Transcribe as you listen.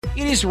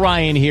It is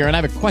Ryan here, and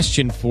I have a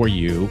question for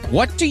you.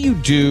 What do you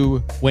do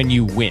when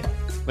you win?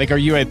 Like, are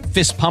you a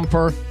fist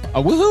pumper,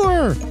 a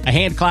woohooer, a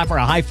hand clapper,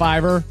 a high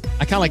fiver?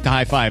 I kind of like the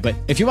high five, but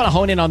if you want to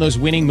hone in on those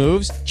winning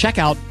moves, check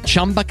out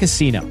Chumba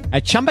Casino.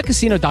 At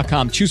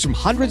ChumbaCasino.com, choose from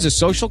hundreds of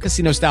social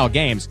casino-style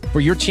games for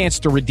your chance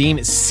to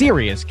redeem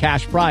serious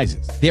cash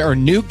prizes. There are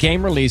new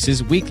game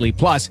releases weekly,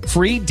 plus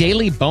free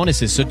daily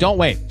bonuses. So don't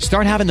wait.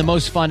 Start having the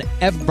most fun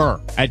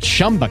ever at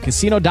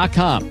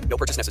ChumbaCasino.com. No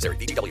purchase necessary.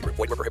 VGW. Void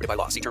where prohibited by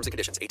law. See terms and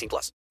conditions.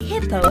 18+.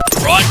 Hippo.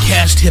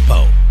 Broadcast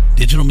Hippo.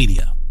 Digital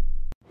media.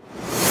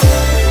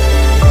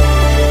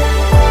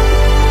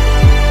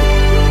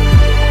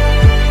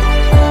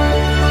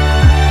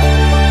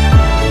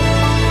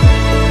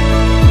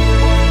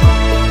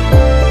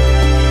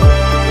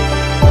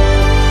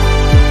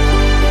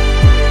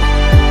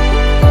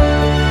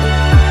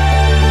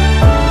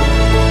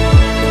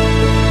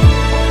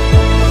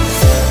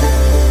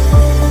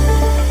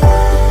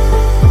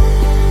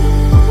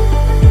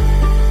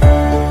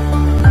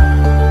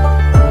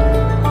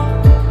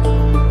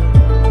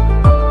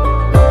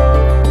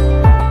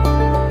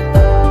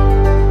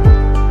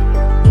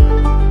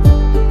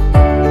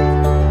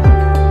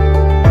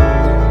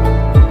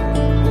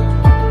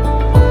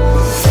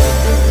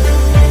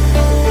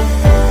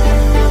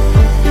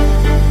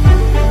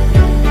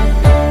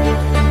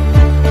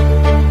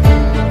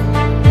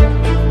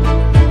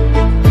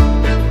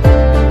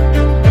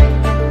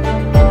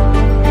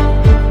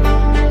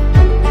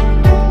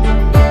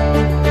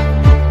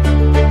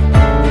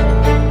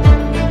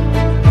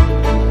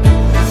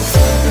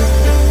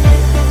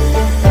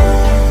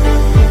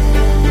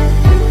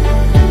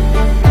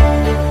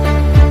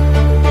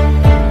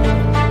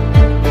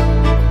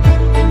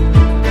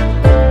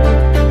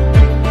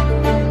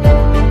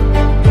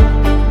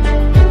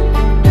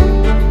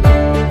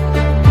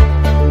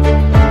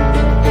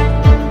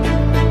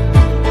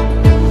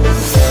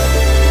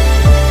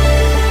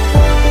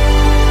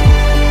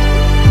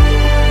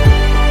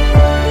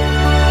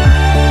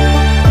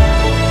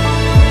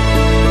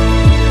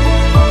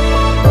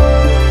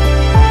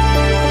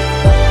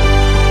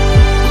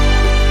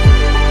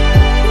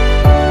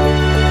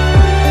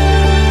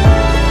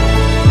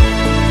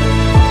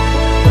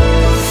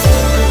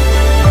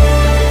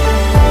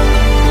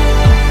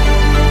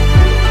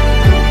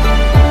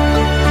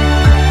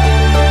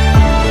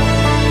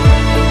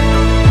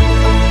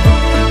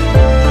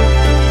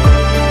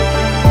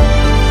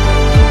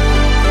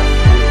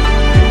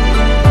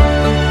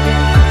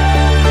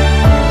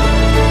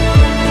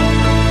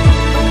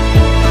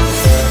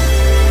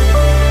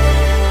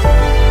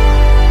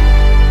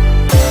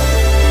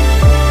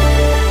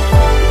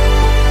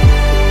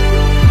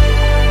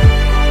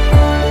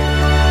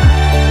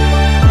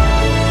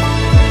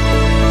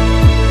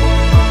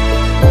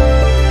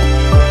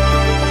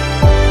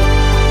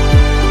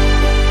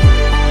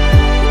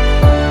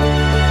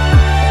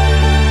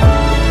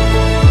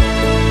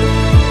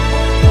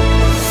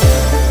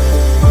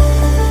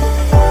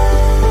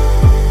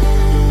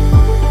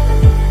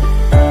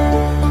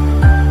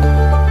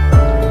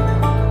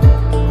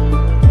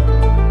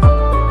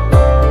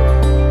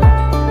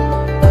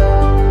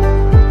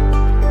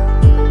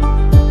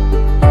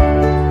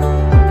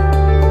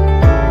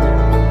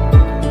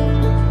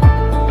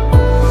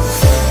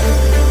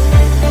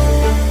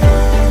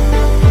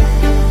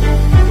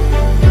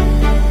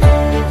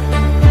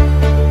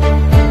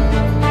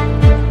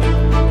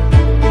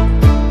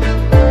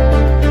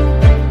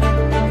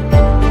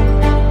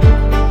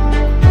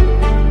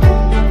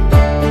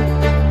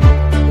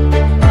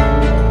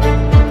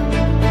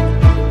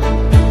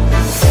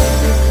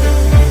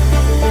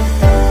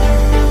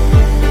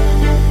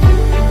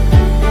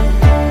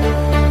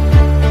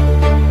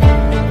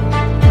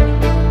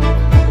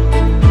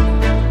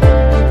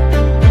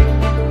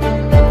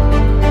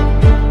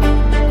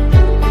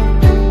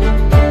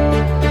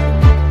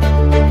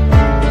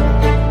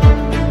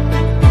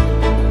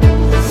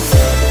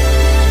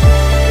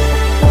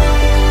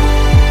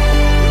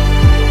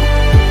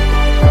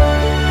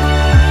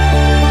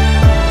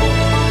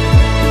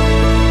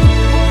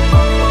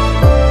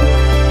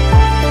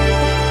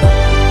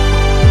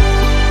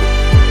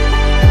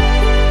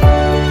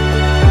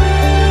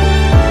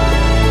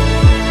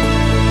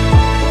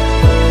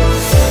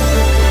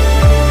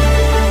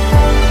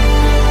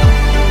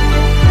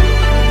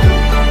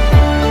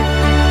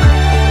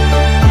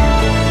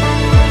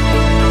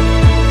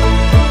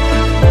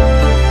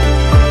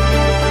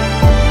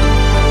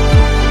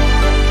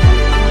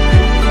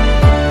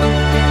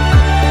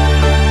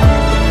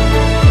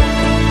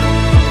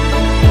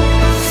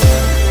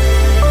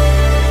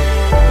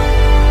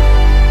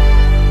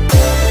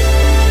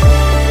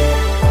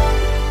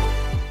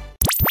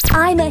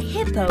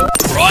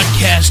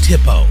 Broadcast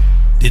Hippo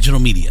Digital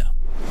Media.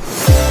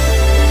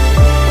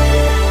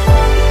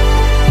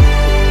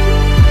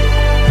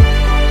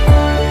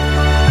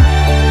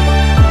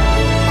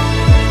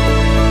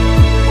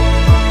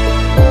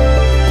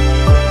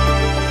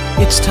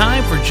 It's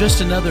time for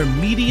just another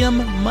Medium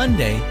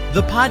Monday,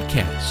 the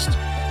podcast,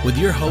 with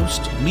your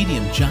host,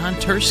 Medium John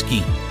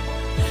Tursky.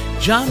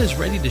 John is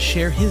ready to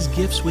share his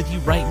gifts with you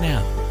right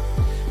now.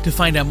 To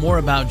find out more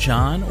about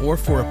John or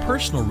for a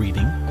personal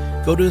reading,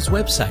 go to his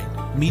website,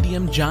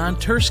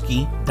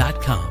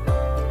 mediumjohntursky.com.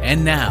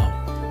 And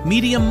now,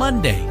 Medium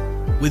Monday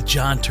with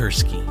John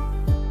Tursky.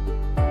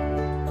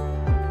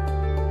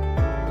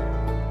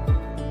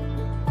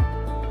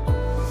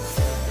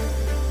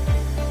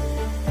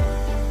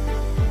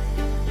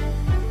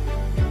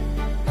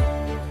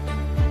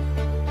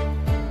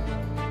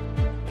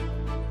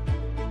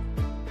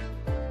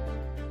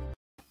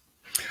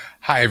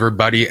 Hi,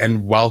 everybody,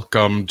 and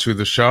welcome to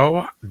the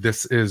show.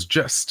 This is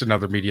just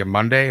another Medium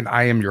Monday, and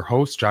I am your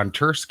host, John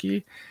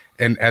Tursky.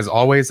 And as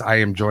always, I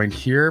am joined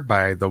here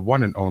by the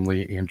one and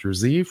only Andrew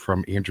Z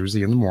from Andrew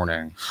Z in the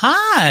Morning.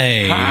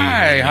 Hi.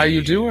 Hi, how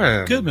you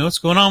doing? Good, man. What's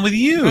going on with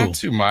you? Not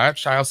too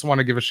much. I also want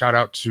to give a shout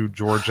out to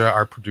Georgia,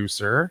 our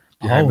producer,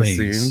 behind the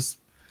scenes.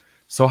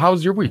 So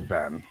how's your week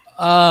been?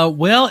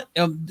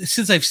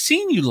 Since I've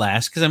seen you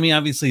last, because I mean,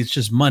 obviously it's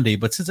just Monday,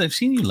 but since I've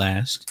seen you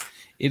last,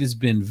 it has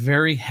been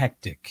very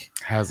hectic.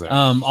 Has it?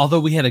 Although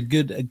we had a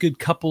good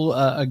couple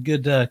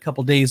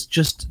days,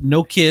 just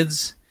no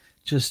kids,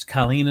 just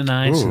Colleen and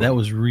I. Ooh. So that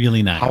was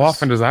really nice. How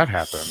often does that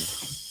happen?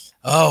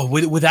 Oh,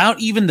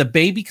 without even the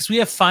baby, because we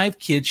have 5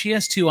 kids. She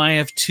has 2, I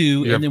have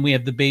 2, and then we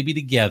have the baby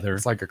together.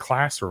 It's like a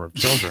classroom of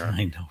children.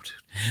 I know, dude.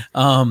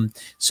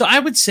 So I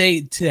would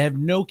say to have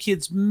no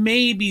kids,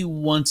 maybe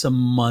once a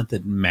month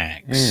at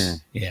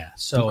max. Yeah.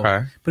 So,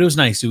 okay. But it was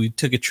nice. We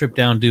took a trip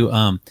down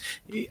to,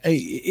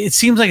 it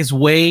seems like it's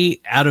way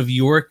out of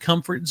your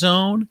comfort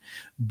zone,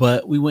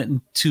 but we went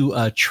into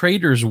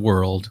Trader's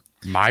World.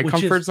 My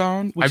comfort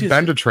zone? I've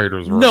been to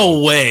Trader's World.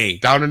 No way.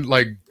 Down in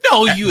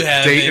no, you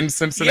have Dayton,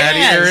 Cincinnati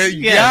area.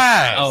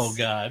 Yes. Oh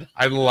God.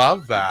 I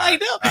love that. I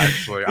know.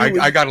 Actually,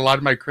 I got a lot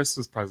of my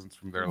Christmas presents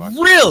from there last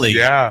year. Really?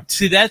 Yeah.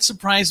 See, that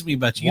surprised me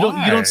about you.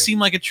 You don't seem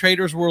like a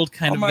Trader's World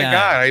kind of guy. Oh my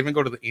God. I even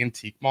go to the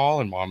antique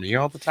mall in Maumee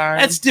all the time.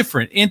 That's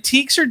different.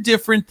 Antiques are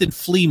different than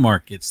flea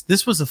markets.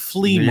 This was a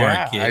flea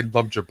market. I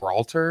love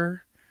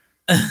Gibraltar.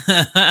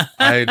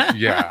 I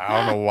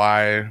don't know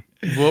why.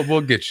 We'll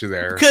get you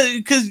there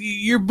because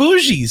you're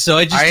bougie. So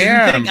I just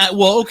didn't think.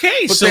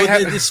 Okay. But so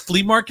these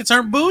flea markets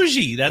aren't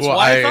bougie. That's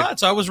why I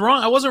thought. So I was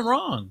wrong. I wasn't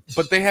wrong.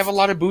 But they have a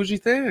lot of bougie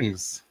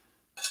things.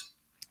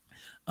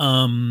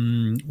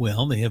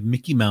 Well, they have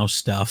Mickey Mouse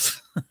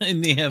stuff,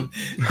 and they have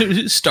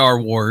Star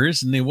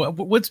Wars, and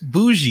what's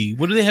bougie?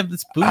 What do they have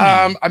that's bougie?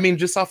 I mean,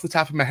 just off the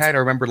top of my head, I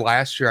remember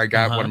last year I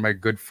got one of my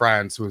good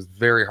friends who was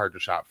very hard to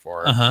shop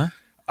for.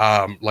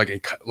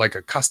 Like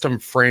a custom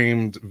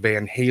framed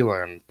Van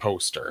Halen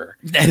poster.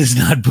 That is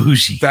not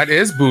bougie. That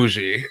is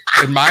bougie,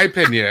 in my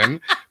opinion,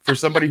 for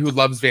somebody who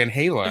loves Van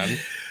Halen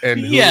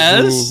and who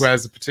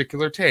has a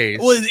particular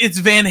taste. Well, it's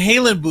Van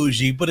Halen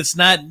bougie, but it's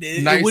not.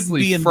 It wouldn't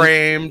be in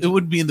framed. It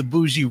would be in the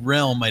bougie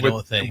realm. I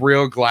don't think.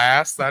 Real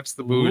glass. That's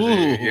the bougie.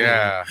 Ooh.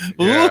 Yeah.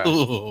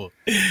 Ooh.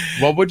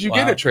 What would you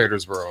get at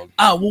Trader's World?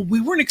 Well, we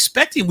weren't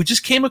expecting. We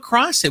just came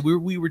across it.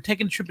 We were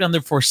taking a trip down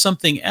there for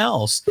something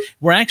else.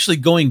 We're actually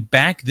going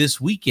back this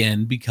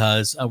weekend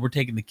because we're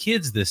taking the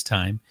kids this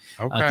time.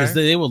 Okay. Because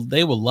they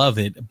will love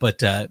it.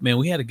 But man,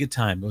 we had a good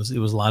time. It was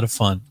a lot of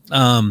fun.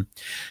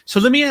 So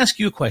let me ask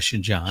you a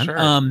question, John.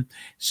 Sure.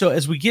 So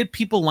as we get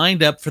people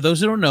lined up, for those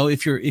who don't know,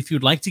 if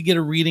you'd like to get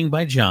a reading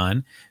by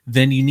John,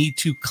 then you need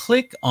to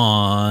click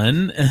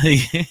on.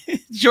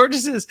 George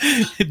says,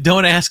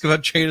 "Don't ask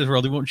about Trader's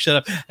World. He won't shut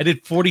up." I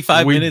did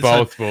 45 minutes.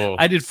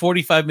 I did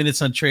 45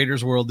 minutes on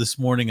Trader's World this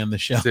morning on the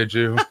show. Did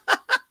you?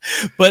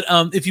 But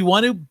if you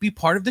want to be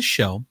part of the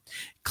show,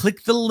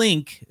 click the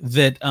link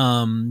that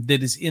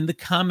is in the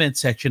comment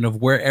section of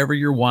wherever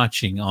you're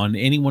watching on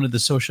any one of the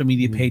social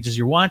media pages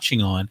you're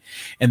watching on,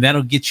 and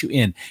that'll get you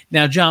in.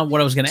 Now, John,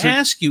 what I was going to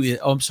ask you is,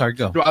 I'm sorry,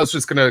 go. I was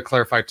just going to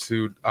clarify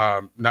to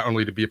not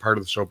only to be a part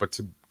of the show, but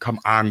to come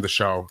on the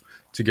show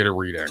to get a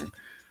reading.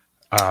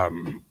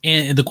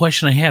 And the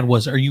question I had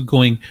was, are we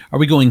going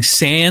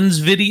sans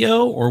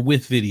video or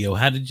with video?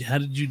 How did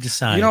you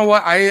decide? You know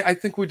what? I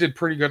think we did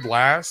pretty good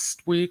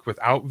last week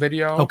without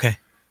video. Okay.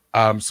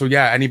 So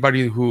yeah,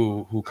 anybody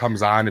who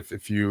comes on,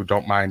 if you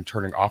don't mind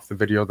turning off the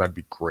video, that'd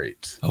be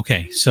great.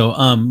 Okay.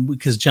 So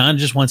because John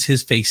just wants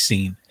his face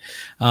seen.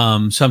 So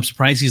I'm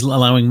surprised he's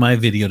allowing my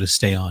video to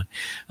stay on.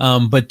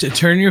 But to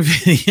turn your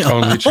video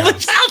Only Down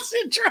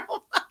syndrome.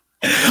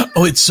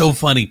 Oh, it's so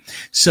funny.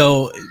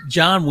 So,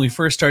 John, when we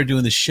first started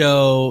doing the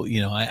show,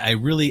 you know,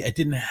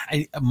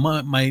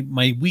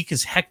 my week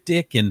is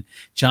hectic, and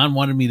John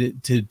wanted me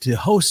to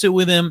host it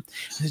with him.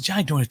 I said, John,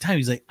 I don't have time.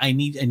 He's like, I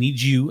need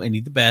you. I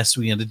need the best.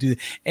 We had to do it.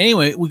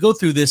 Anyway, we go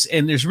through this,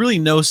 and there's really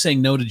no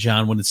saying no to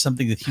John when it's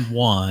something that he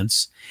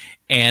wants.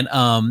 And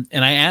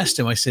I asked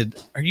him, I said,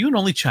 "Are you an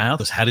only child?"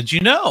 He goes, "How did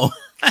you know?"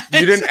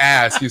 You didn't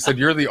ask. You said,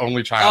 "You're the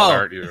only child,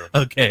 aren't you?"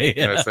 Okay.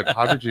 And I said,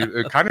 "How did you?"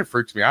 It kind of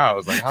freaked me out. I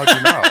was like, "How did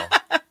you know?"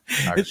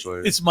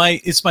 Actually,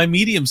 it's my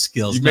medium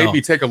skills. You made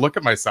me take a look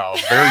at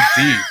myself, very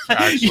deep.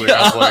 Actually,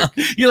 yeah.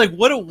 You're like,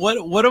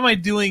 what am I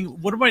doing?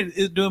 What am I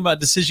doing about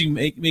decision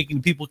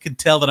making? People can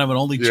tell that I'm an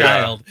only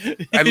child.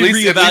 At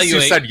least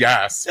you said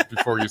yes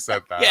before you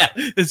said that. Yeah,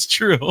 it's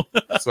true.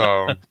 So,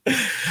 all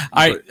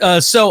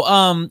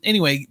right.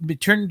 Anyway, we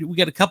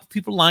got a couple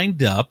people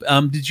lined up.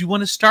 Did you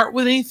want to start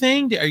with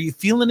anything? Are you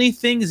feeling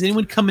anything? Is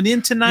anyone coming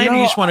in tonight? Or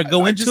you just want to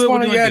go into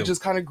it?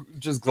 Just kind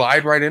of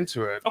glide right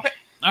into it. Okay.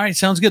 All right,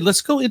 sounds good.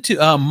 Let's go into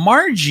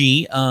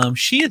Margie.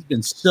 She has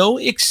been so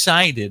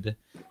excited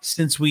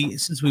since we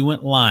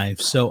went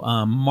live. So,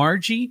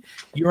 Margie,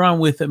 you're on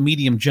with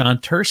medium John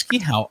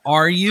Tursky. How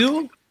are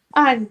you?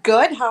 I'm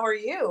good. How are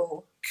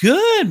you?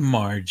 Good,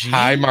 Margie.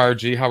 Hi,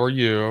 Margie. How are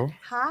you?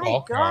 Hi.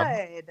 Welcome.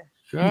 Good.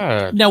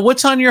 Good. Now,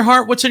 what's on your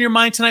heart? What's on your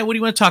mind tonight? What do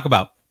you want to talk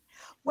about?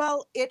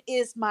 Well, it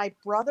is my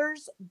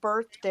brother's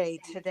birthday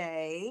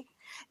today,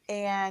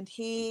 and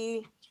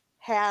he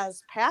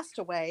has passed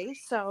away.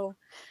 So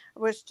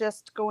I was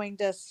just going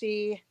to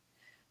see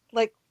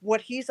like what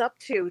he's up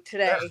to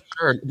today. Yeah,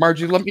 sure.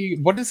 Margie,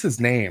 what is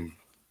his name?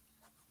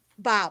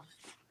 Bob.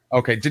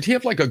 Okay. Did he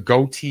have like a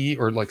goatee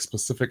or like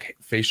specific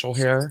facial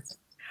hair?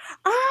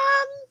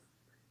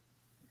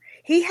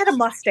 He had a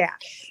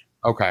mustache.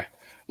 Okay.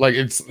 Like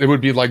it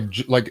would be like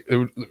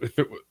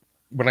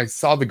when I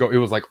saw it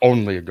was like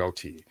only a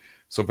goatee.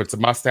 So if it's a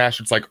mustache,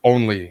 it's like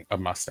only a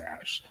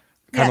mustache.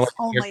 Yes, like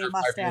only a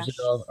mustache.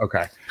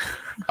 Okay.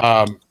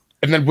 And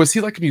then was he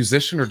like a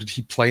musician or did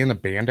he play in a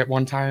band at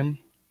one time?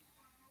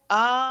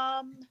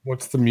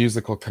 What's the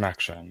musical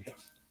connection?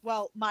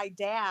 Well, my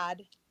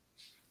dad.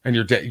 And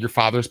your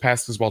father's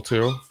passed as well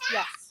too?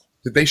 Yes.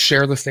 Did they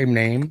share the same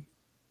name?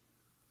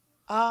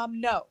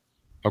 No.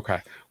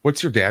 Okay.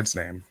 What's your dad's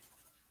name?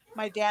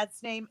 My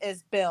dad's name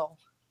is Bill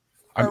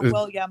or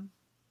William.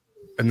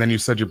 And then you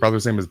said your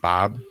brother's name is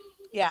Bob?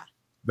 Yeah.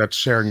 That's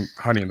sharing,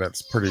 honey.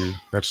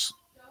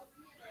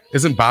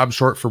 Isn't Bob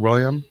short for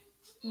William?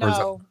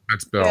 No.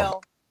 That's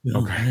Bill.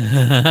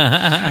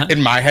 Okay.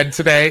 In my head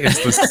today,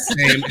 it's the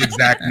same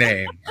exact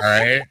name. All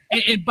right.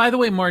 And by the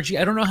way, Margie,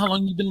 I don't know how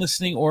long you've been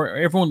listening or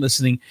everyone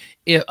listening.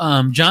 If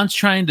John's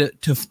trying to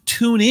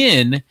tune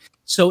in,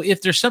 so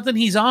if there's something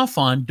he's off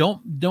on,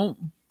 don't.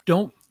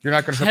 You're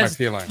not going to hurt my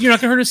feelings. You're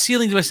not going to hurt his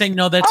feelings by saying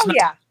no. That's not.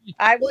 Yeah,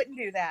 I wouldn't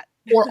do that.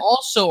 Or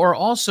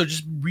also,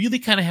 just really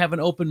kind of have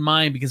an open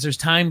mind, because there's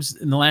times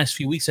in the last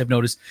few weeks I've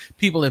noticed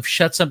people have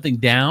shut something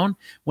down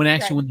when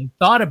actually when they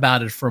thought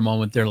about it for a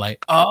moment, they're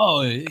like,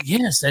 "Oh,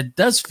 yes, that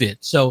does fit."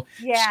 So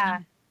yeah,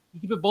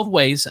 keep it both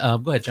ways.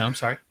 Go ahead, John. I'm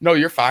sorry. No,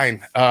 you're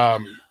fine.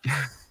 Okay.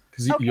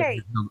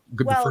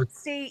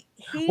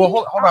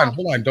 Hold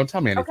on. Don't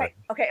tell me anything.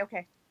 Okay.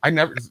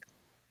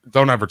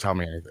 Don't ever tell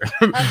me anything.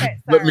 Okay,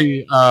 Let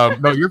me.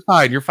 No, you're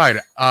fine. You're fine.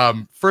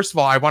 First of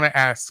all, I want to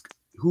ask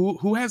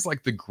who has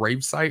like the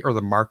gravesite or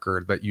the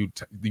marker that you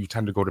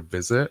tend to go to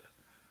visit,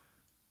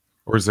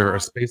 or is there a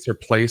space or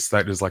place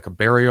that is like a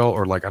burial,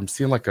 or like I'm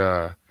seeing like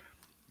the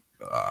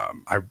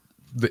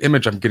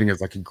image I'm getting is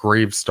like a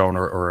gravestone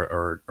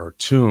or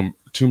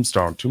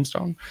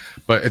tombstone,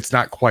 but it's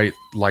not quite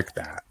like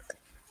that.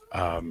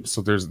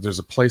 So there's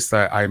a place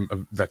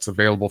that's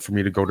available for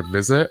me to go to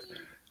visit.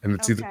 And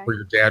it's either for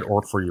your dad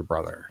or for your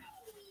brother.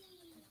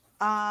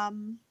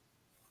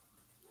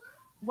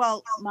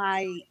 Well,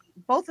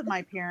 both of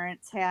my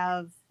parents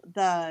have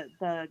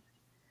the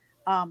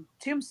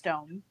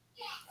tombstone.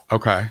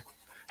 Okay.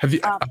 Have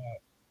you?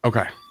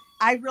 Okay.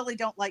 I really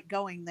don't like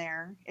going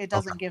there. It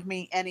doesn't give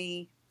me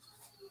any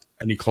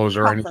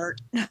closure comfort.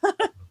 Or anything.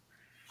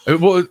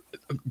 Well,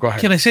 go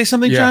ahead. Can I say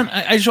something, John?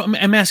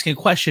 I'm asking a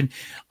question,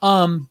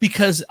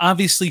 because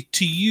obviously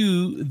to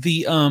you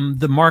the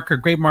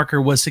grave marker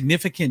was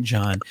significant,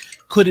 John.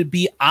 Could it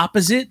be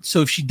opposite?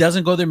 So if she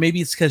doesn't go there, maybe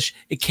it's because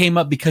it came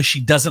up because she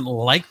doesn't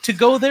like to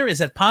go there. Is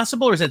that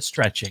possible, or is that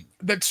stretching?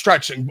 That's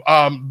stretching.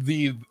 Can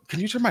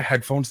you turn my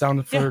headphones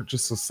down for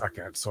just a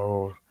second?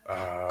 So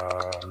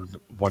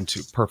 1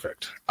 2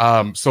 perfect.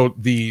 So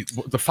the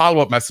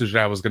follow-up message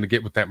that I was going to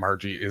get with that,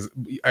 Margie, is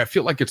I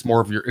feel like it's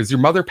more of is your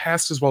mother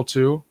passed as well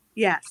too?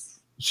 Yes.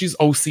 She's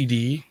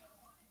OCD.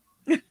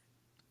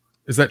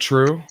 Is that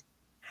true?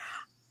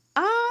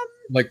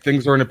 Like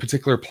things are in a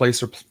particular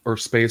place or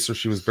space, or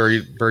she was very,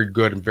 very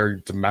good and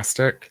very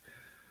domestic.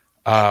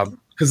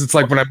 Because it's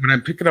like when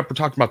I'm picking up or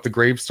talking about the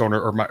gravestone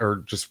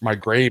or just my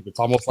grave,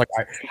 it's almost like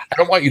I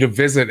don't want you to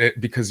visit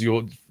it because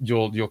you'll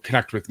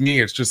connect with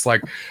me. It's just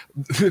like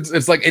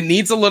it's like it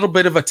needs a little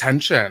bit of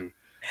attention.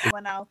 I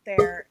went out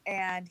there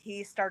and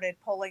he started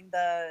pulling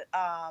the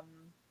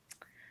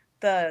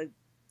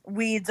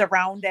weeds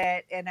around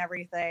it and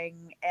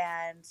everything,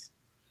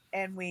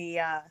 and we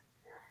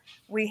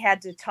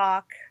had to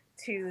talk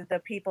to the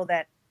people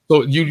that.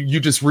 So you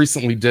just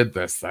recently did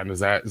this then? Is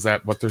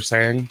that what they're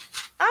saying?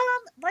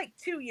 Like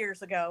 2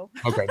 years ago.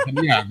 Okay.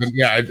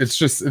 Yeah. It's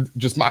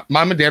just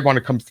mom and dad want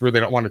to come through. They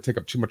don't want to take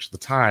up too much of the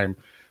time.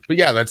 But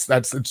yeah, it's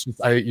just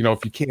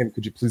if you can,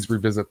 could you please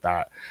revisit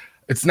that?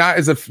 It's not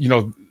as if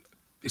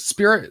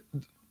spirit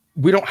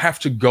we don't have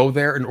to go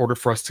there in order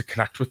for us to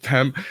connect with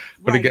them.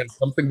 But again,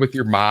 something with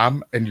your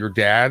mom and your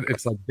dad,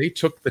 it's like they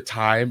took the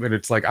time, and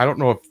it's like, I don't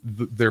know if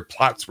their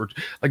plots were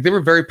like, they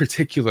were very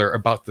particular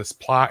about this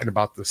plot and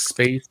about the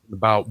space and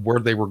about where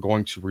they were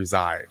going to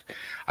reside.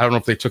 I don't know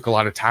if they took a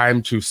lot of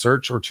time to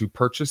search or to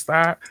purchase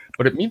that,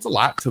 but it means a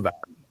lot to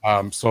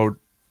them. So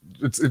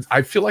it's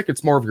I feel like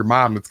it's more of your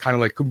mom. It's kind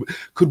of like,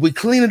 could we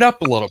clean it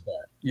up a little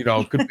bit? You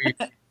know, could we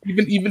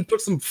even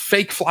put some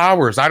fake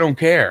flowers? I don't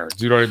care.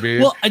 Do you know what I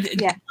mean? Well,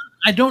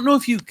 I don't know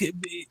if you.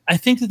 I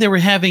think that they were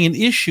having an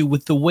issue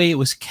with the way it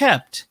was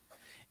kept,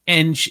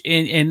 and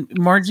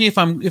Margie, if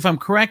I'm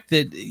correct,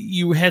 that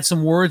you had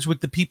some words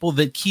with the people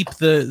that keep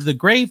the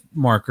grave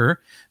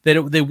marker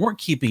that they weren't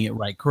keeping it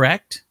right.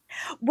 Correct?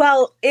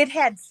 Well, it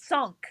had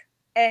sunk,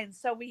 and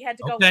so we had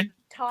to go and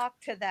talk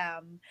to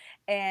them,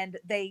 and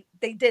they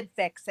did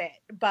fix it,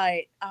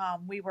 but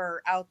we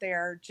were out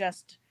there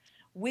just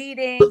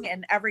weeding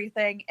and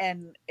everything,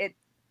 and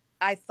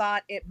I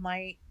thought it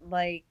might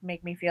like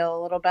make me feel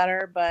a little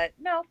better, but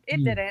no,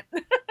 it didn't.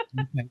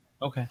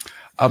 Okay.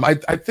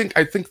 I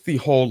think the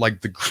whole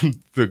like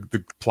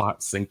the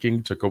plot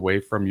sinking took away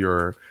from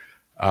your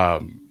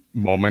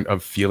moment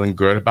of feeling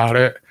good about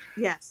it.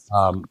 Yes.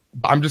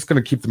 I'm just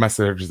gonna keep the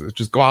message.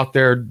 Just go out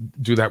there,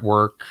 do that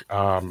work,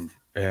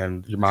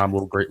 and your mom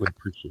will greatly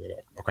appreciate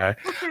it. Okay.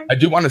 I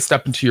do want to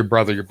step into your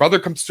brother. Your brother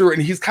comes through,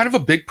 and he's kind of a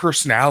big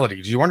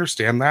personality. Do you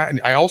understand that? And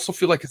I also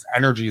feel like his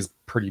energy is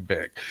pretty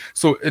big.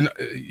 So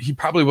he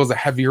probably was a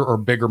heavier or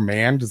bigger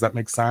man. Does that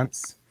make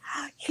sense?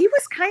 He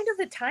was kind of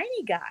a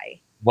tiny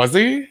guy. Was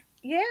he?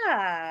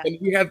 Yeah. And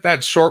he had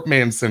that short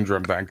man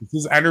syndrome then, because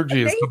his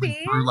energy is coming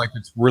through like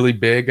it's really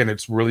big and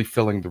it's really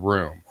filling the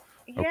room.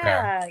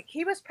 Yeah,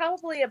 he was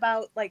probably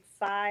about like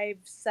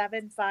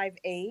 5'7",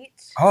 5'8".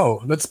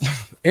 Oh, that's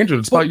Andrew.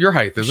 It's about your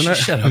height, isn't it?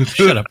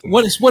 Shut up.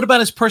 What about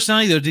his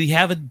personality though? Did he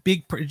have a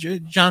big?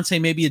 John say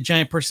maybe a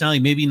giant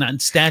personality, maybe not in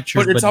stature,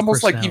 but it's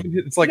almost like even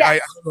it's like I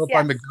don't know if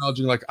I'm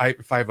acknowledging like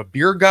if I have a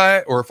beer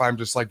gut or if I'm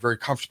just like very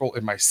comfortable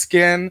in my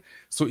skin.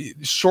 So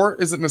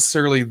short isn't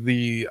necessarily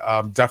the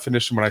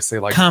definition when I say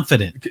like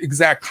confident.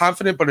 Exact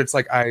confident, but it's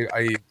like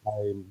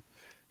I'm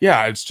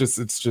yeah, it's just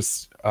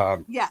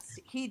yes,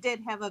 he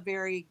did have a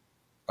very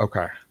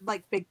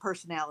like big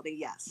personality.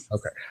 Yes.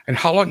 Okay. And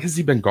how long has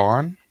he been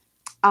gone?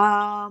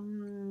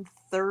 30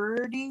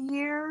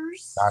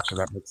 years. Gotcha.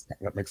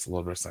 That makes a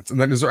little bit of sense.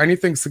 And then is there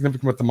anything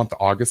significant with the month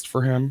of August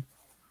for him?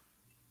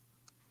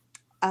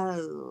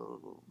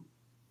 Oh,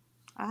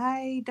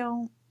 I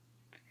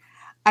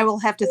will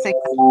have to think.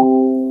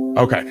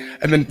 Okay.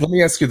 And then let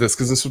me ask you this,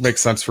 because this would make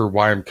sense for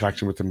why I'm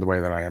connecting with him the way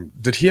that I am.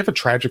 Did he have a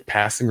tragic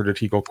passing, or did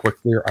he go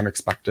quickly or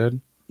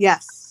unexpected?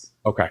 Yes.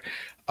 Okay.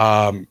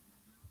 And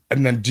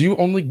then do you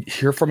only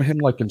hear from him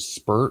like in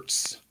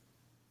spurts?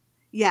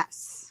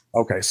 Yes.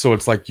 Okay. So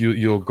it's like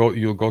you'll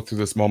go through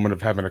this moment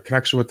of having a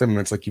connection with him, and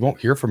it's like you won't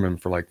hear from him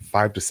for like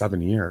 5 to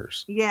 7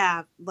 years.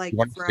 Yeah. Like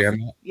you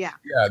understand that? Yeah.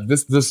 Yeah.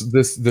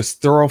 This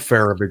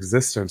thoroughfare of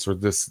existence, or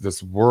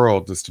this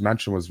world, this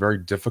dimension was very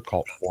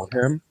difficult for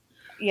him.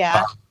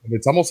 Yeah. And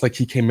it's almost like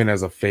he came in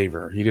as a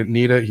favor. He didn't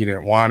need it. He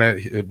didn't want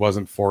it. It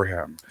wasn't for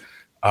him.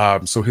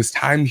 So his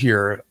time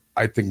here,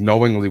 I think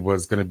knowingly,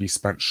 was going to be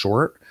spent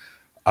short.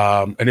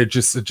 And it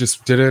just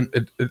didn't.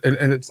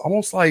 And it's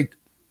almost like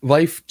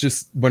life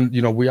just, when,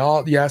 we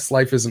all, yes,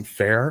 life isn't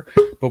fair,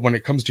 but when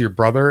it comes to your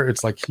brother,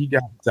 it's like he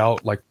got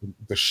dealt like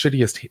the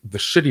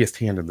shittiest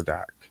hand in the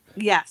deck.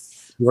 Yes.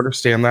 You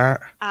understand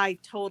that? I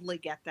totally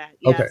get that.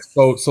 Yes. Okay,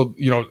 so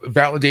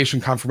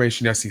validation,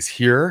 confirmation. Yes, he's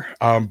here,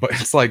 but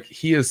it's like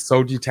he is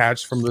so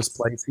detached from this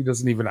place. He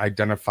doesn't even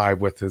identify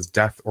with his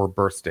death or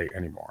birth date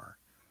anymore.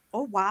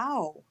 Oh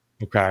wow.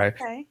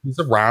 Okay. He's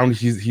around.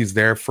 He's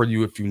there for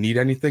you if you need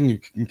anything. You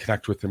can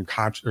connect with him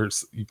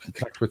you can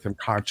connect with him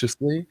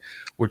consciously,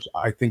 which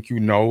I think you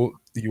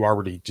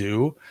already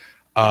do.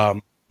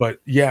 But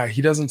yeah,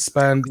 he doesn't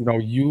spend.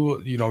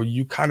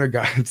 You kind of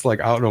got. It's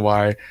like, I don't know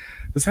why.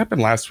 This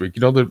happened last week.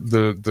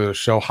 The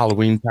show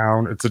Halloween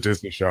Town. It's a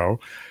Disney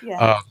show.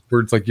 Yeah. Where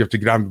it's like you have to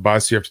get on the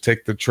bus, you have to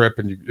take the trip,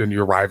 and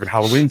you arrive in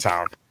Halloween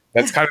Town.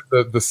 That's kind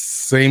of the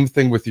same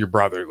thing with your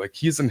brother. Like,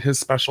 he's in his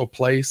special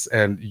place,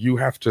 and you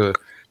have to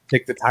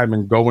take the time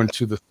and go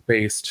into the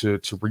space to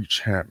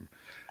reach him.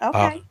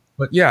 Okay.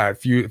 But yeah,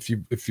 if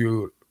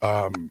you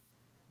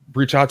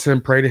reach out to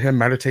him, pray to him,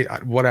 meditate,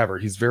 whatever,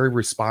 he's very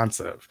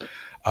responsive.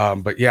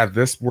 But yeah,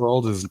 this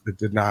world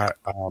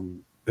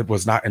it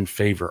was not in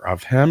favor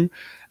of him,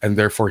 and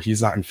therefore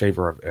he's not in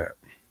favor of it.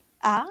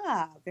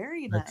 Ah,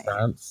 very nice. Makes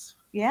sense.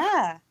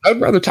 Yeah. I'd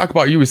rather talk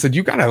about you. He said,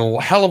 you got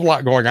a hell of a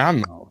lot going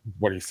on, though, is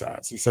what he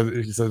says. He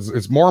says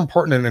it's more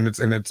important,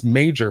 and it's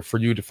major for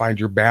you to find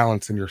your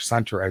balance and your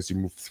center as you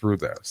move through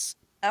this.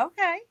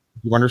 Okay.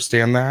 You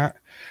understand that?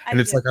 And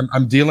it's like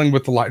I'm dealing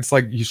with a lot. It's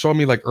like you showed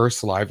me like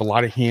Ursula. I have a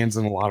lot of hands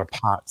in a lot of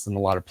pots in a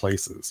lot of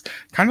places.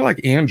 Kind of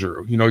like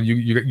Andrew.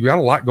 You got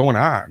a lot going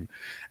on.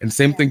 And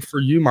same thing for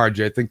you,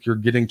 Margie. I think you're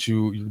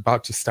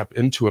about to step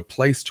into a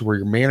place to where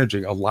you're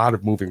managing a lot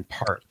of moving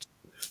parts.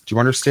 Do you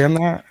understand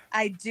that?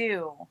 I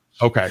do.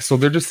 Okay, so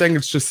they're just saying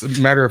it's just a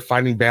matter of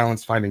finding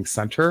balance, finding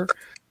center,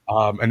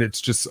 and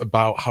it's just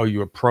about how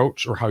you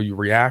approach or how you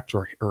react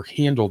or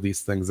handle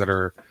these things that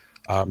are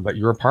that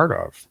you're a part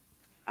of.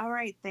 All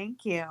right,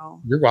 thank you.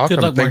 You're welcome.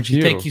 Good luck, Thank Margie.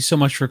 you. Thank you so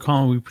much for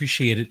calling. We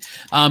appreciate it.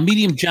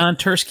 Medium John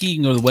Tursky. You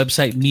can go to the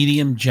website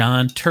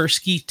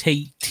mediumjohntursky,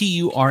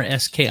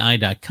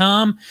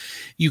 TURSKI.com.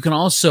 You can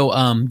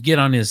also get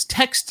on his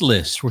text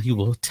list where he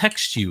will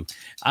text you.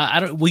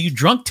 Will you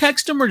drunk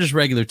text him or just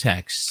regular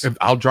text?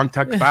 I'll drunk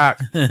text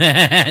back.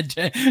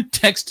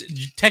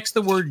 text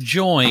the word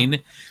join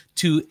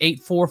to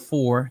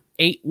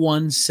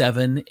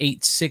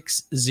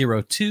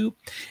 844-817-8602,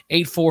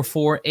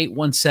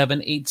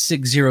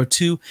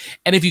 844-817-8602.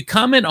 And if you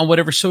comment on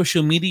whatever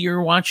social media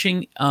you're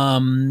watching,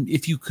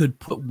 if you could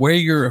put where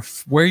you're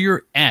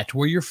at,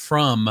 where you're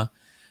from,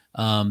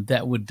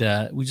 that would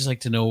we just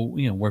like to know,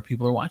 where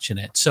people are watching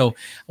it. So I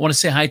want to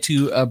say hi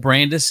to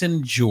Brandis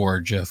in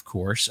Georgia, of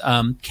course.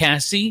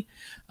 Cassie,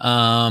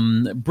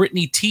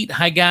 Brittany Teat,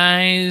 hi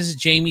guys.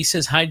 Jamie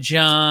says hi,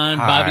 John.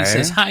 Hi. Bobby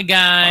says hi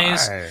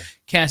guys. Hi.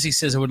 Cassie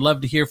says I would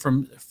love to hear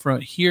from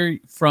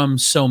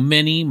so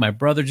many. My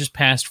brother just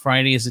passed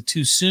Friday. Is it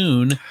too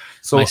soon?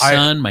 So my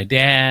son, my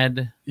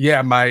dad.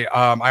 Yeah,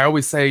 I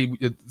always say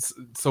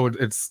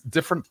it's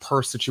different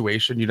per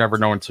situation. You never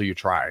know until you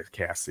try,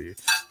 Cassie.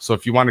 So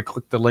if you want to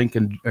click the link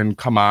and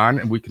come on,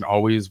 and we can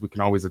always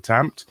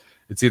attempt.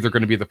 It's either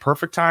going to be the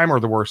perfect time or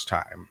the worst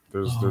time.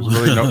 There's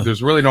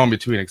really no in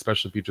between,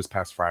 especially if you just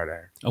passed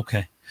Friday.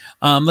 Okay.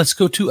 Let's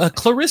go to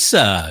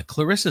Clarissa.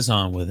 Clarissa's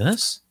on with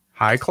us.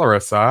 Hi,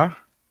 Clarissa.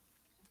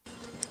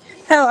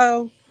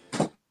 Hello.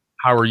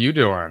 How are you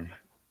doing?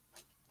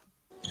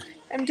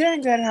 I'm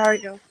doing good. How are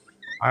you?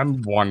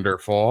 I'm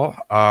wonderful.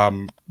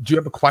 Do you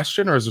have a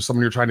question, or is there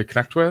someone you're trying to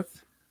connect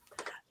with?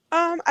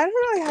 I don't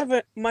really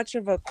have much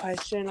of a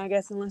question, I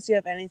guess, unless you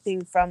have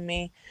anything from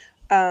me.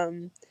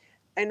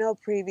 I know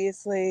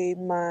previously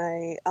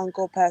my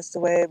uncle passed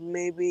away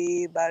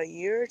maybe about a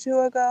year or two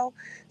ago,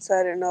 so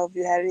I don't know if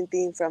you had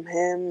anything from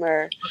him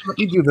or... Let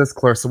me do this,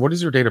 Clarissa. What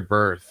is your date of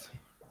birth?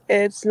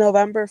 It's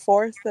November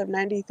 4th of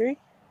 93.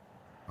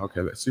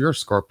 Okay, so you're a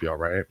Scorpio,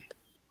 right?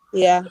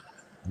 Yeah.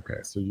 Okay,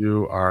 so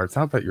you are... It's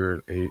not that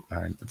you're 8,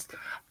 9... It's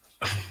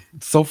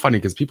so funny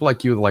because people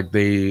like you, like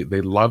they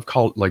love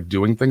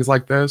doing things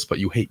like this, but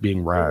you hate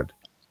being read.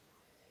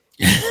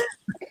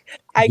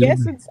 I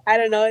guess I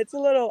don't know, it's a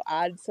little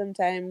odd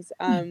sometimes.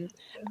 I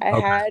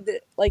had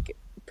like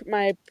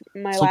my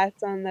last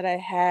one that I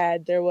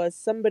had, there was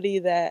somebody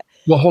that...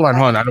 Well, hold on.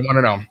 I don't want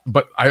to know,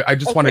 but I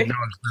just want to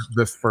acknowledge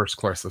this first,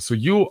 Clarissa. So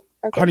you,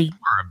 honey, you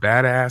are a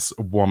badass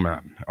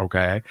woman,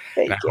 okay?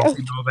 Thank I you. hope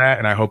you know that,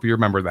 and I hope you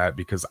remember that,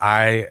 because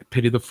I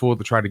pity the fool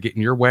to try to get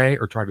in your way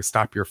or try to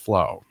stop your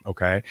flow,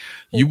 okay?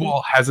 You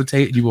will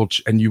hesitate, you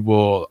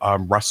will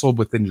wrestle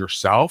within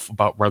yourself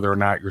about whether or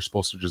not you're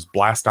supposed to just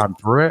blast on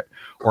through it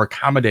or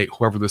accommodate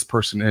whoever this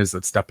person is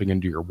that's stepping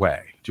into your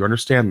way. Do you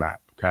understand that?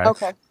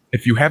 Okay.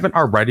 If you haven't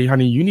already,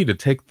 honey, you need to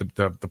take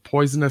the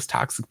poisonous,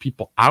 toxic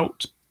people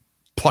out,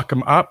 pluck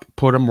them up,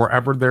 put them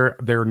wherever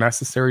they're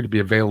necessary to be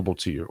available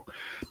to you,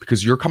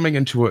 because you're coming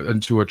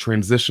into a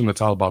transition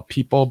that's all about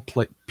people,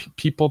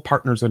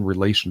 partners, and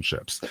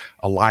relationships,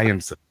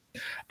 alliances.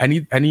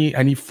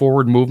 Any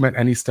forward movement,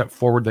 any step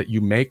forward that you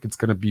make, it's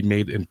going to be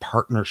made in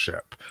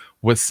partnership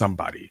with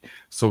somebody.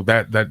 So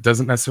that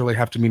doesn't necessarily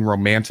have to mean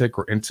romantic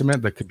or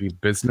intimate. That could be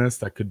business.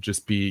 That could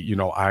just be,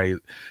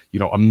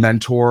 a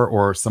mentor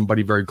or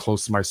somebody very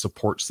close to my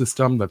support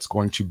system that's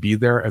going to be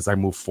there as I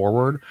move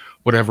forward.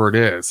 Whatever it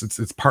is,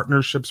 it's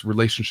partnerships,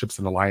 relationships,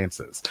 and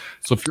alliances.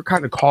 So if you're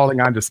kind of calling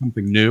on to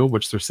something new,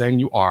 which they're saying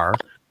you are,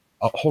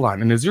 hold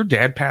on. And is your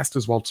dad passed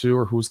as well too,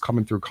 or who's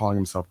coming through calling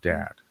himself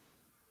dad?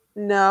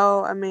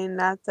 No, I mean,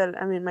 not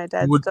that. I mean, my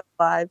dad's still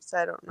alive, so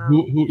I don't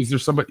know. Who is there?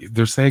 Somebody?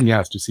 They're saying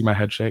yes. Do you see my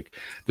head shake?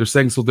 They're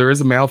saying so. There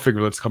is a male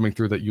figure that's coming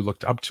through that you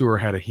looked up to or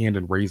had a hand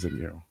in raising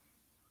you.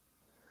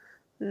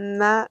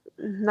 Not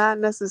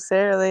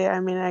necessarily. I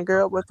mean, I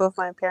grew up with both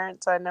my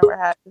parents, so I never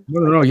had.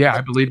 No. Yeah,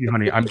 I believe you,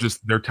 honey. I'm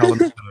just. They're telling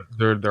me.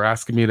 They're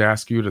asking me to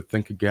ask you to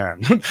think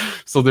again.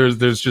 So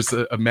there's just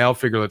a male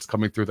figure that's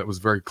coming through that was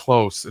very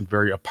close and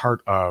very a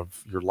part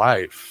of your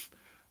life,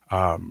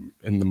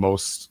 in the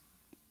most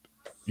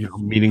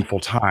meaningful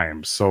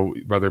times. So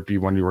whether it be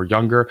when you were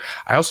younger,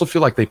 I also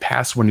feel like they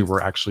passed when you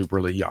were actually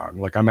really young.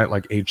 Like I'm at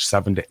like age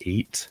 7 to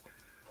 8.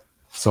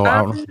 So I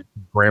don't know if it's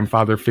a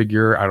grandfather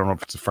figure. I don't know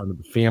if it's a friend of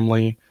the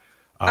family.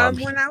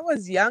 When I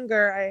was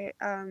younger,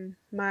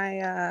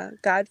 my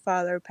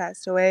godfather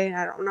passed away, and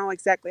I don't know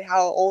exactly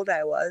how old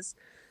I was.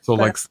 So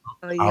like,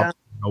 you know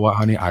what,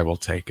 honey? I will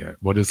take it.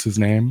 What is his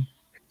name?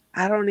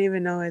 I don't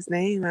even know his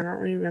name. I don't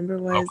remember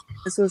what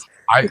this was.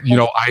 I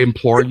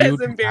implore you.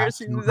 As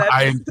embarrassing as that is.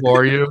 I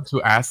implore you to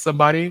ask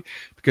somebody,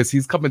 because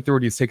he's coming through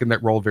and he's taking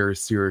that role very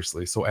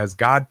seriously. So as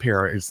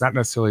godparent, it's not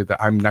necessarily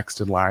that I'm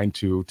next in line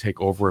to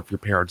take over if your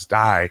parents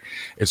die.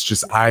 It's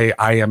just I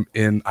am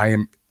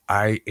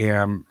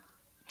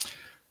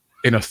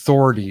in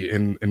authority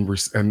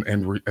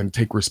and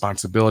take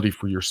responsibility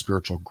for your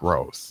spiritual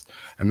growth.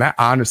 And that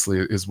honestly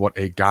is what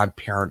a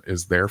godparent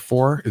is there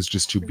for, is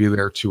just to be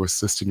there to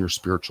assist in your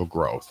spiritual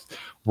growth.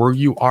 Where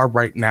you are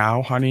right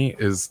now, honey,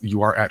 is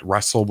you are at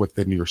wrestle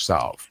within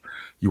yourself.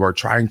 You are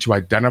trying to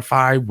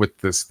identify with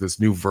this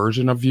new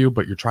version of you,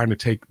 but you're trying to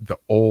take the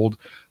old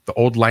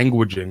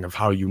languaging of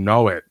how you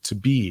know it to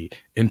be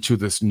into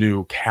this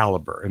new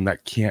caliber, and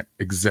that can't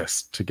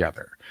exist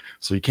together.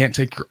 So you can't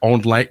take your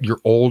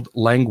old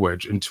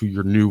language into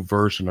your new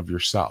version of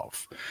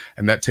yourself,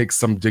 and that takes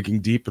some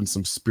digging deep and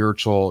some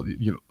spiritual.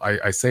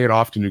 I say it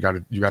often. You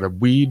gotta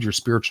weed your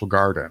spiritual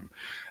garden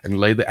and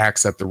lay the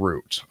axe at the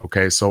root.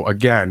 Okay, so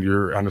again,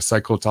 you're on a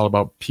cycle. It's all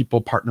about people,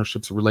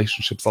 partnerships,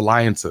 relationships,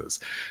 alliances.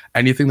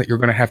 Anything that you're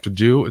going to have to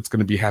do, it's going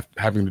to be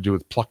having to do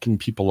with plucking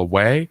people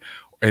away,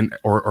 and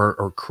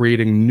or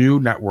creating new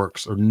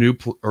networks or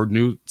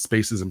new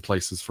spaces and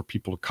places for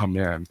people to come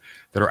in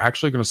that are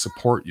actually going to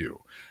support you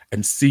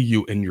and see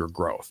you in your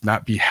growth,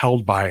 not be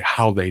held by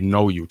how they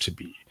know you to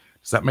be.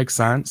 Does that make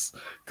sense?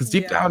 Because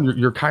deep down,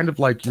 you're kind of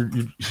like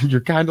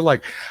you're kind of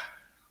like,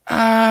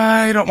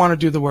 I don't want to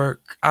do the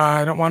work.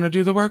 I don't want to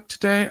do the work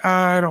today.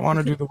 I don't want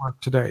to do the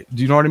work today.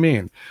 Do you know what I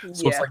mean?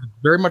 So it's like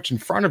very much in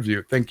front of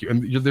you. Thank you.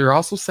 And they're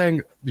also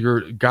saying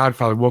your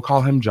godfather, we'll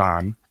call him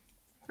John.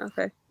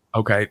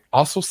 Okay.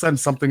 Also send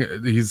something.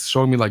 He's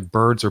showing me like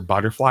birds or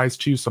butterflies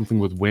to you, something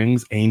with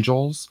wings,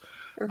 angels.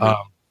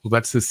 Well,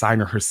 that's his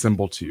sign or his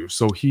symbol to you.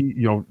 So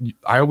he,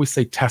 I always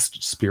say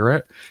test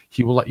spirit.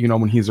 He will let you know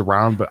when he's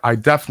around, but I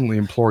definitely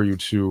implore you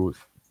to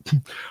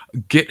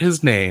get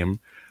his name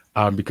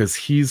because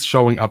he's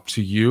showing up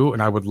to you,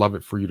 and I would love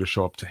it for you to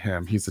show up to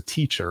him. He's a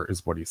teacher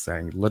is what he's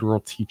saying. Literal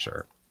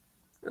teacher.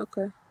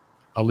 Okay.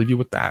 I'll leave you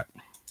with that.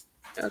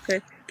 Okay.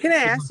 Can I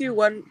ask you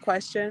one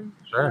question?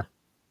 Sure.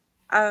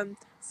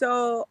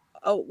 So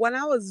when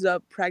I was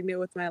pregnant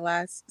with my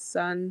last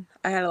son,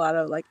 I had a lot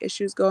of like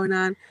issues going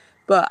on,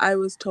 but I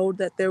was told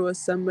that there was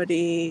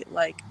somebody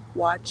like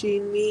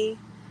watching me,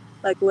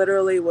 like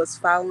literally was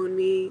following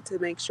me to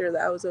make sure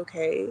that I was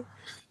okay.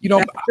 I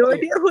have no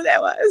idea who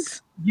that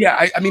was.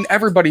 Yeah, I mean,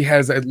 everybody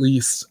has at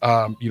least,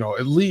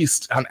 at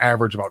least on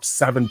average about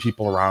 7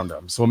 people around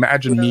them. So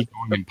imagine me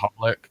going in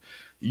public.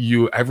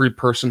 Every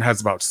person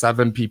has about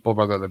 7 people,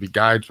 whether that be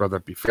guides, whether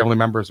it be family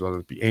members, whether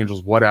it be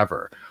angels,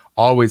 whatever.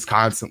 Always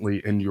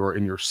constantly in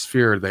your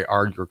sphere, they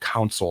are your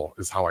counsel,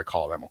 is how I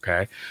call them.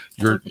 Okay,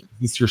 is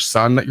this your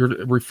son that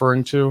you're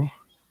referring to?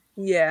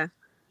 Yeah.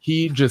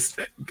 He just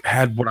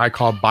had what I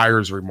call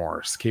buyer's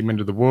remorse. Came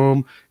into the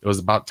womb. It was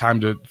about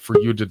time for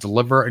you to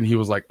deliver. And he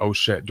was like, oh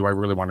shit, do I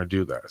really want to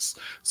do this?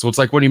 So it's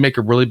like when you make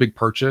a really big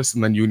purchase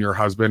and then you and your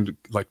husband,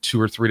 like 2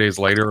 or 3 days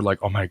later, like,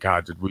 oh my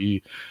God, that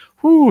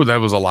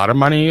was a lot of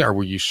money. Or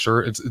were you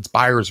sure? It's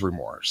buyer's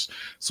remorse.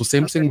 So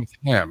same thing with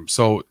him.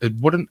 So it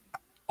wouldn't,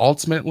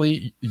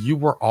 ultimately, you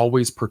were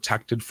always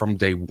protected from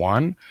day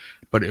one,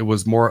 but it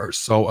was more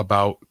so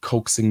about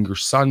coaxing your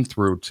son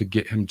through to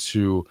get him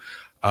to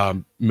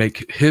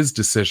make his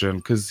decision,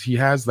 because he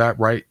has that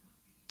right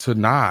to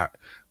not,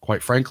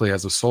 quite frankly,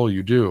 as a soul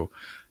you do.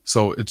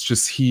 So it's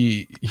just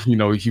he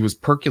was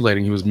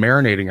percolating, he was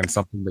marinating in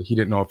something that he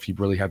didn't know if he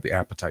really had the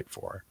appetite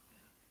for.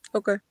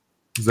 Okay.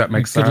 Does that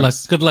make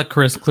sense? Good luck,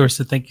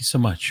 Clarissa. Thank you so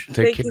much.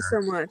 Thank you so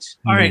much.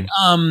 All right.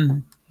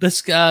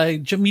 This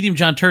guy, Medium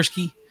John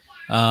Tursky.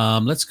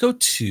 Let's go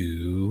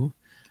to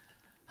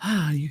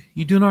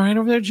you doing all right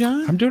over there,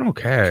 John? I'm doing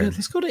okay. Good.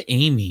 Let's go to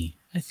Amy.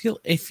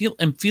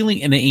 I'm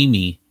feeling an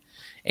Amy.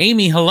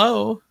 Amy,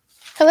 hello.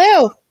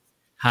 Hello.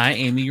 Hi,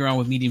 Amy. You're on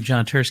with Medium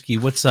John Tursky.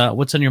 What's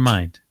on your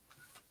mind?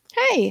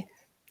 Hey.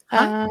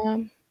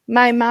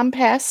 My mom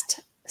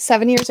passed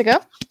 7 years ago.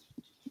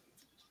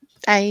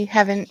 I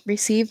haven't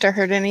received or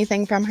heard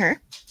anything from her.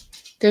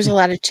 There's a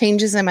lot of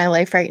changes in my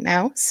life right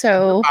now.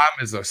 So your mom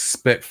is a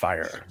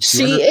spitfire.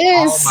 She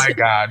is. Oh my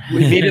God. Do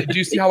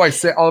you see how I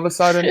sit all of a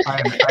sudden?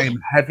 I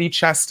am heavy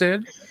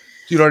chested.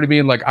 Do you know what I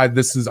mean? Like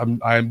this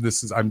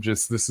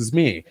is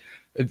me.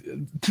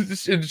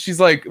 She's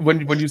like,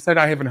 when you said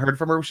I haven't heard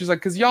from her, she's like,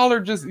 because y'all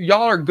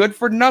are good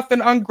for nothing,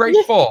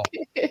 ungrateful,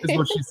 is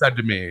what she said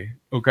to me.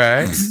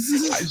 Okay.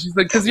 She's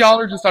like, because y'all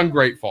are just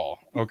ungrateful.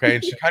 Okay.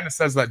 And she kind of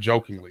says that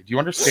jokingly. Do you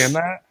understand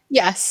that?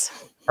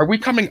 Yes. Are we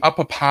coming up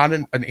upon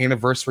an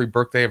anniversary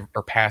birthday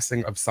or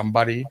passing of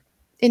somebody?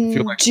 In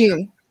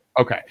June.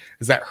 Okay.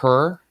 Is that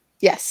her?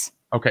 Yes.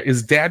 Okay.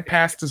 Is dad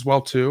passed as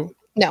well too?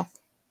 No.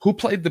 Who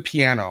played the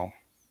piano?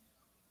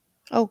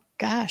 Oh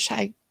gosh,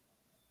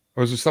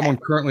 Or is there someone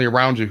currently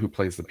around you who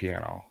plays the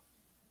piano?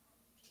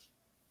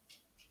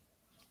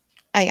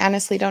 I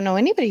honestly don't know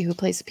anybody who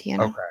plays the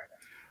piano.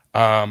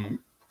 Okay.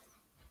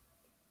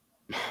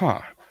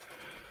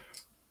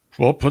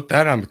 We'll put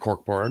that on the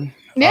corkboard.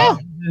 Yeah.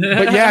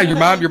 But yeah,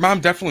 your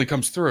mom definitely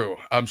comes through.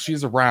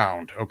 She's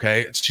around.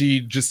 Okay. She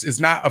just is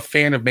not a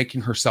fan of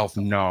making herself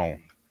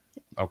known.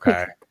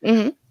 Okay.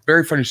 Mm-hmm.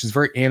 Very funny. She's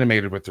very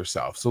animated with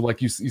herself. So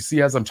like you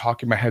see, as I'm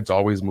talking, my head's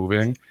always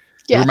moving.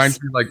 Yes. It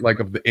reminds me like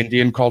of the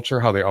Indian culture,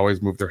 how they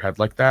always move their head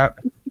like that.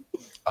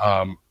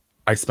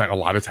 I spent a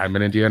lot of time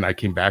in India and I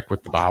came back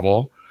with the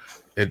bobble.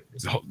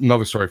 It's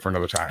another story for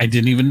another time. I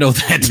didn't even know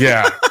that.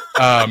 Yeah.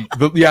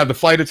 The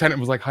flight attendant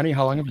was like, honey,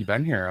 how long have you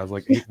been here? I was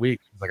like, 8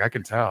 weeks. I was like, I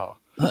can tell.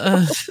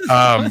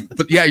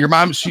 But yeah, your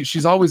mom,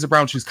 she's always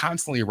around. She's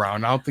constantly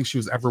around. I don't think she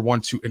was ever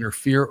one to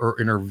interfere or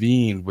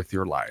intervene with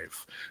your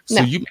life.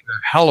 So you made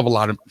a hell of a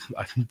lot of,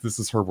 this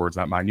is her words,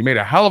 not mine. You made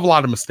a hell of a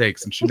lot of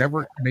mistakes and she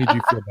never made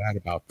you feel bad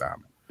about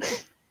them.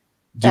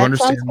 Do you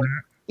understand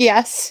that?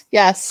 Yes.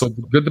 So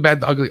the good, the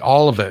bad, the ugly,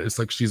 all of it. It's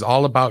like she's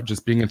all about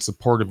just being in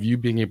support of you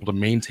being able to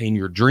maintain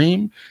your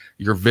dream,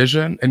 your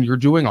vision, and you're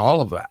doing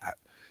all of that.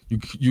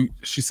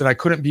 She said, I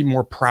couldn't be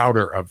more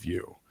prouder of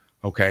you.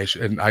 Okay.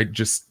 And I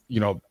just,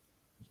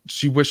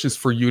 she wishes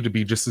for you to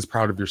be just as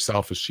proud of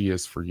yourself as she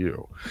is for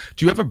you.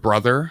 Do you have a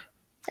brother?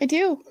 I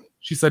do.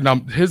 She said, now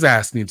his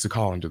ass needs to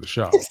call into the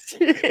show.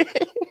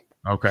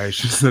 Okay.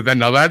 She said that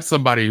now that's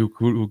somebody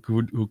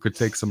who could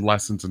take some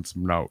lessons and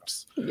some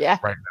notes. Yeah.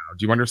 Right now.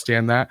 Do you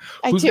understand that?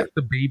 Who's got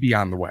the baby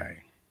on the way?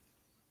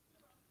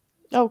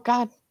 Oh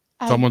God.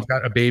 Someone's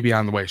got a baby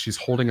on the way. She's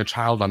holding a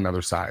child on the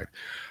other side.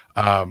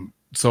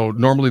 So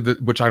normally,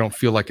 which I don't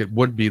feel like it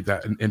would be,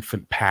 that an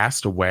infant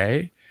passed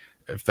away.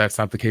 If that's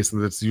not the case,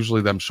 then it's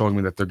usually them showing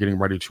me that they're getting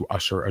ready to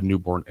usher a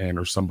newborn in,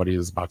 or somebody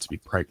is about to be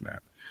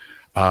pregnant.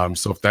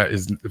 So if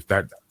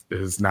that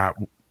is not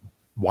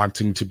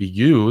wanting to be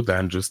you,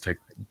 then just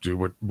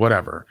do it,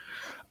 whatever.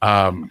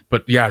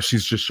 But yeah,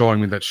 she's just showing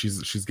me that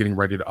she's getting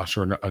ready to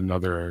usher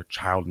another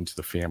child into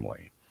the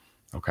family.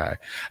 Okay.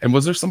 And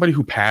was there somebody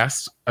who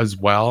passed as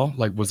well?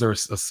 Like, was there a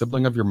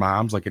sibling of your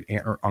mom's, like an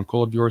aunt or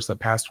uncle of yours that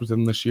passed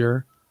within this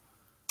year?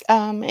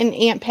 An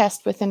aunt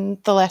passed within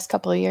the last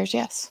couple of years.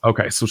 Yes.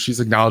 Okay. So she's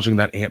acknowledging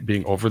that aunt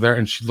being over there,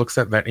 and she looks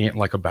at that aunt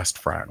like a best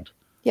friend.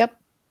 Yep.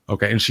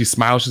 Okay. And she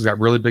smiles. She's got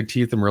really big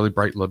teeth and really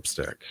bright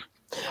lipstick.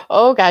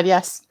 Oh God.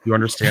 Yes. You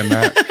understand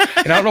that?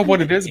 And I don't know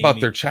what it is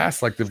about their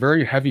chest. Like, they're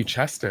very heavy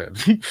chested.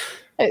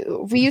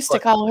 We used to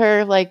call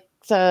her like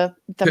the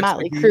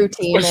Motley Crue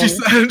team. She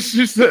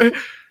said,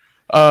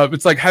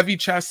 it's like heavy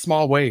chest,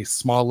 small waist,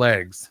 small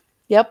legs.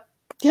 Yep.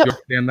 You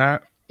understand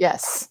that?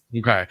 Yes.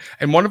 Okay.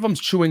 And one of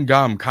them's chewing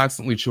gum,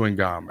 constantly chewing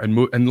gum, and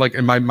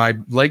my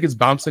leg is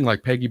bouncing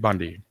like Peggy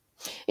Bundy.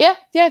 Yeah.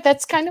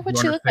 That's kind of what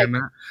she looks like.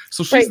 That?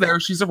 So she's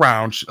there, she's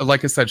around.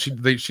 Like I said,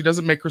 she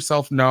doesn't make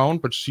herself known,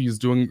 but she's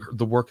doing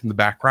the work in the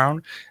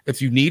background. If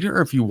you need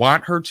her, if you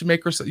want her to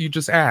make herself, you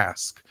just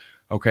ask.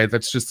 Okay,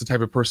 that's just the type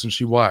of person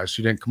she was.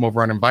 She didn't come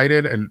over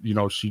uninvited, and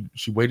she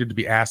waited to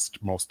be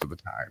asked most of the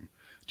time.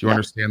 Do you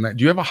understand that?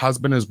 Do you have a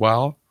husband as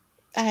well?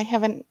 I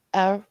have an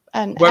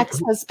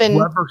ex-husband.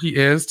 Whoever he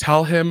is,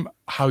 tell him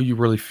how you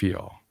really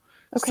feel.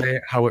 Okay. Say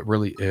it how it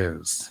really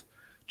is.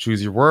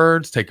 Choose your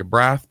words, take a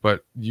breath,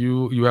 but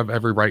you have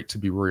every right to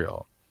be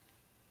real.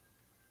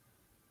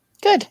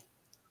 Good.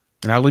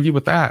 And I'll leave you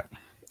with that.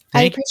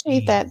 I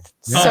appreciate that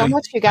so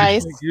much, you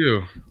guys. Thank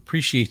you.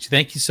 Appreciate you.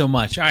 Thank you so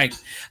much. All right.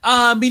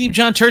 Medium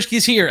John Tursky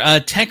is here.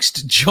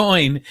 Text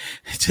join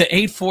to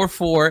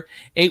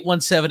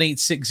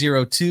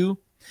 844-817-8602.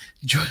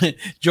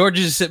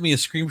 Georgia just sent me a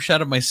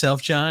screenshot of myself,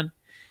 John.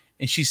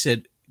 And she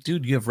said,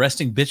 dude, you have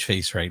resting bitch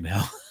face right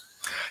now.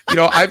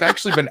 I've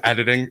actually been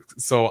editing,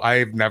 so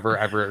I've never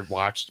ever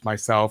watched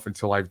myself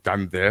until I've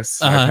done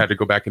this. I've had to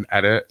go back and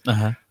edit.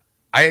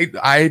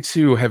 I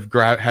too have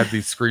had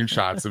these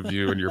screenshots of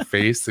you and your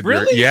face, and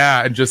really?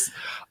 and just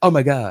oh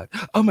my god,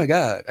 I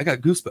got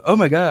goosebumps. Oh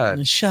my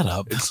god, shut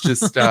up! It's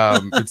just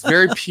it's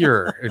very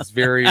pure. It's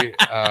very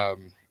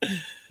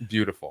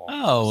beautiful.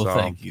 Oh, well,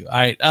 thank you. All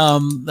right,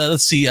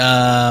 let's see.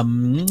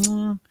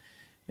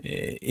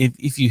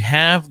 If you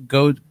have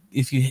go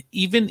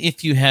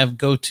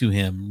to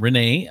him,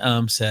 Renee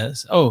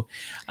says, oh,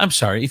 I'm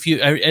sorry.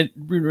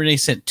 Renee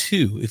sent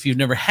 2. If you've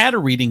never had a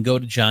reading, go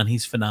to John.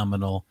 He's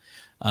phenomenal.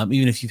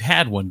 Even if you've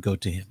had one, go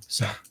to him.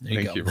 So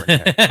there you go. All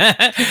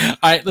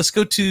right, let's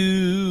go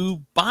to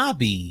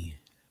Bobby.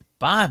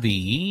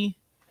 Bobby.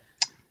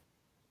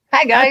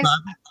 Hi, guys.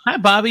 Hi,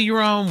 Bobby.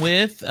 You're on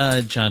with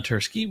John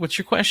Tursky. What's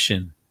your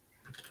question?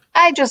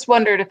 I just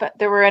wondered if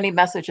there were any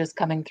messages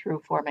coming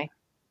through for me.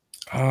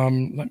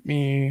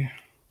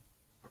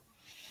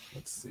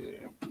 Let's see.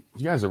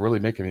 You guys are really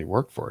making me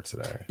work for it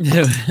today.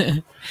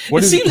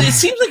 It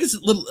seems like it's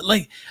a little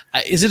like.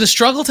 Is it a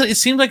struggle? It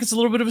seems like it's a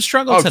little bit of a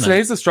struggle tonight.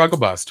 Today's a struggle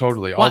bus.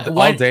 Totally.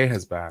 All day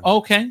has been.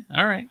 Okay.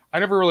 All right. I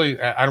don't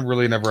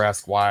really never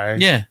ask why.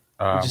 Yeah.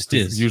 It just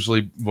is.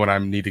 Usually when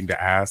I'm needing to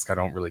ask, I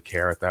don't really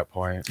care at that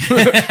point.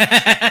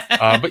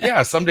 But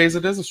yeah, some days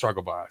it is a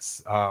struggle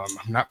bus. I'm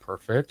not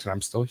perfect and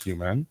I'm still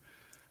human.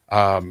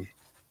 And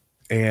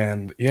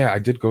yeah, I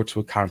did go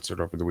to a concert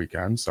over the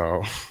weekend.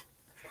 So,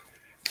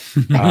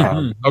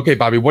 okay,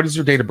 Bobby, what is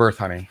your date of birth,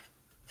 honey?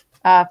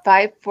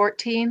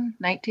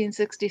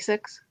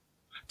 5/14/1966.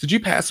 Did you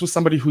pass with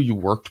somebody who you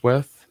worked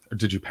with? Or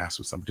did you pass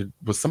with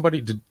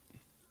somebody?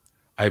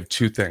 I have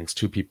 2 things,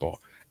 2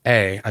 people.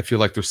 A, I feel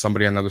like there's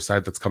somebody on the other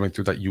side that's coming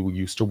through that you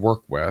used to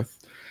work with.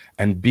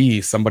 And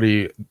B,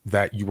 somebody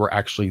that you were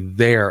actually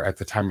there at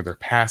the time of their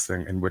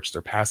passing, in which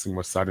their passing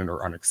was sudden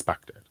or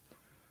unexpected.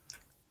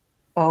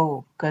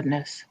 Oh,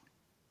 goodness.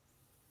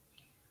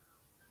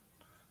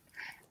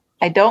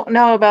 I don't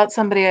know about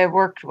somebody I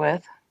worked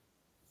with.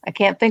 I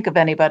can't think of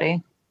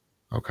anybody.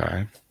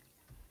 Okay.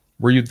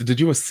 Did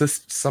you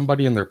assist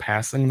somebody in their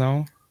passing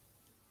though?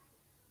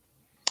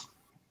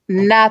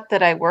 Not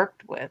that I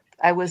worked with.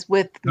 I was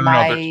with No,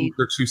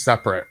 they're two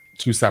separate.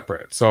 Two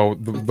separate. So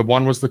the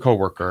one was the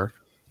coworker.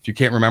 If you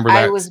can't remember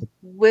that. I was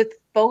with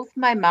both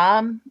my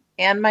mom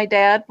and my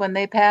dad when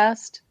they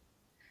passed.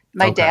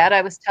 My dad,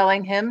 I was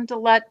telling him to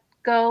let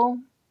go.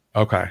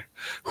 Okay.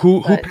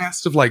 Who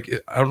passed of like,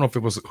 I don't know if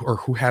it was, or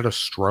who had a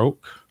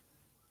stroke?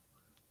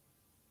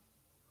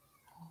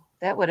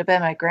 That would have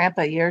been my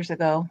grandpa years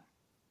ago.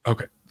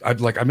 Okay.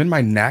 I'm in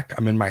my neck.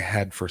 I'm in my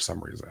head for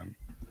some reason.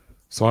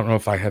 So I don't know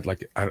if I had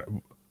like, I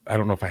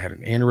don't know if I had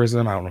an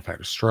aneurysm. I don't know if I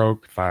had a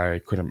stroke, if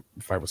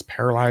I was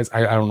paralyzed.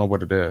 I don't know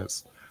what it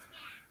is.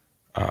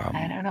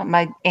 I don't know.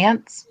 My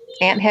aunt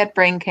had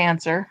brain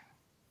cancer,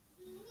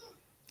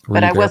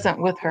 but I wasn't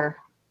with her.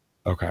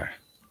 Okay.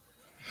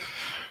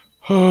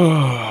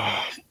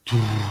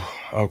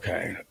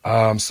 Okay.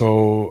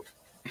 So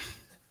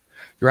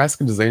you're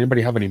asking, does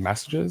anybody have any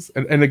messages?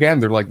 And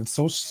again, they're like, it's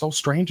so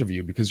strange of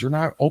you because you're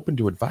not open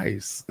to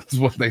advice, is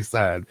what they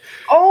said.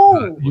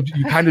 Oh,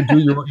 you kind of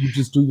you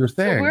just do your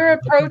thing. So we're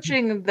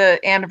approaching the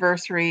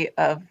anniversary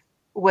of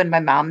when my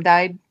mom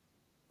died.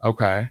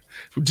 Okay.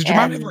 Did your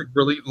mom have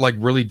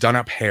really done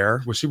up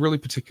hair? Was she really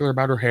particular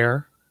about her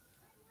hair?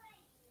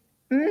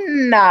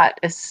 Not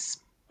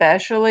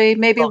especially.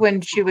 Maybe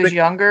when she was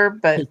younger,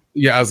 but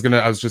yeah, I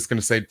was just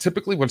gonna say,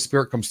 typically when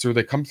spirit comes through,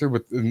 they come through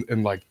with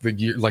in like the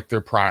year, like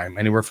their prime,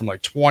 anywhere from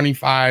like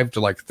 25 to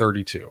like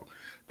 32.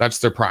 That's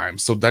their prime.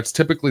 So that's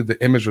typically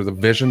the image or the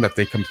vision that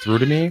they come through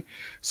to me.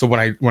 So when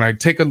I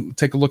take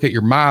a look at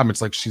your mom,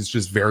 it's like she's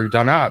just very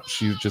done up.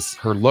 She's just,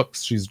 her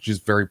looks, she's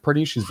just very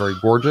pretty. She's very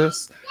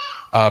gorgeous.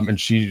 And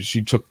she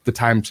took the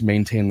time to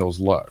maintain those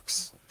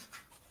looks.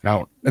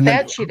 Now, and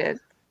that she did.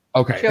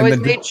 Okay. She always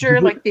made sure,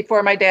 like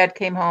before my dad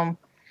came home,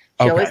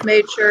 she always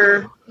made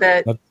sure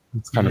that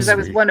because I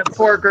was one of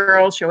 4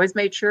 girls, she always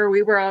made sure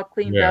we were all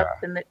cleaned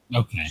up and that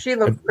she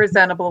looked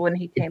presentable when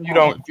he came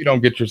home. If you don't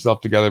get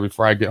yourself together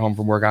before I get home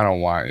from work, I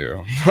don't want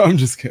you. I'm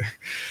just kidding.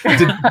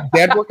 Did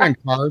Dad work on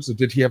cars, or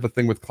did he have a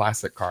thing with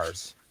classic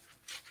cars?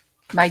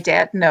 My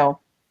dad, no.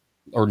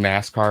 Or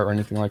NASCAR or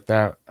anything like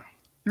that?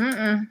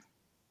 Mm-mm.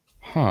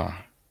 Huh.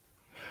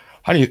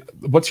 Honey,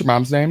 what's your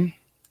mom's name?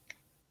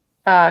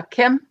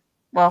 Kim.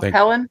 Well,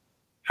 Helen.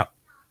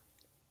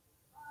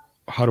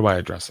 How do I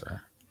address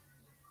her?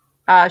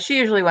 She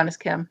usually went as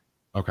Kim.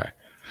 Okay.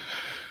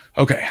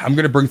 I'm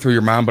going to bring through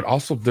your mom, but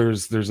also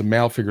there's a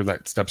male figure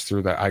that steps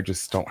through that I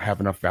just don't have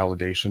enough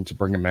validation to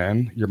bring him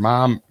in. Your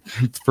mom,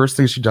 the first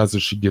thing she does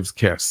is she gives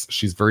kiss.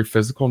 She's very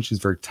physical and she's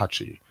very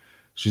touchy.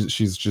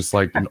 She's just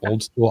like an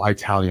old school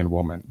Italian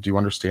woman. Do you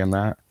understand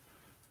that?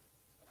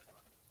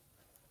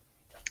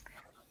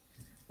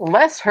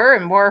 Less her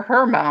and more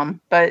her mom,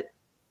 but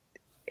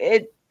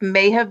it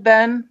may have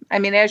been. I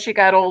mean, as she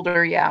got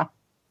older, yeah.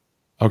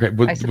 Okay.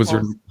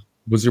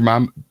 Was your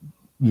mom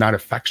not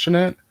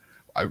affectionate?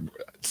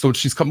 So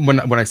she's coming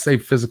when I say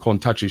physical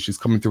and touchy, she's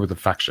coming through with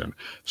affection.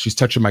 She's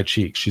touching my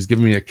cheek. She's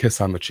giving me a kiss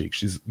on the cheek.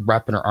 She's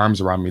wrapping her arms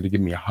around me to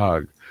give me a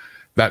hug.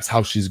 That's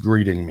how she's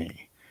greeting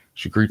me.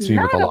 She greets me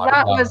with a lot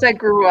of love. As I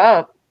grew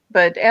up,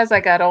 but as I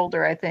got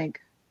older, I think.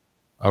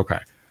 Okay.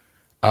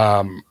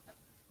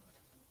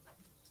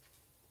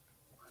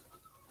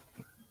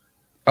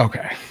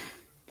 Okay.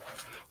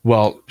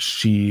 Well,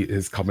 she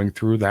is coming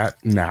through that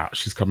now.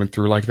 She's coming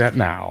through like that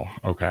now.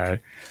 Okay.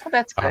 Oh,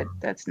 that's good.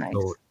 That's nice.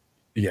 So,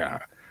 yeah.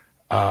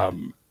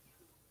 And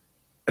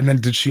then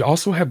did she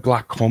also have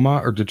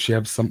glaucoma, or did she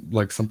have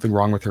something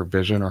wrong with her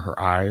vision or her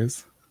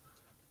eyes?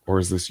 Or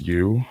is this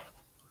you?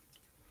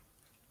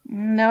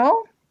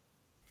 No.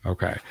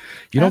 Okay.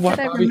 You know what,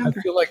 Bobby? I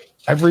feel like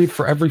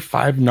for every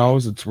 5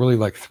 no's, it's really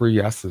like 3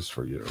 yeses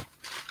for you.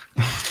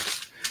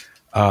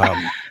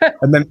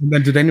 And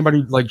then did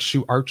anybody like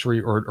shoot archery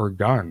or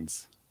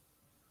guns?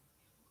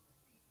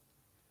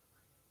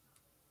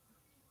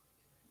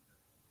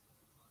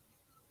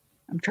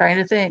 I'm trying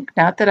to think.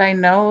 Not that I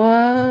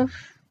know of.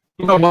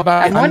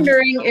 I'm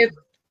wondering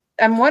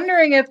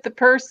if the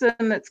person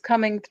that's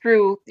coming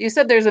through, you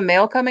said there's a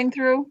male coming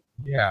through?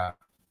 Yeah.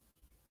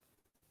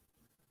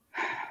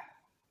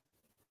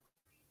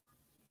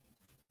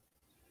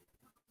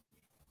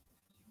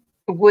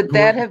 Would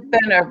that have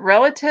been a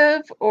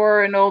relative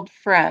or an old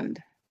friend?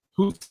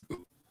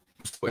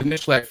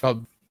 Initially, I felt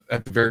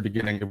at the very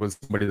beginning it was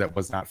somebody that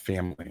was not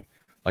family.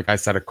 Like I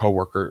said, a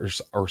coworker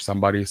or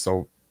somebody.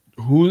 So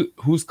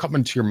who's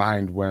coming to your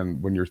mind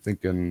when you're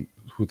thinking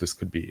who this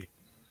could be?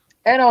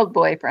 An old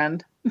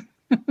boyfriend.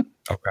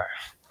 Okay.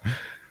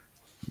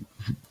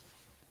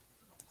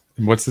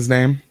 And what's his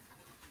name?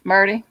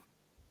 Marty.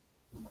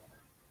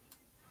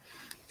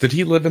 Did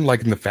he live in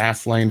the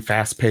fast lane,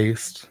 fast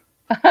paced?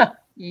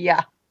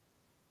 Yeah.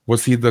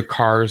 Was he the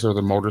cars or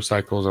the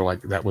motorcycles, or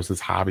that was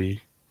his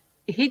hobby?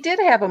 He did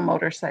have a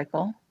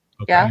motorcycle.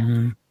 Okay.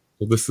 Yeah.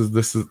 So this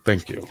is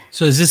thank you.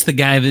 So is this the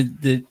guy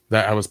that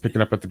I was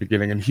picking up at the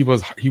beginning, and he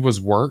was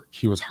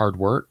hard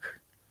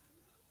work.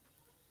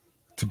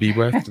 to be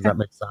with. Does that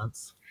make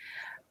sense?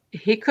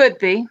 He could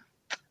be.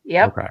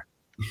 Yep. Okay.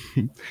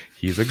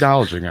 He's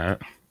acknowledging it.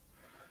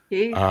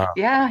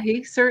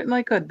 He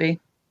certainly could be.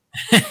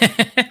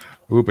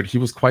 Ooh, but he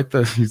was quite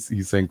the,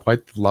 he's saying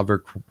quite the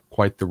lover,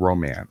 quite the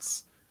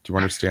romance. Do you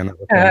understand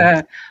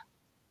that?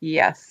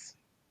 Yes.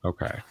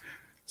 Okay.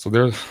 So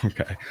there's,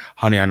 okay.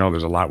 Honey, I know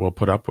there's a lot we'll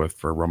put up with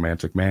for a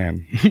romantic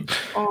man.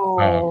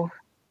 Oh.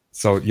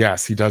 So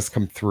yes, he does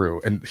come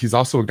through. And he's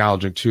also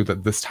acknowledging too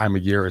that this time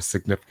of year is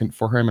significant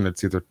for him, and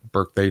it's either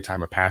birthday,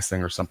 time of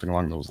passing, or something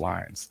along those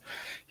lines.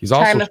 He's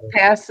also time of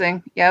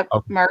passing. Yep.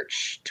 Okay.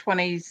 March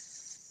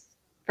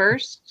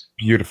 21st.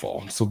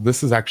 Beautiful. So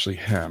this is actually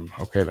him,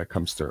 okay, that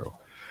comes through.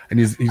 And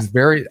he's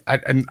very,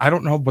 and I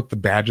don't know what the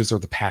badges or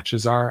the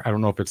patches are. I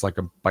don't know if it's like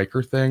a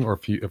biker thing or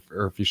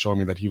if he's showing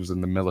me that he was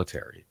in the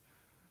military.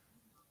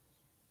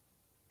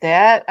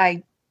 That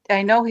I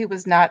know he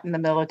was not in the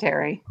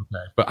military.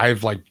 Okay, but I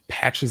have like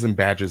patches and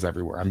badges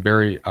everywhere. I'm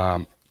very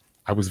I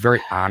was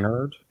very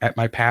honored at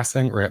my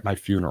passing or at my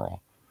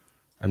funeral,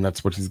 and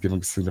that's what he's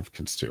giving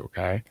significance to.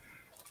 Okay.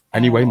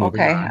 Anyway,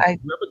 moving on. Do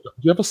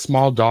you have a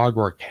small dog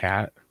or a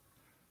cat?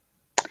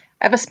 I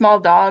have a small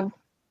dog.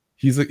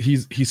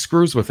 He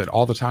screws with it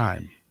all the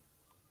time.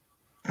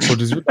 So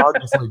does your dog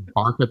just like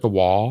bark at the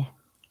wall?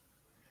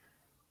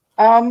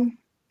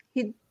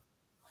 He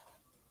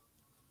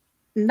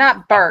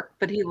not bark,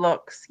 but he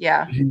looks.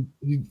 Yeah.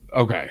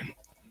 Okay.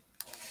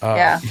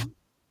 Yeah.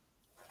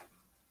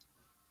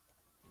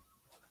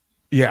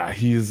 Yeah,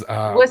 he's.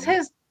 Was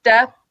his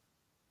death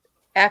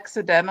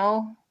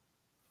accidental?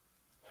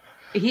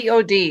 He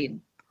OD'd,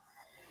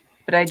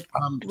 but I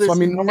was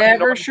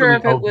never sure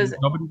if it was.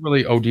 Nobody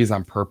really ODs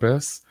on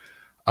purpose.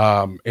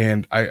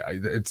 And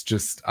it's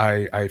just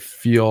I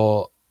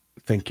feel,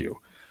 thank you.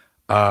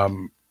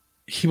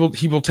 He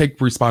will take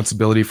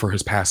responsibility for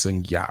his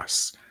passing,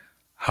 yes.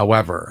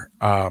 However,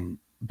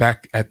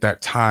 back at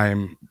that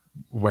time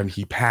when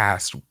he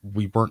passed,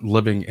 we weren't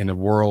living in a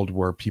world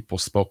where people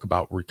spoke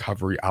about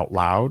recovery out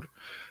loud.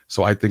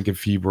 So I think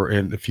if he were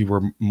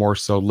more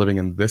so living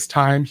in this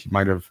time, he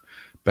might have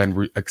been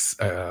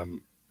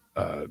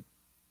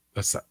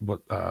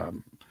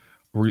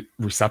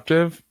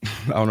receptive.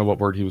 I don't know what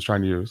word he was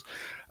trying to use.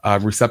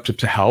 Receptive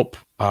to help.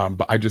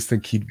 But I just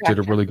think he did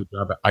a really good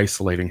job at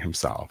isolating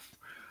himself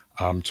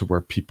to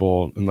where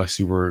people, unless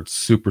you were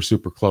super,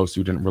 super close,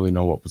 you didn't really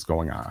know what was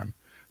going on.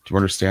 Do you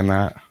understand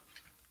that?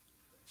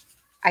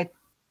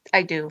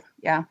 I do.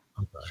 Yeah.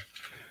 Okay.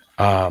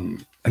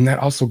 And that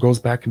also goes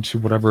back into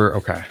whatever.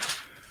 Okay.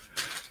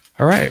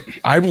 All right.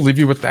 I will leave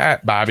you with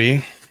that,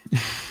 Bobby.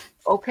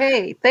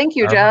 Okay. Thank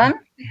you, John.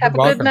 Have a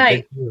good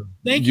night.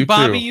 Thank you,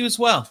 Bobby. You as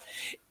well.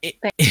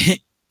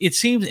 It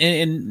seems,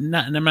 and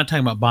I'm not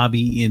talking about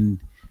Bobby in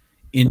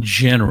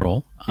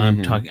general.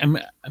 I'm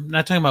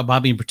not talking about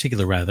Bobby in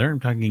particular. Rather, I'm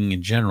talking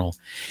in general.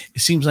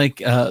 It seems like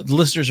the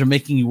listeners are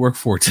making you work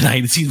for it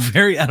tonight. It seems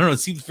very, I don't know. It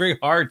seems very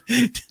hard.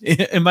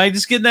 Am I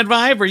just getting that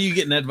vibe, or are you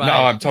getting that vibe? No,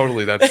 I'm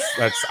totally. That's.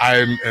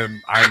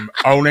 I'm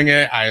owning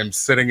it. I am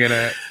sitting in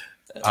it.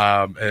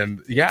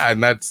 And yeah,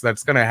 and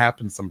that's gonna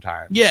happen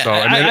sometime. Yeah, so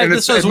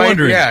that's what I was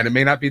wondering. Yeah, and it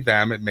may not be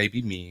them, it may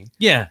be me.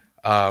 Yeah.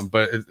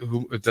 But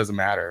it doesn't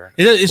matter.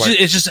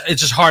 It's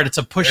just hard. It's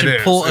a pull and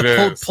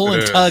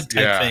tug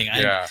type thing.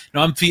 I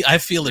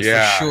feel it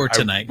for sure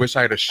tonight. I wish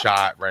I had a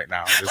shot right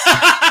now.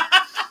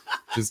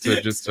 Just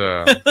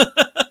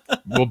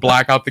we'll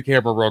black out the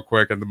camera real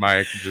quick and the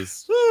mic.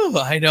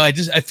 I know. I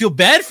feel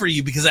bad for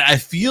you because I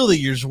feel that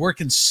you're just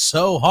working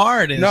so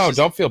hard. And no,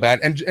 don't feel bad.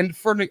 And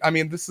for, I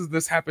mean,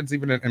 this happens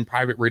even in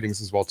private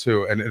readings as well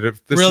too. And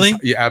if this really,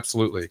 yeah,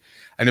 absolutely.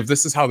 And if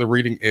this is how the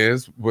reading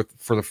is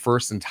for the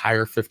first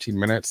entire 15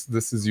 minutes,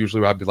 this is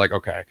usually where I'd be like,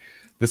 okay,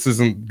 this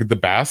isn't the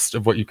best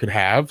of what you could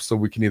have, so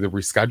we can either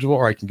reschedule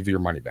or I can give you your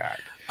money back.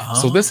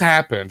 So this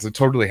happens. It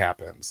totally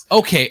happens.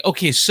 Okay.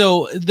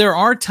 So there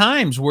are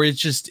times where it's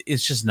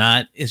just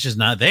not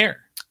there.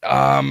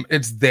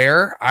 It's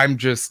there. I'm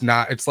just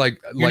not. It's like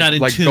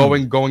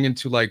going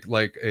into like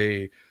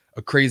a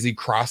crazy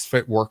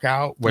CrossFit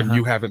workout when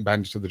you haven't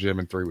been to the gym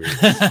in 3 weeks.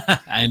 I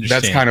understand.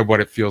 That's kind of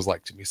what it feels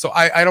like to me. So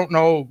I don't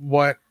know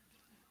what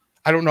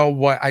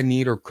I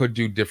need or could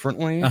do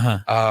differently.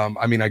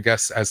 I mean, I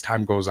guess as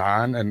time goes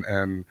on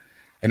and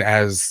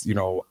as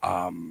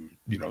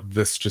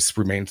this just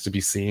remains to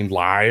be seen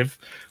live,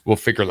 we'll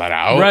figure that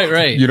out.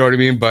 Right. You know what I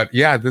mean? But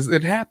yeah,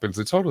 it happens.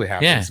 It totally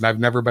happens. And I've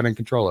never been in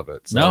control of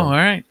it. So. No, all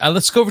right.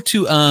 Let's go over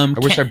to I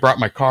wish I brought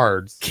my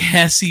cards.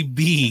 Cassie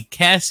B.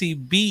 Cassie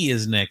B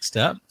is next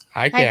up.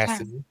 Hi,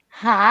 Cassie.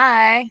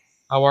 Hi.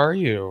 How are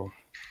you?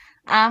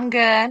 I'm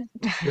good.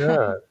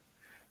 Good.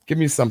 Give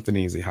me something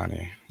easy,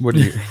 honey. What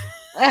do you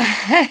What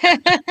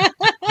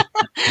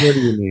do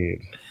you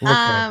need?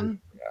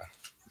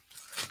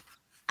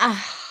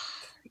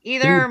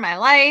 Either my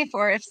life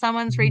or if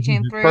someone's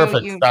reaching through.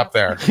 Perfect. Stop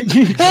there.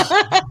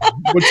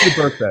 What's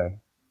your birthday?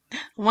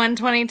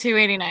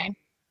 1/22/89.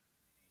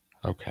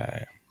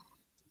 Okay.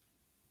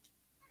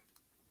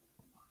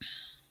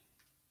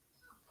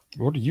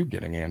 What are you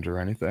getting, Andrew?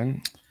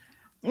 Anything?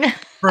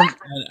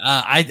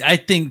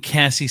 I think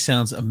Cassie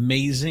sounds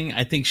amazing.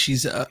 I think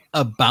she's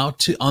about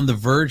to on the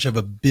verge of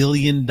 $1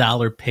 billion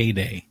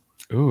payday.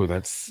 Ooh,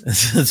 that's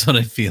what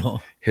I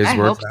feel. I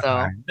hope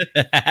so.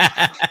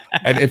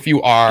 And if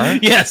you are,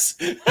 yes.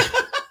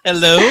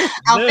 Hello.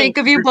 I'll think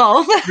of you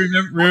both.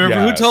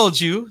 Remember who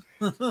told you?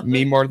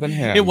 Me more than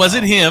him. It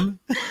wasn't him.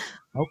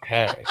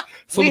 Okay.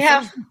 So we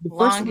have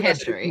long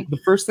history. The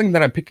first thing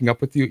that I'm picking up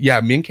with you,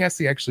 me and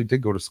Cassie actually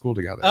did go to school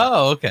together.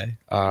 Oh, okay.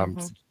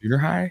 Junior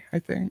high, I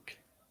think.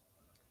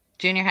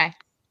 Junior high.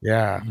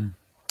 Yeah.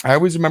 I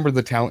always remember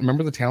the talent.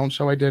 Remember the talent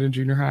show I did in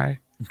junior high?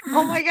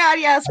 Oh my God,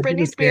 yes,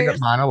 Britney Spears.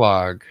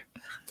 Monologue.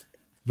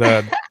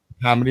 The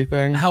comedy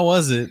thing. How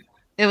was it?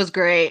 It was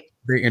great.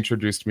 They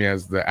introduced me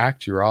as the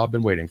act you're all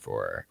been waiting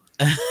for.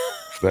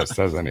 If that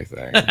says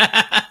anything.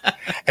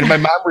 And my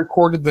mom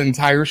recorded the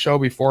entire show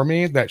before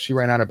me that she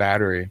ran out of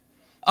battery.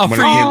 Oh,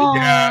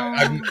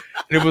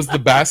 it was the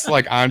best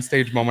on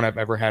stage moment I've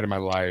ever had in my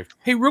life.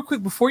 Hey, real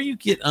quick before you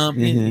get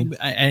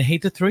I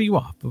hate to throw you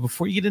off, but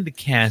before you get into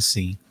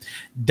Cassie,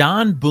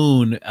 Don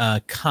Boone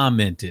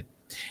commented,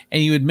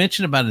 and you had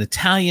mentioned about an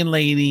Italian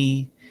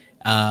lady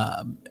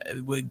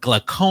with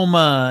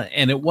glaucoma,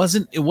 and it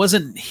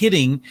wasn't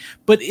hitting.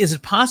 But is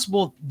it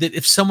possible that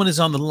if someone is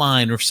on the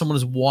line or if someone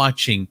is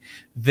watching,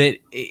 that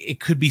it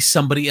could be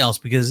somebody else?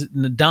 Because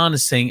Don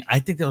is saying, I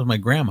think that was my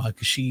grandma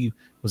because she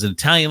was an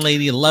Italian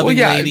lady, a loving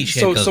lady. She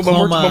had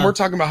glaucoma. So when we're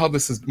talking about how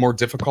this is more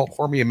difficult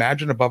for me,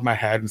 imagine above my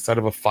head, instead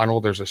of a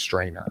funnel, there's a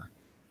strainer.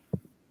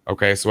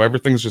 Okay, so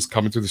everything's just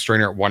coming through the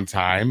strainer at one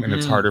time, and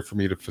it's harder for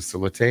me to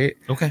facilitate.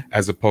 Okay,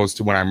 as opposed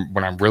to when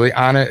I'm really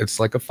on it,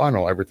 it's like a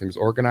funnel. Everything's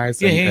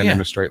organized and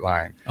in a straight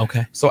line.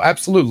 Okay, so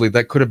absolutely,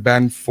 that could have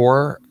been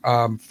for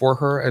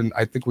her, and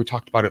I think we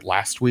talked about it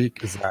last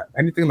week. Is that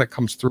anything that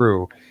comes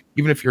through,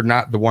 even if you're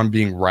not the one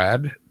being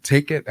read,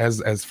 take it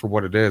as for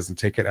what it is, and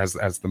take it as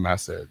the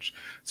message.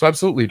 So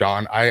absolutely,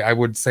 Dawn, I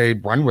would say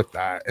run with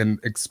that, and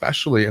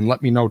especially, and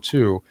let me know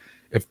too,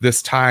 if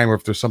this time or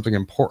if there's something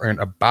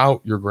important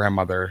about your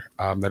grandmother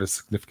that is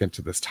significant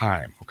to this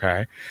time.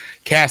 Okay.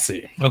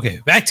 Cassie. Okay.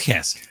 Back to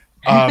Cassie.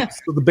 So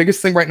the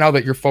biggest thing right now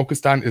that you're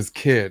focused on is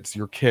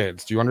your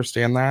kids. Do you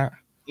understand that?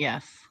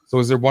 Yes. So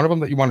is there one of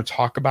them that you want to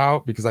talk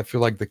about? Because I feel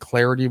like the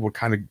clarity will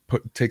kind of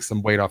take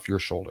some weight off your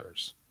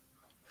shoulders.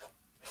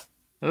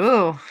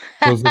 Ooh.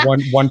 So is there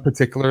one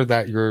particular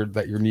that you're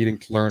needing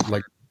to learn?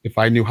 Like if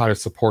I knew how to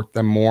support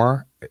them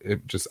more,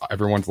 it just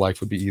everyone's life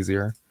would be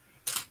easier.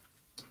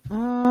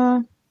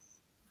 I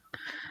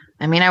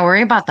mean, I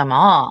worry about them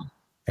all.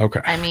 Okay.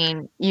 I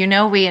mean,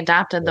 we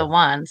adopted the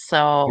one,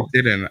 so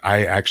you didn't. I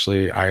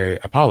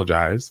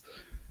apologize.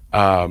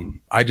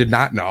 I did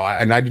not know,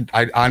 and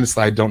I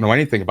honestly don't know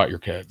anything about your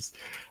kids.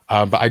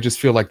 But I just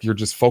feel like you're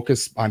just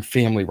focused on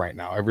family right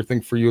now.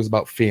 Everything for you is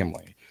about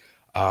family.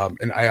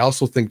 And I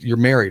also think you're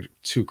married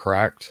too,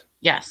 correct?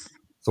 Yes.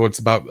 So it's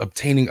about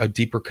obtaining a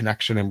deeper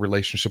connection and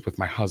relationship with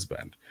my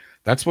husband.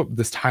 That's what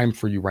this time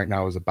for you right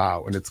now is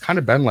about. And it's kind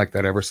of been like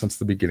that ever since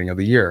the beginning of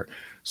the year.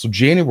 So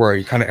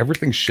January, kind of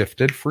everything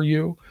shifted for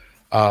you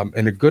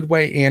in a good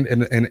way and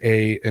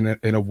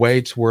in a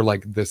way to where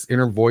like this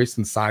inner voice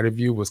inside of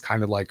you was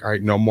kind of like, all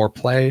right, no more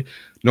play.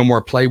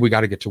 We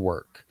got to get to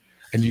work.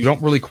 And you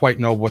don't really quite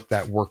know what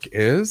that work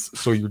is.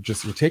 So you're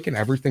taking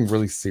everything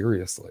really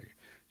seriously.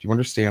 Do you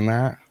understand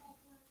that?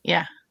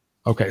 Yeah.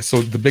 Okay,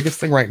 so the biggest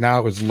thing right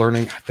now is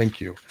learning, thank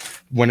you,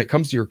 when it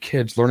comes to your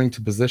kids, learning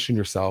to position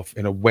yourself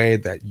in a way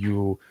that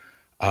you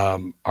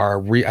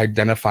are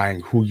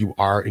re-identifying who you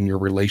are in your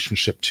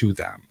relationship to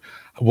them.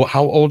 Well,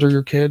 how old are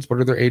your kids? What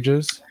are their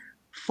ages?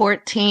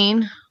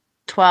 14,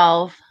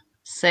 12,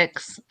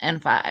 6,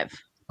 and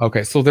 5.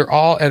 Okay, so they're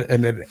all at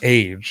an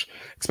age,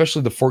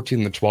 especially the 14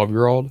 and the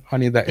 12-year-old,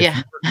 honey, that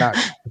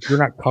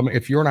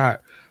if you're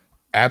not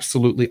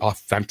absolutely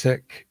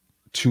authentic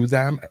to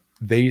them,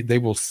 they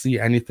will see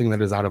anything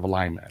that is out of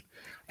alignment.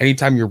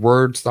 Anytime your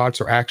words,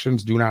 thoughts, or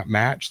actions do not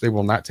match, they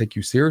will not take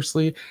you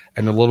seriously,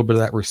 and a little bit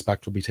of that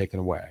respect will be taken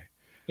away.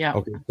 Yeah.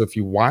 Okay. So if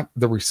you want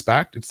the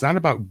respect, it's not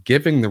about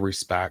giving the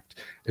respect.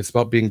 It's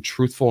about being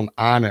truthful and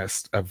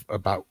honest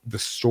about the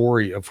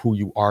story of who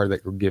you are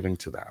that you're giving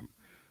to them.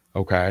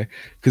 Okay.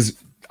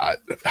 Because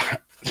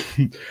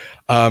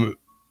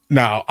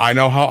now I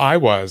know how I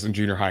was in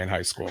junior high and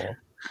high school.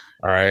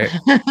 All right.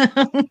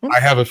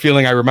 I have a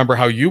feeling I remember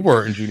how you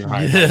were in junior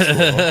high and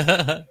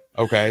high school.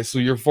 Okay. So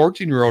your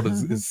 14-year-old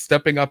is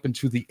stepping up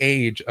into the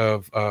age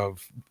of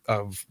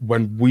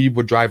when we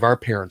would drive our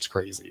parents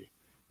crazy.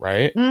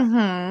 Right.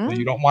 Mm-hmm. So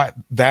you don't want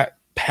that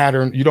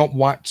pattern. You don't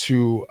want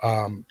to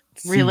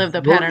relive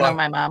the pattern of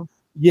my mom.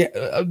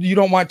 Yeah. You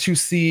don't want to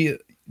see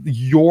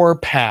your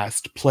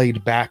past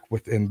played back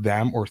within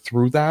them or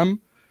through them.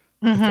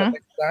 Mm-hmm. If that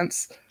makes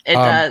sense. It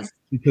does.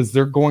 Because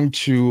they're going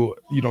to,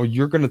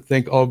 you're going to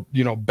think, oh,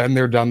 been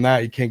there, done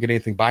that. You can't get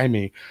anything by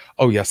me.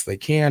 Oh, yes, they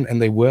can.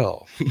 And they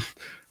will.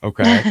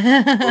 Okay.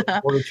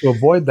 In order to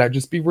avoid that,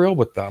 just be real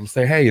with them.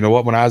 Say, hey, you know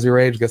what? When I was your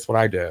age, guess what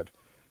I did?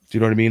 Do you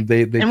know what I mean?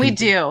 We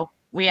do.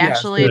 We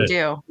actually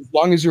do. As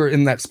long as you're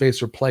in that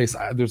space or place,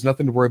 there's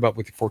nothing to worry about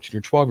with your 14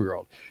 or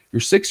 12-year-old. Your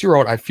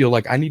 6-year-old, I feel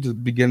like I need to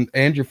begin,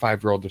 and your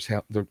 5-year-old. There's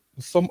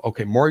some,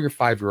 okay, more your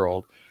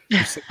 5-year-old.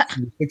 Your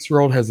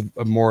 6-year-old has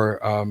a more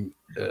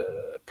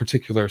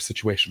particular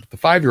situation. But the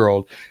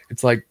 5-year-old,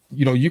 it's like,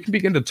 you can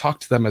begin to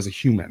talk to them as a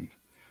human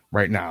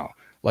right now.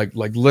 Like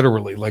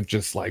literally, like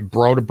just like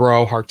bro to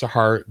bro, heart to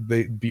heart,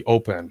 they be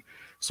open.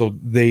 So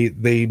they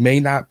may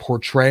not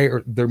portray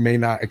or they may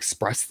not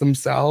express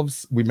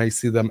themselves. We may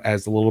see them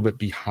as a little bit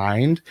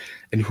behind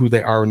in who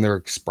they are in their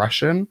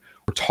expression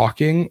or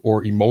talking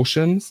or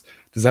emotions.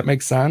 Does that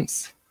make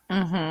sense?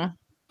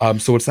 Mm-hmm.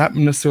 So it's not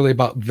necessarily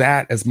about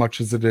that as much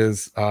as it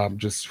is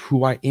just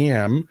who I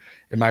am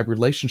in my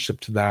relationship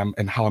to them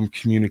and how I'm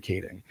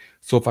communicating.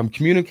 So if I'm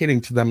communicating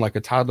to them like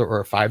a toddler or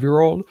a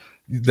 5-year-old,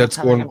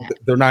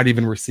 they're not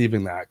even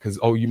receiving that because,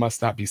 oh, you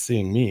must not be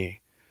seeing me.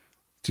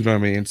 Do you know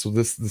what I mean? So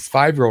this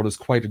 5-year-old is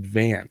quite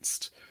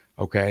advanced.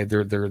 Okay,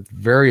 they're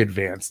very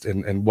advanced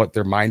in what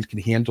their mind can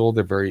handle.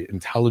 They're very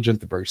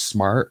intelligent. They're very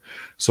smart.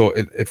 So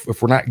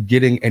if we're not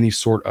getting any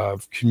sort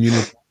of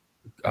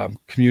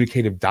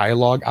communicative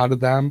dialogue out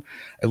of them,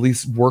 at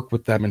least work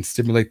with them and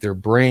stimulate their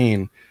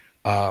brain,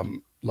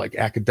 like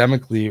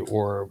academically,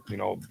 or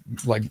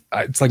like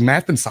it's like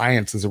math and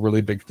science is a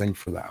really big thing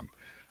for them.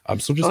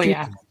 So just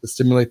to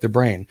stimulate their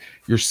brain.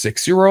 Your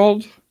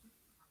 6-year-old.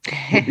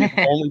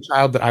 The only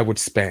child that I would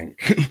spank.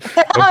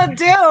 Oh,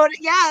 dude,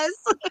 yes.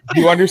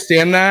 You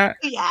understand that?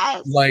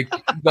 Yes. Like,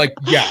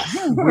 yes.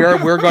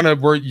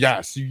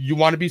 Yes. You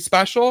want to be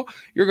special?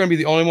 You're gonna be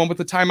the only one with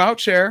the timeout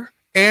chair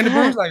and a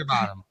bruise on your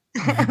bottom.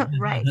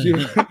 Right. You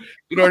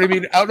know what I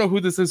mean? I don't know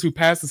who this is who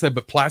passed this head,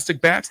 but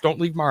plastic bats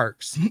don't leave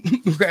marks.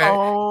 Okay.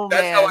 Oh,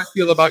 that's man. how I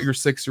feel about your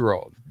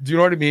 6-year-old. Do you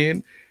know what I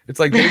mean? It's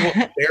like they will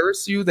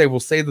embarrass you, they will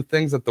say the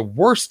things at the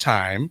worst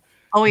time.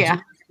 Oh, yeah.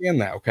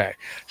 That okay.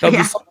 Now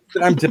there's something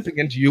that I'm dipping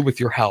into you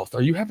with your health.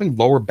 Are you having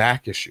lower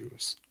back issues?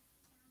 Is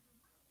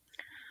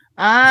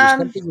there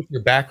something with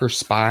your back or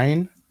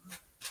spine?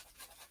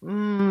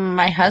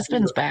 My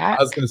husband's back.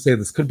 I was going to say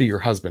this could be your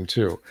husband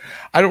too.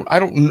 I don't.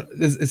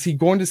 Is he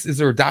going to? Is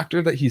there a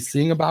doctor that he's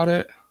seeing about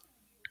it?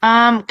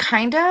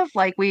 Kind of.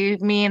 Like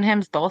me and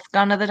him's both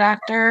gone to the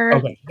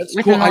doctor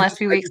within the last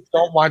few weeks. I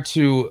don't want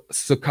to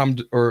succumb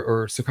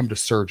to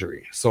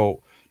surgery.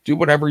 So. Do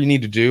whatever you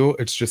need to do.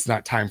 It's just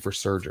not time for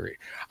surgery.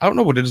 I don't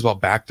know what it is about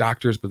back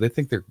doctors, but they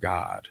think they're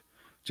God.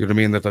 Do you know what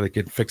I mean? That they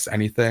can fix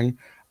anything.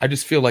 I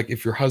just feel like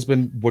if your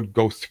husband would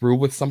go through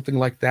with something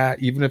like that,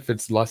 even if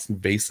it's less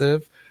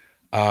invasive,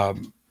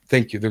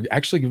 thank you. They're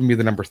actually giving me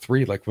the number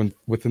 3, like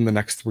within the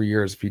next 3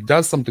 years. If he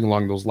does something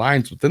along those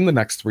lines within the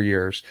next 3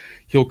 years,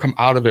 he'll come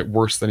out of it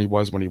worse than he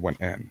was when he went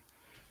in.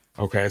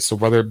 Okay, so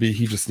whether it be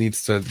he just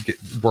needs to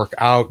work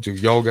out, do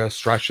yoga,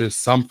 stretches,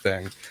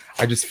 something.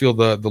 I just feel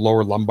the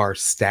lower lumbar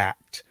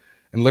stacked,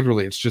 and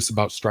literally it's just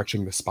about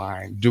stretching the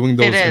spine, doing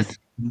those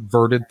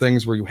inverted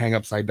things where you hang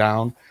upside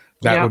down.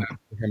 That would be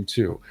for him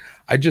too.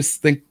 I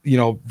just think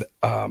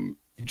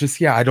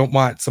I don't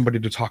want somebody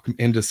to talk him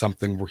into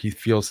something where he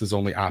feels his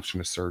only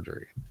option is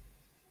surgery,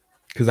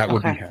 because that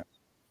would be him.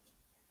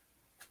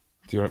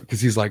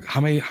 Because he's like,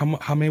 how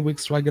many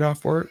weeks do I get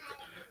off work?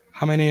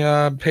 How many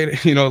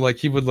paid? Like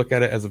he would look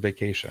at it as a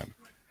vacation.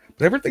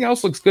 But everything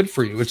else looks good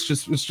for you. It's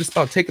just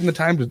about taking the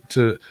time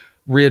to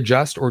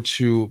readjust or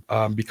to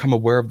become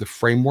aware of the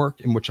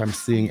framework in which I'm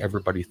seeing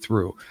everybody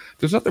through.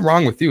 There's nothing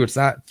wrong with you. It's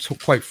not,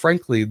 quite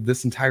frankly,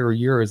 this entire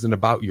year isn't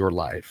about your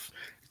life.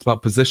 It's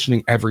about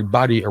positioning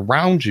everybody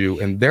around you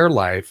in their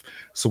life.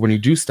 So when you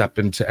do step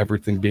into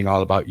everything being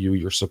all about you,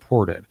 you're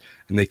supported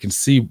and they can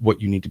see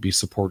what you need to be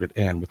supported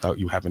in without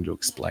you having to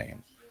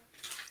explain.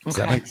 Does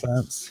that make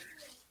sense?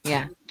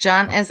 Yeah.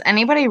 John, is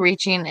anybody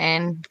reaching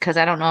in? Because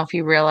I don't know if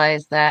you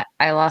realize that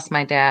I lost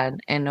my dad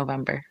in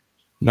November.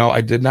 No,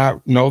 I did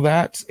not know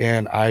that.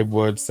 And I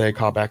would say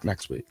call back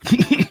next week. Hold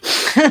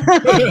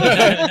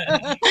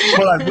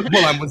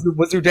on.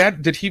 Was your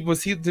dad,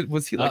 was he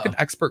like an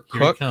expert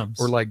cook?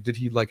 Or like, did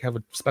he like have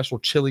a special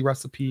chili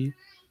recipe?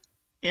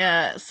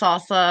 Yeah,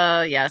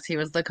 salsa. Yes, he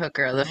was the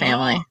cooker of the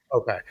family.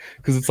 Okay.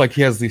 Because it's like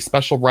he has these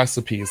special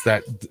recipes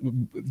that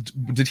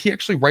did he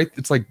actually write?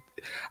 It's like,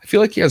 I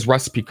feel like he has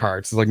recipe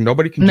cards. It's like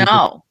nobody can.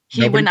 No,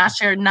 he would not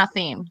share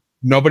nothing.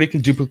 Nobody can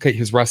duplicate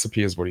his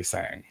recipe, is what he's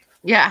saying.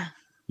 Yeah.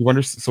 You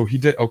understand? So he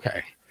did.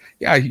 Okay.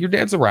 Yeah, your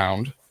dad's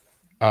around.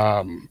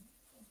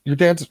 Your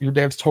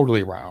dad's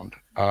totally around.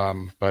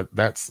 But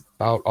that's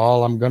about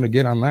all I'm gonna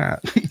get on that.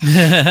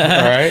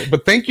 All right.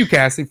 But thank you,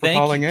 Cassie, for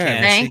calling in.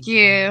 Thank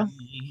you.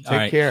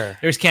 Take care.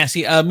 There's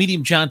Cassie.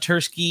 Medium John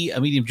Tursky,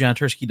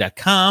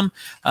 mediumjohntursky.com.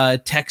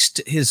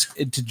 Text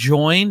to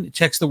join.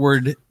 Text the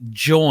word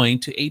join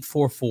to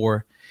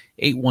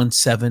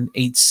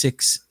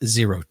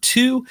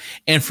 844-817-8602.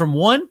 And from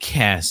one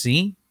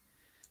Cassie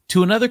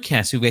to another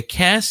Cassie, we've got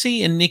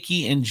Cassie and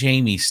Nikki and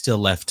Jamie still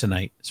left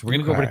tonight. So we're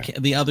going to go over to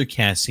the other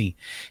Cassie.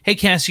 Hey,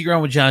 Cassie, you're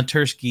on with John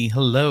Tursky.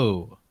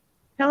 Hello.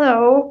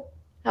 Hello.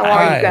 How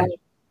are you guys?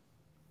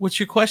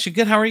 What's your question?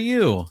 Good. How are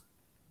you?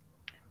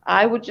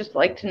 I would just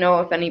like to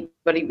know if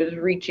anybody was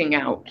reaching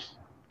out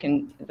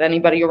Is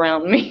anybody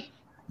around me?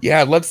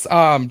 Yeah, let's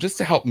just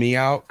to help me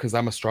out because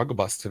I'm a struggle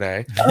bus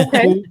today.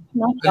 Okay,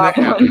 no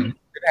problem.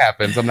 It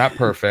happens. I'm not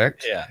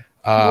perfect. Yeah.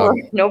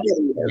 Nobody is.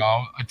 You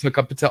know, I took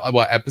up until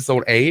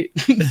episode 8.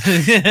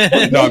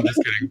 No, I'm just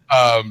kidding.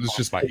 It's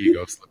just my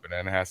ego slipping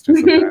in. It has to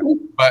sometimes.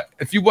 But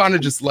if you want to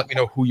just let me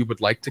know who you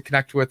would like to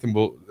connect with, and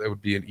it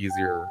would be an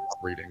easier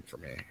reading for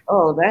me.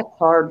 Oh, that's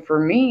hard for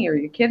me. Are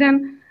you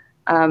kidding?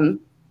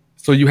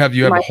 So you have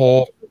a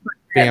whole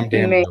fam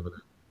damage over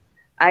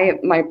there.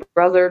 My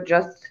brother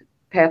just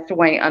passed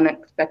away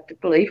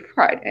unexpectedly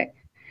Friday.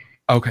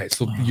 Okay,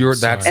 so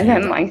that's and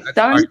then my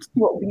son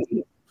will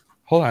be.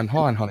 Hold on,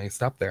 honey.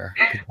 Stop there.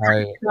 He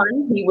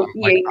was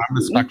on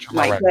the spectrum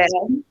already.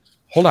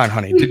 Hold on,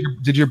 honey.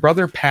 Did your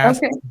brother pass?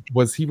 Okay.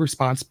 Was he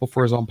responsible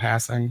for his own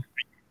passing?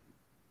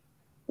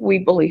 We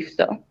believe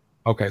so.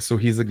 Okay, so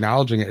he's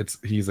acknowledging it.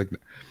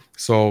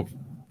 So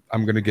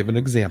I'm going to give an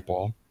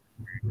example.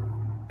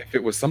 If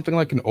it was something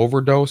like an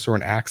overdose or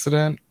an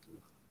accident,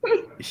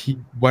 he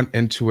went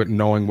into it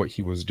knowing what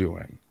he was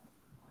doing.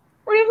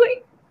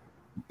 Really?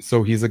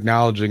 So he's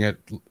acknowledging it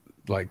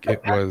like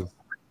it was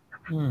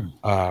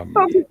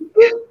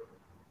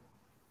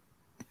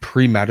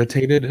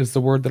premeditated is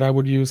the word that I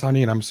would use,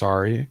 honey, and I'm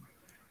sorry.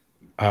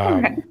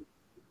 Okay.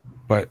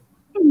 But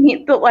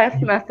the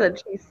last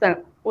message he sent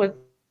was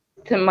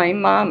to my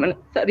mom, and it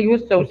said he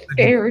was so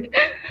scared.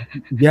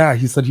 Yeah,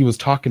 he said he was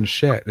talking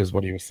shit is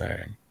what he was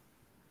saying.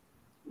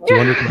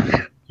 Do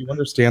you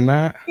understand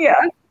that? Yeah.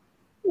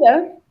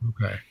 Yeah.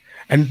 Okay.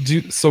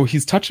 And so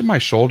he's touching my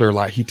shoulder a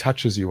lot. He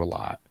touches you a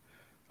lot.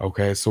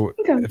 Okay. So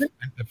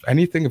if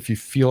anything, if you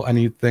feel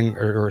anything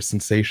or a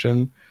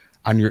sensation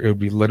on it would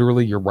be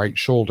literally your right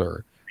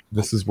shoulder.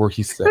 This is where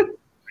he sits.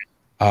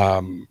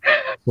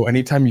 So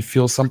anytime you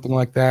feel something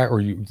like that, or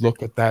you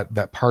look at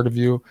that part of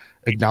you,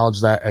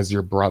 acknowledge that as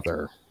your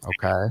brother.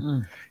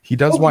 Okay. He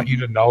does want you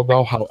to know,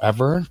 though,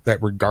 however,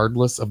 that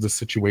regardless of the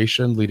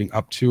situation leading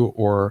up to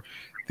or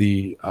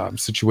the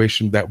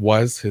situation that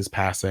was his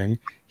passing,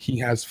 he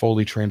has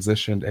fully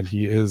transitioned and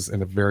he is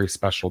in a very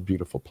special,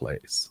 beautiful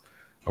place.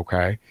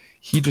 Okay.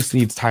 He just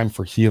needs time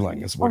for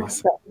healing is what he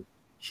said.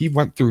 He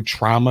went through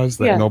traumas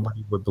that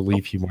nobody would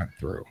believe he went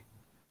through.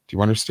 Do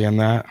you understand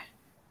that?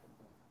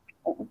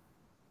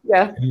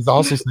 Yeah. And he's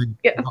also saying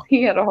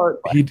he had a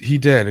heart. He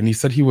did. And he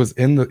said he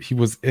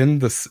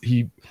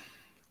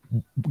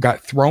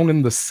got thrown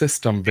in the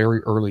system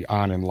very early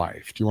on in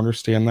life. Do you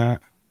understand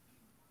that?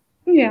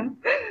 Yeah.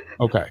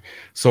 Okay.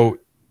 So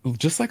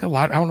just like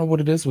I don't know what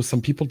it is with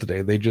some people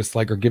today. They just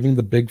like are giving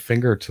the big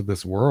finger to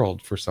this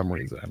world for some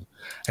reason.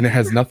 And it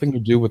has nothing to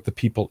do with the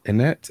people in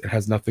it. It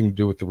has nothing to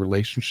do with the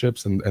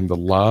relationships and the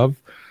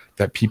love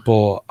that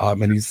people,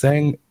 and he's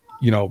saying,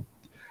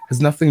 has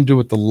nothing to do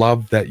with the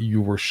love that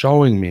you were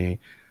showing me.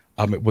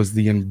 It was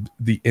the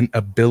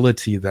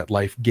inability that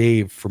life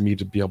gave for me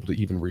to be able to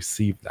even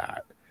receive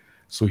that.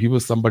 So he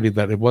was somebody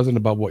that it wasn't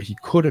about what he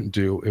couldn't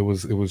do. It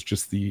was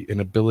just the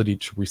inability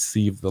to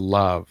receive the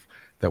love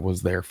that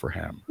was there for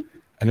him.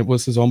 And it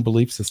was his own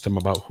belief system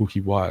about who he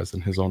was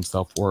and his own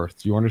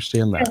self-worth. Do you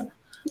understand that?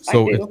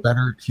 So it's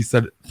better. He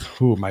said,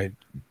 my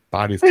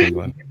body's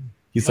tingling.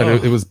 He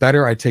said it was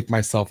better I take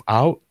myself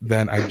out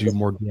than I do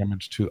more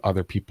damage to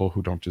other people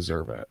who don't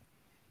deserve it.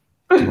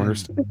 Do you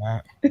understand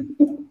that?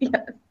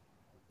 Yes.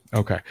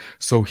 Okay.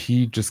 So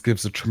he just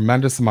gives a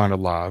tremendous amount of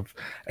love,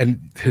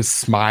 and his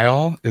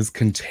smile is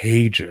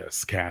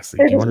contagious, Cassie.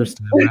 Do you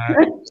understand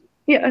that?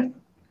 Yes.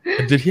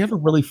 Did he have a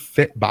really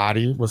fit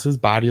body? Was his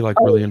body like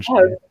really in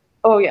shape?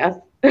 Oh, yes.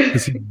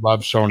 Because he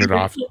loved showing it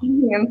off.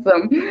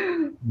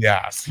 Handsome.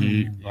 Yes,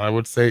 I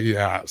would say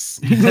yes.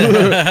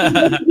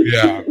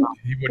 Yeah,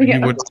 he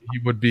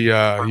would be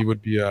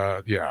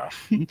yeah.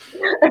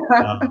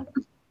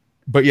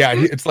 But yeah,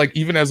 it's like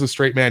even as a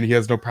straight man, he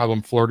has no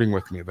problem flirting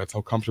with me. That's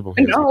how comfortable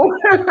he is. No.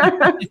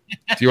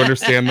 Do you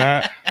understand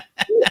that?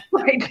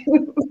 I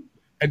do.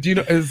 And do you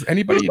know, is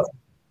anybody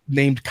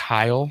named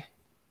Kyle?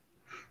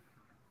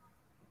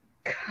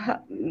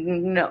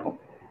 No.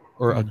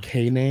 Or a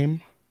K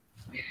name?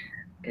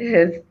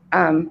 His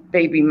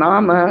baby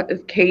mama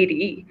is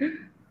Katie.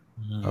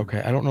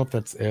 Okay, I don't know if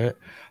that's it,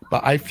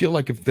 but I feel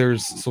like if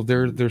there's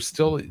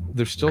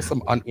still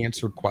some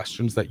unanswered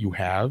questions that you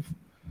have,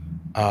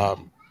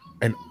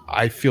 and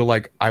I feel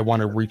like I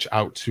want to reach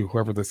out to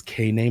whoever this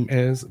K name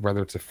is,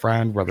 whether it's a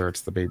friend, whether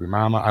it's the baby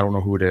mama, I don't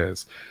know who it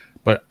is,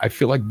 but I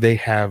feel like they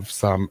have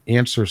some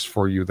answers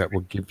for you that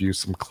will give you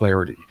some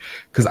clarity,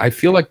 because I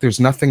feel like there's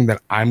nothing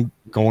that I'm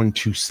going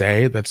to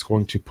say that's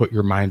going to put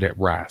your mind at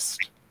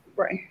rest.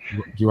 Right.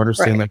 Do you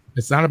understand that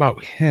it's not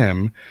about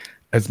him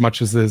as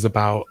much as it is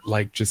about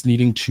like just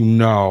needing to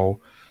know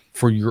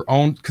for your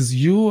own, because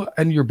you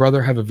and your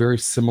brother have a very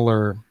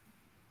similar,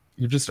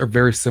 you just are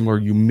very similar.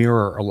 You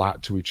mirror a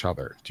lot to each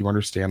other. Do you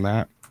understand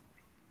that?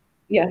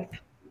 Yes.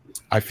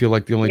 I feel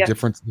like the only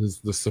difference is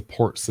the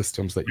support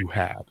systems that you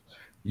had.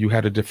 You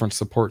had a different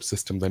support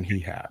system than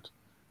he had.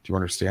 Do you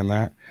understand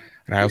that?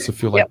 And I also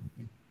feel like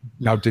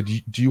now, do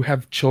you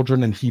have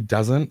children and he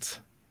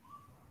doesn't?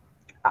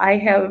 I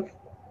have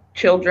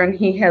children.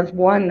 He has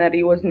one that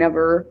he was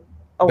never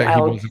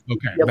allowed okay,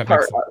 to be a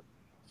part of.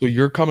 So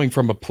you're coming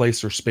from a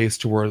place or space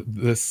to where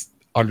this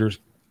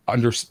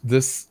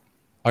this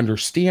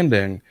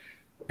understanding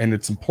and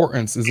its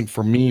importance isn't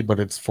for me, but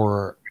it's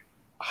for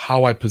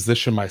how I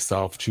position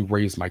myself to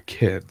raise my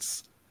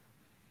kids.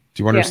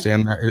 Do you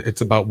understand that?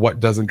 It's about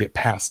what doesn't get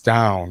passed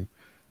down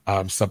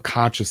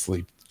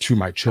subconsciously to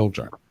my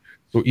children.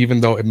 So even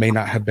though it may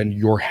not have been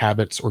your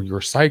habits or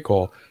your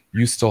cycle,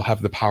 you still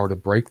have the power to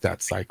break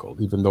that cycle,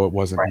 even though it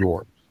wasn't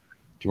yours.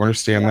 Do you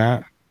understand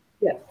that?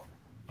 Yes.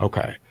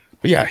 Okay.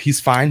 But yeah, he's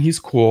fine. He's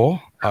cool.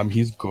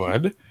 He's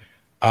good.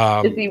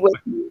 Is he with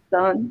his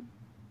son?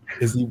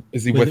 Is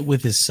he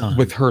with his son?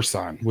 With her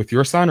son? With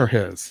your son or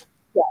his?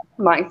 Yeah,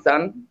 my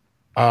son.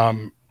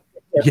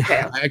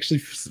 Yeah, I actually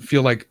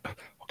feel like,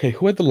 okay,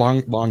 who had the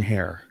long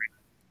hair?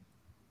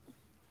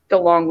 The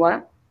long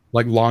what?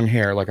 Like long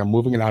hair, like I'm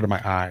moving it out of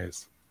my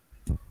eyes.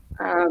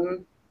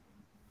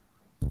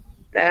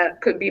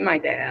 That could be my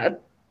dad.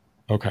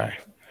 Okay.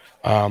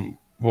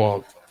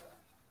 Well,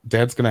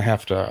 Dad's gonna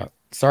have to.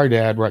 Sorry,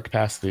 Dad, we're at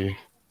capacity.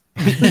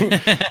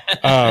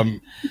 And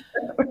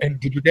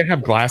did your dad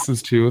have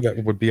glasses too?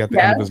 That would be at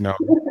the end of his nose.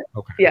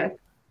 Okay. Yes.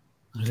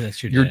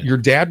 That's your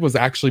dad was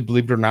actually,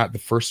 believe it or not, the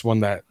first one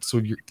that. So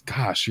your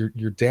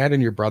dad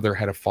and your brother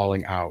had a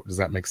falling out. Does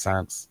that make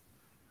sense?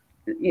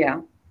 Yeah.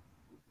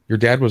 Your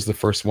dad was the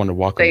first one to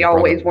welcome. They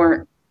always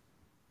weren't.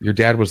 Your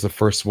dad was the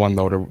first one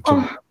though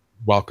to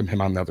welcome him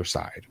on the other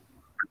side.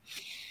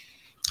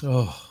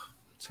 Oh,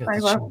 I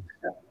love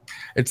that.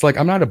 It's like,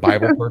 I'm not a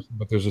Bible person,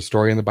 but there's a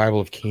story in the Bible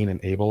of Cain and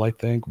Abel, I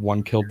think.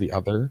 One killed the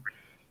other,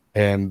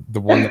 and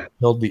the one that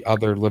killed the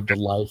other lived a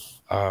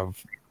life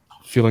of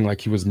feeling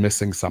like he was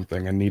missing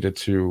something and needed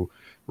to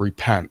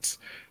repent.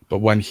 But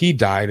when he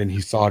died and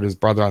he saw his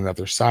brother on the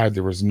other side,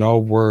 there was no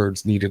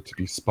words needed to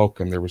be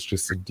spoken. There was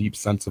just a deep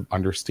sense of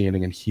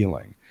understanding and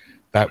healing.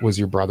 That was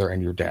your brother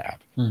and your dad.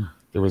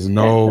 There was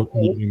no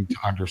needing to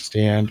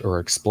understand or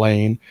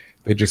explain.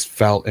 They just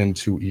fell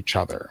into each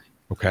other.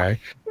 Okay.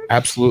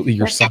 Absolutely,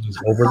 your son is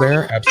over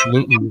there.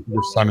 Absolutely,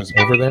 your son is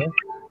over there.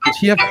 Did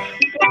he have?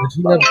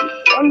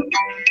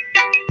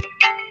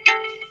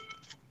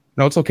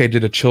 No, it's okay.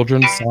 Did a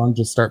children's song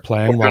just start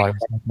playing while I was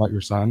talking about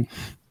your son?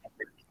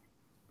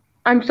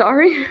 I'm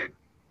sorry? I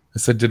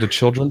said, did a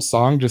children's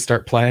song just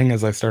start playing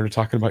as I started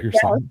talking about your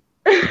son?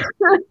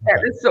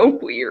 That is so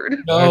weird.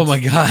 Oh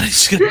my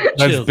gosh.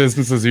 That's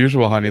business as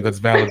usual, honey. That's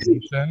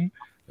validation.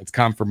 That's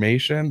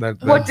confirmation.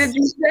 What did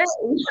you say?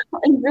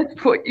 I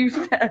missed what you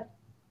said.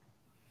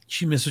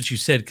 She missed what you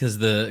said because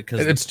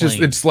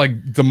it's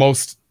like the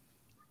most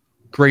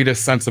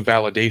greatest sense of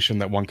validation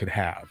that one could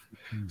have.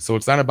 So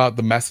it's not about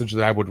the message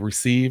that I would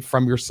receive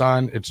from your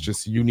son. It's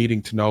just you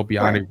needing to know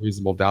beyond a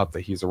reasonable doubt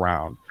that he's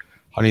around.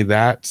 Honey,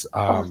 that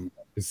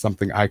is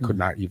something I could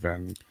not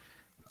even.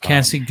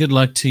 Cassie, good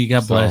luck to you.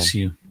 God bless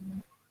you.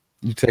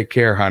 You take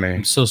care, honey.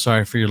 I'm so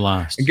sorry for your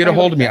loss. And get a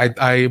hold of me.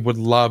 I would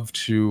love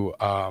to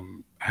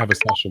have a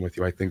session with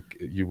you. I think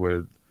you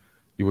would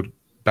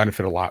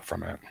benefit a lot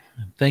from it.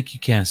 Thank you,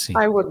 Cassie.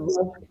 I would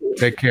love to.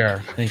 Take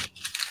care. Thank you.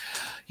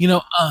 You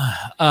know,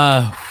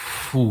 I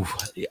got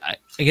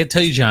to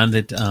tell you, John,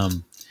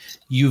 that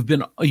you've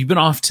been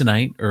off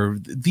tonight, or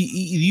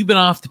you've been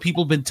off. The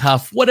people have been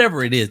tough.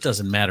 Whatever it is,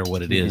 doesn't matter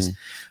what it is.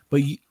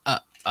 But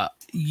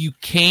you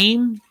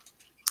came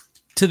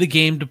to the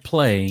game to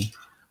play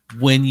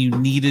when you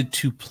needed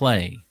to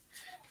play.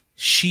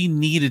 She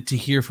needed to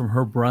hear from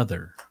her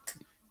brother.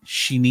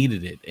 She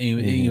needed it. And,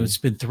 it's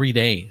been 3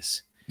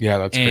 days. Yeah,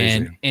 that's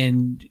crazy.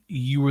 And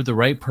you were the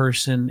right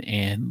person,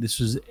 and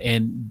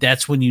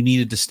that's when you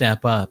needed to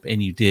step up,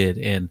 and you did.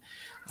 And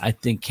I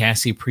think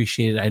Cassie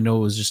appreciated it. I know it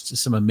was just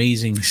some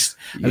amazing.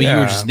 I mean, you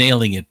were just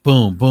nailing it.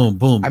 Boom, boom,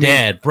 boom.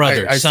 Dad,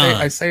 brother, son.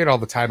 I say it all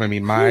the time. I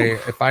mean,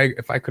 if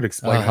I could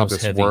explain how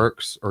this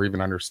works or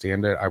even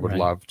understand it, I would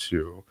love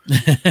to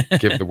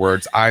give the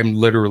words. I'm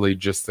literally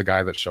just the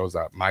guy that shows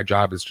up. My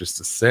job is just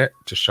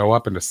to show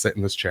up and to sit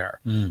in this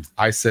chair.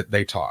 I sit,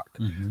 they talk.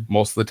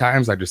 Most of the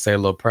times I just say a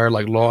little prayer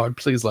like, Lord,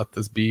 please let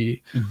this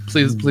be.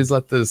 Please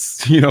let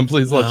this,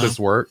 please let this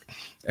work.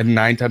 And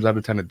 9 times out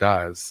of 10 it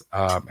does.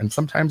 And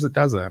sometimes it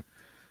doesn't.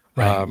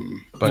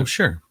 But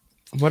sure.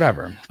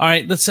 Whatever. All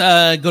right, let's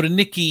go to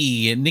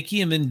Nikki and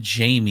then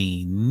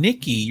Jamie.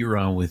 Nikki, you're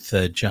on with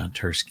John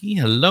Tursky.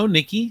 Hello,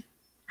 Nikki.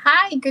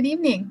 Hi, good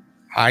evening.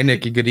 Hi,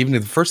 Nikki. Good evening.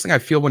 The first thing I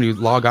feel when you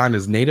log on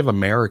is Native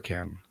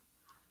American.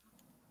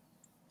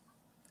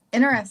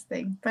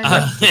 Interesting. But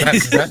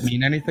does that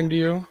mean anything to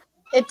you?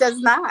 It does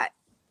not.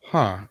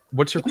 Huh.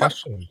 What's your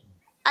question?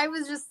 I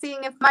was just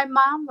seeing if my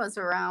mom was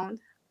around.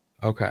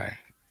 Okay.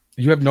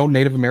 You have no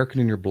Native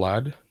American in your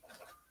blood?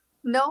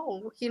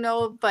 No,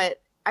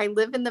 but I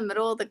live in the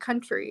middle of the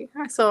country,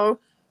 so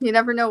you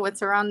never know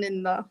what's around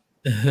in the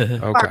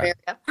farm area.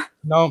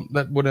 No,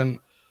 that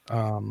wouldn't.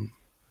 Hold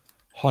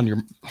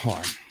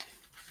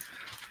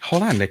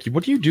on, Nikki.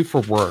 What do you do for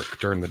work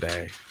during the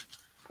day?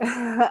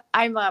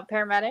 I'm a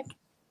paramedic.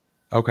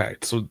 Okay,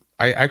 so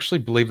I actually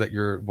believe that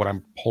you're what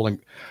I'm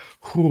pulling.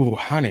 Ooh,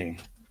 honey,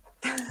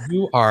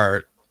 you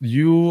are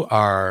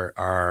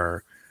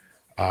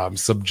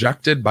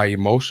subjected by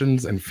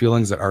emotions and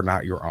feelings that are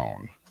not your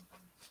own.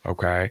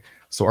 Okay.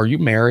 So are you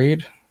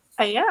married?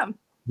 I am.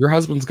 Your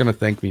husband's going to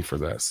thank me for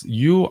this.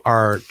 You're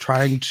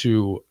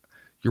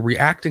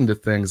reacting to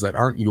things that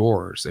aren't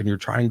yours, and you're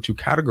trying to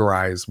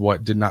categorize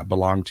what did not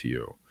belong to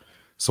you.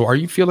 So are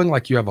you feeling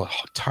like you have a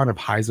ton of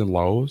highs and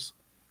lows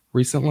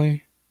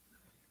recently?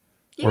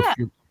 Yeah. Or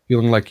you're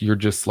feeling like you're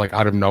just like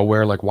out of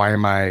nowhere, like why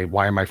am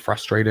I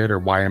frustrated, or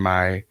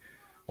why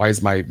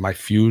is my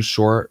fuse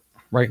short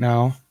right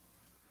now?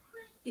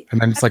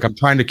 And then it's like I'm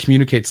trying to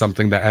communicate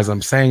something that as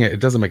I'm saying it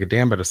doesn't make a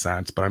damn bit of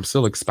sense, but I'm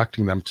still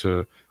expecting them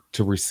to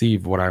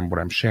receive what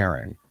I'm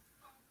sharing.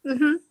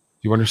 Mm-hmm.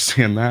 You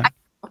understand that?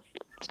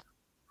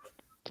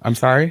 I'm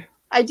sorry?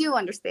 I do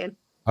understand.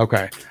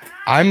 Okay.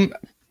 I'm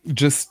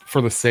just,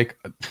 for the sake,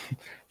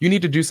 you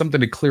need to do something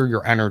to clear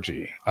your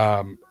energy.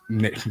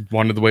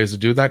 One of the ways to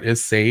do that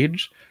is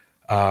sage,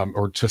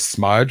 or to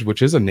smudge,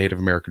 which is a Native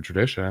American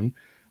tradition.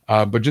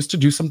 But just to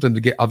do something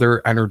to get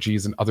other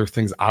energies and other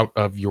things out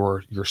of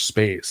your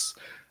space.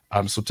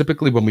 So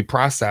typically when we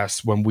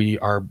process, when we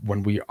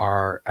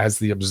are as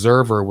the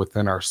observer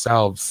within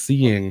ourselves,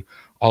 seeing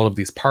all of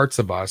these parts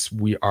of us,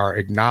 we are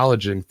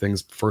acknowledging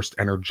things first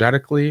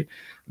energetically,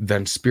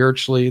 then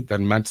spiritually,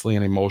 then mentally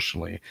and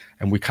emotionally.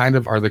 And we kind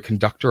of are the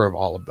conductor of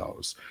all of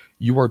those.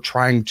 You are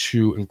trying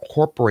to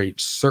incorporate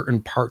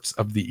certain parts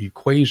of the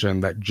equation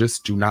that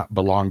just do not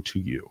belong to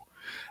you.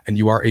 And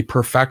you are a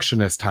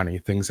perfectionist, honey.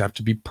 Things have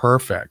to be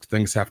perfect.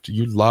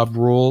 You love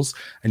rules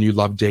and you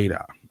love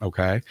data.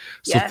 Okay.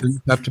 So yes. Things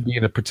have to be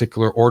in a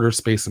particular order,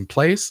 space, and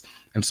place.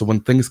 And so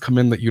when things come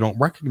in that you don't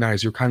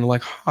recognize, you're kind of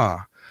like,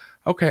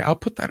 okay, I'll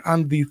put that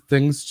on the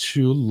things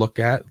to look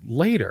at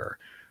later.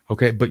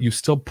 Okay. But you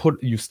still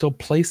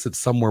place it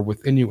somewhere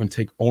within you and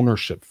take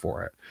ownership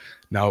for it.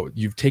 Now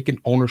you've taken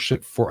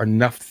ownership for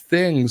enough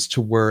things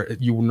to where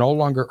you no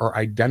longer are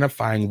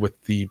identifying with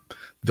the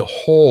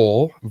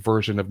whole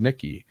version of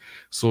Nikki.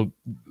 So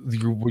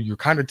you're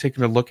kind of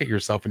taking a look at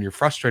yourself and you're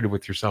frustrated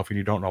with yourself and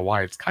you don't know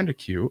why. It's kind of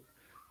cute,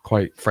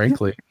 quite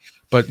frankly,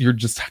 but you're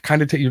just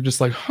kind of you're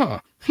just like,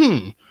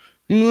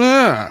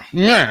 yeah,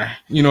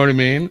 you know what I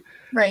mean?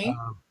 Right.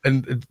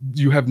 And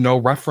you have no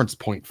reference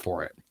point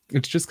for it.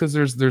 It's just because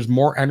there's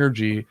more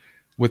energy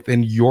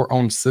within your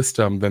own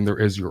system than there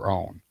is your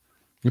own.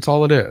 That's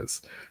all it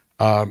is.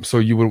 So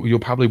you'll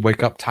probably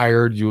wake up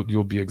tired.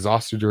 You'll be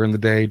exhausted during the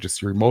day.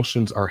 Just your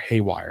emotions are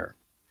haywire.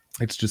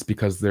 It's just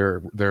because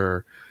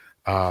they're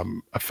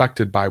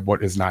affected by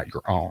what is not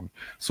your own.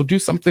 So do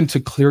something to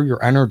clear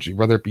your energy,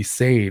 whether it be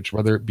sage,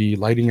 whether it be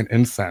lighting an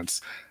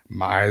incense.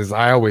 As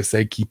I always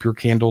say, keep your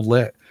candle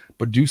lit,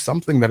 but do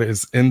something that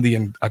is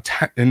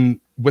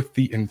with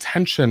the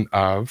intention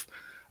of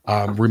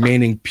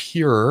remaining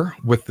pure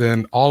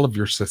within all of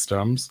your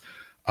systems.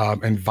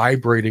 And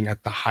vibrating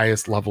at the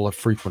highest level of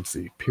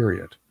frequency,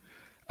 period.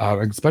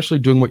 Especially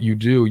doing what you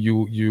do,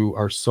 you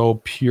are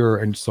so pure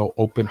and so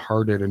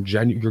open-hearted and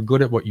genuine. You're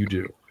good at what you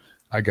do,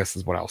 I guess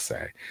is what I'll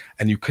say.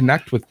 And you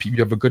connect with people.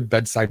 You have a good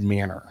bedside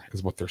manner,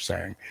 is what they're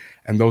saying.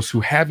 And those who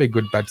have a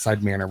good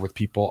bedside manner with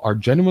people are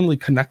genuinely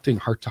connecting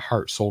heart to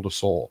heart, soul to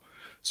soul.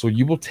 So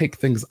you will take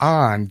things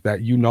on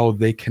that you know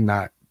they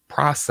cannot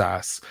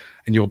process,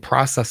 and you'll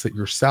process it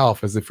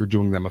yourself as if you're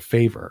doing them a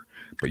favor,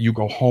 but you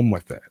go home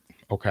with it.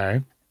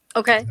 Okay.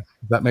 Okay.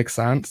 Does that make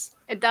sense?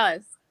 It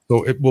does.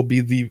 So it will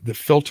be the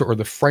filter or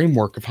the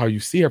framework of how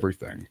you see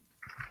everything.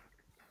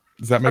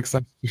 Does that make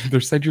sense? They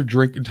said you're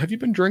drinking. Have you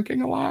been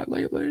drinking a lot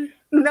lately?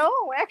 No,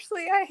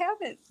 actually, I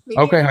haven't. Maybe.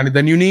 Okay, honey,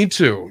 then you need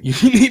to. You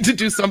need to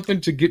do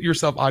something to get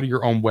yourself out of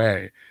your own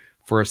way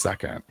for a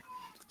second.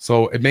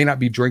 So it may not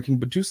be drinking,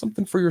 but do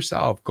something for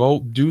yourself.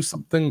 Go do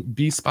something.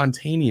 Be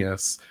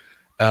spontaneous,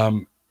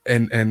 and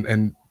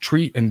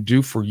treat and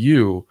do for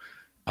you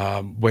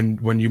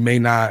when you may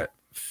not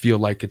feel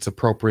like it's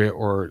appropriate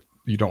or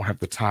you don't have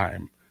the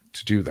time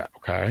to do that.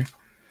 Okay.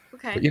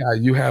 But yeah,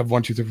 you have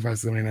 1, 2, 3, 4, 5,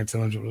 6, 7, 8,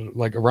 9, 10,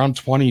 like around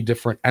 20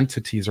 different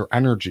entities or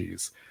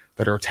energies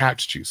that are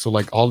attached to you. So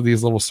like all of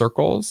these little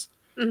circles,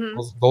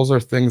 those are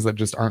things that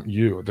just aren't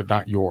you. They're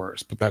not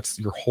yours, but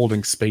you're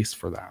holding space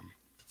for them.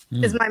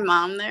 Is my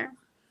mom there?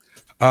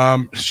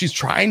 She's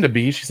trying to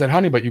be. She said,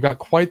 honey, but you got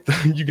quite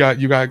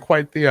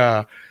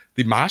the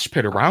mosh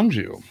pit around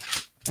you.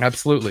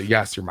 Absolutely.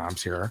 Yes, your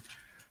mom's here.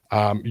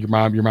 Your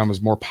mom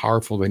is more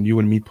powerful than you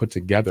and me put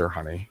together,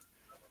 honey.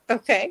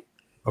 Okay.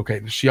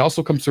 She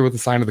also comes through with the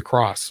sign of the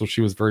cross, so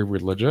she was very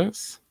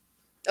religious.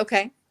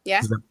 Okay.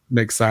 Yeah. Does that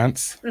make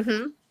sense?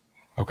 Mm-hmm.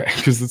 Okay,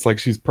 because it's like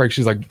she's praying.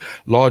 She's like,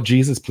 Lord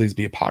Jesus, please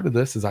be a part of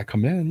this as I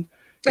come in.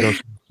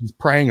 She's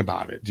praying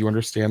about it. Do you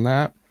understand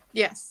that?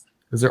 Yes.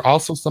 Is there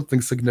also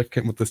something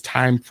significant with this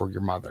time for your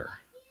mother?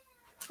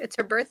 It's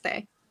her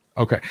birthday.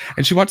 Okay,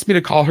 and she wants me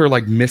to call her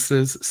like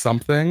Mrs.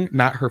 something,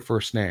 not her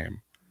first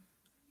name.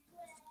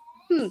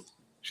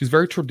 She's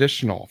very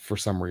traditional for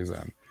some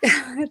reason.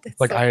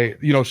 Like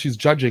she's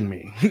judging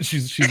me.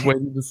 she's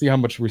waiting to see how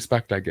much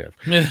respect I give.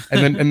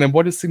 And then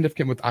what is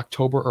significant with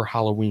October or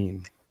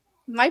Halloween?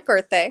 My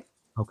birthday.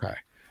 Okay.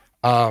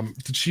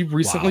 Did she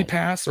recently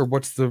pass, or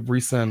what's the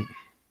recent?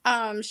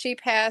 She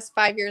passed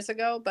 5 years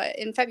ago, but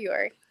in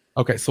February.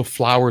 Okay, so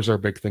flowers are a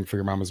big thing for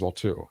your mom as well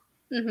too.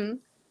 Mm-hmm.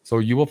 So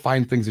you will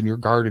find things in your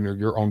garden or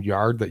your own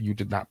yard that you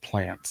did not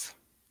plant.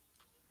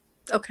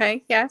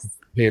 Okay. Yes.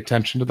 Pay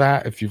attention to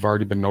that. If you've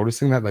already been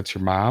noticing that, that's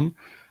your mom.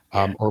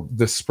 Or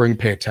this spring,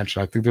 pay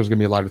attention. I think there's going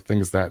to be a lot of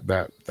things that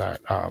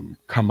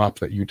come up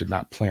that you did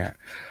not plant.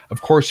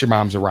 Of course, your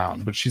mom's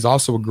around, but she's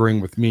also agreeing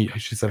with me.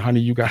 She said,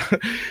 "Honey, you got,"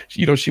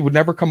 she would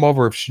never come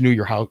over if she knew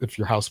your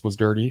house was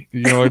dirty.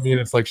 You know what I mean?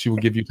 It's like she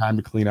would give you time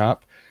to clean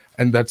up,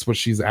 and that's what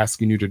she's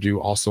asking you to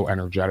do, also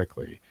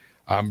energetically,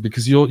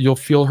 because you'll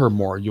feel her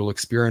more, you'll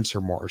experience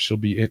her more. She'll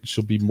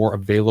be more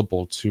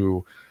available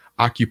to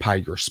occupy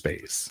your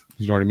space.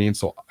 You know what I mean?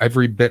 So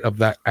every bit of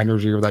that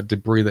energy or that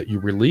debris that you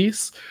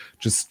release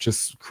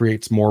just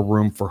creates more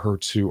room for her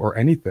to, or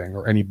anything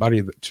or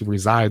anybody to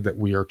reside that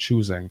we are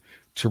choosing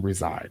to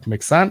reside.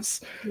 Make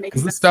sense?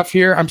 Because this stuff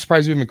here, I'm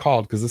surprised you even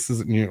called, because this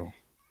isn't new.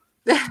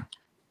 Do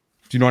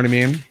you know what I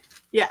mean?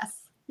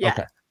 Yes. Yeah.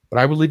 Okay. But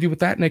I will leave you with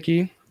that,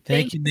 Nikki.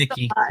 Thank you,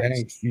 Nikki. So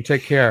Thanks. You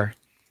take care.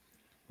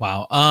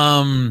 Wow.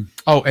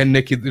 Oh, and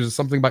Nikki, there's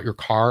something about your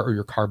car or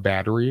your car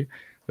battery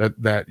that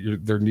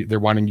they're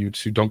wanting you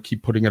to don't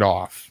keep putting it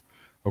off.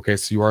 Okay,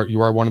 so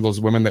you are one of those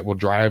women that will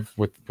drive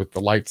with the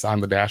lights on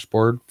the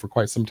dashboard for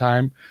quite some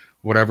time.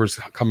 Whatever's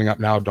coming up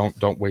now,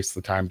 don't waste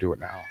the time. Do it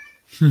now.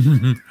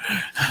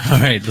 All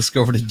right, let's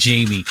go over to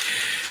Jamie.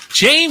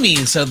 Jamie,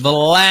 so the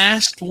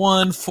last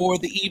one for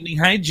the evening.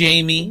 Hi,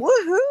 Jamie.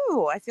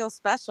 Woohoo! I feel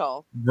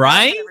special.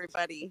 Right? Hi,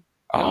 everybody.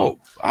 Oh,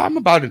 I'm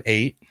about an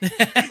 8. Pretty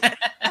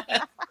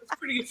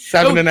good.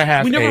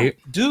 7.5,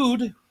 8.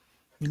 Dude,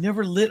 we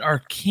never lit our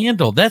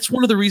candle. That's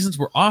one of the reasons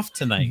we're off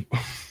tonight.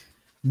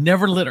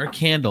 Never lit our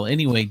candle.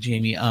 Anyway,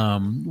 Jamie,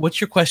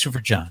 what's your question for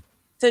John?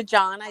 So,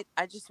 John,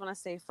 I just want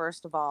to say,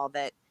 first of all,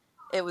 that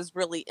it was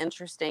really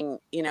interesting,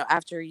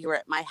 after you were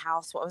at my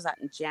house. What was that,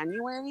 in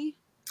January?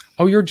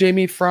 Oh, you're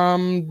Jamie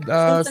from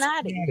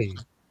Cincinnati.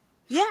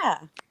 Yeah.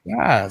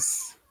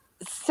 Yes.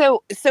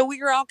 So we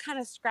were all kind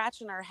of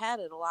scratching our head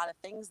at a lot of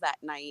things that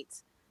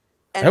night.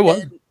 And it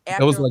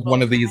was like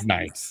one of these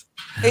nights.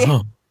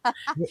 Where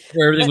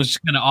everything was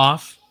just kind of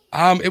off?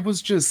 It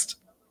was just,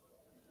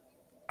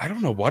 I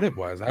don't know what it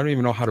was. I don't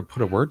even know how to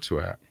put a word to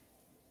it.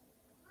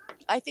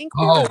 I think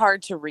we were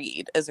hard to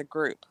read as a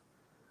group.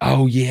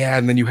 Oh, yeah.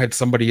 And then you had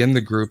somebody in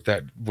the group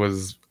that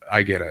was,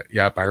 I get it.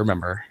 Yep, I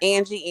remember.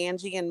 Angie,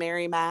 and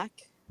Mary Mac.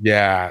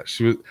 Yeah,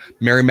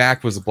 Mary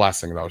Mac was a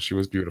blessing, though. She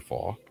was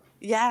beautiful.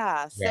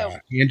 Yeah. So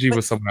Angie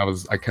was someone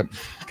I kept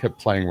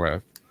playing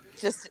with.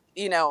 Just,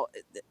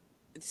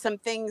 some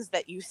things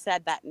that you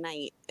said that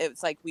night, it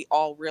was like we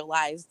all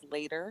realized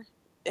later,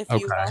 if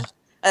you will.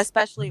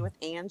 Especially with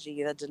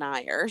Angie, the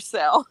denier.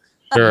 So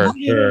sure.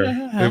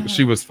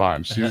 She was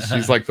fun.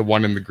 She's like the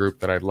one in the group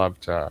that I'd love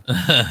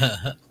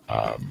to.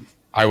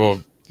 I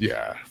will,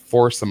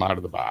 force them out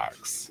of the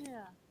box.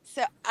 Yeah.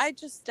 So I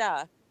just,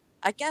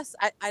 I guess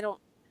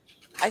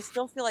I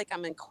still feel like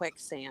I'm in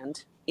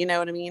quicksand. You know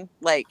what I mean?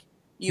 Like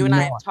you and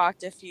I have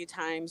talked a few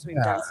times. We've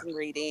done some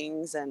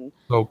readings and.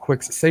 So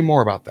say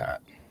more about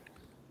that.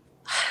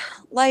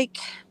 Like.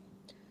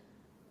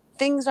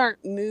 Things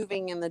aren't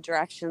moving in the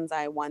directions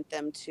I want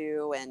them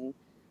to, and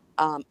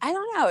I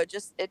don't know.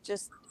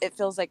 It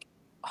feels like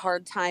a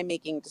hard time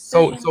making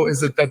decisions. So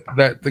is it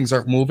that things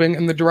aren't moving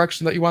in the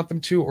direction that you want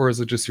them to, or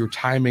is it just your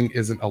timing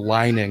isn't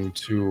aligning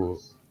to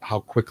how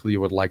quickly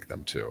you would like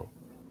them to?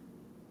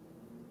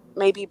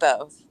 Maybe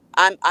both.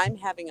 I'm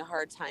having a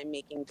hard time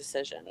making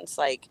decisions.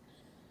 Like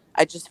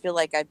I just feel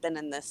like I've been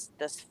in this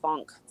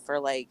funk for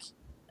like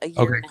a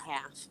year and a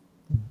half.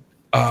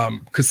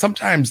 Because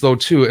sometimes though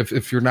too,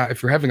 if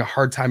you're having a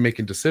hard time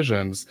making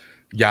decisions,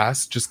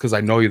 yes, just because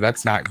I know you,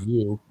 that's not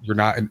you. You're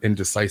not an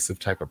indecisive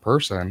type of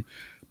person.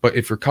 But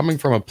if you're coming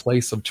from a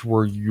place of to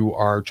where you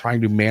are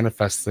trying to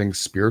manifest things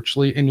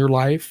spiritually in your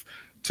life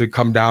to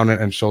come down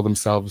and show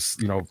themselves,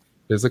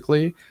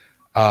 physically,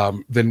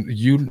 then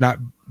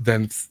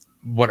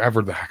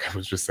whatever the heck I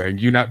was just saying,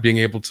 you not being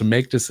able to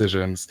make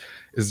decisions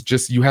is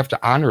just, you have to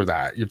honor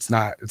that. It's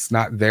not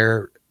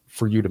there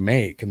for you to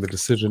make, and the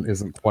decision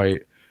isn't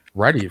quite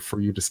ready for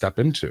you to step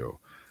into,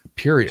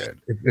 period.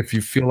 If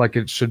you feel like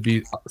it should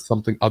be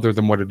something other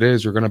than what it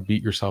is, you're going to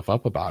beat yourself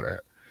up about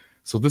it.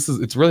 So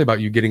it's really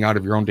about you getting out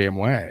of your own damn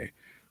way.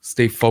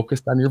 Stay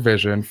focused on your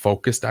vision,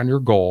 focused on your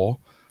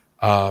goal.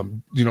 Know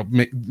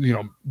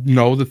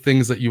the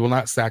things that you will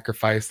not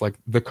sacrifice, like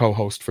the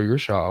co-host for your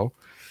show.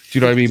 Do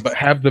you know what I mean? But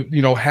have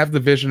the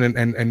vision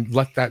and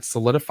let that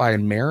solidify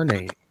and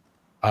marinate,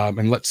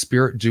 and let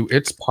spirit do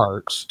its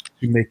part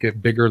to make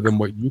it bigger than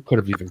what you could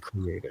have even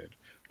created.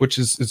 Which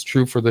is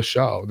true for the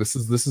show. This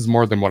is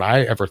more than what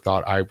I ever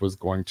thought I was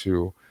going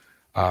to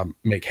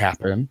make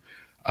happen.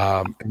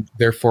 And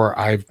therefore,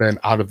 I've been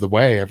out of the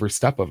way every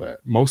step of it.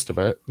 Most of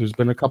it. There's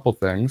been a couple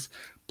things,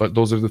 but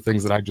those are the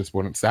things that I just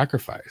wouldn't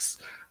sacrifice,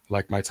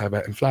 like my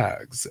Tibetan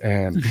flags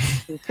and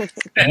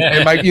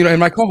and my and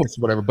my co-hosts,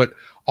 whatever. But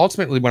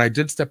ultimately, when I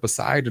did step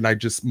aside and I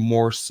just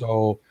more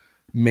so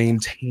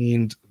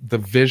maintained the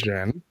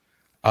vision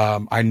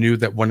I knew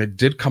that when it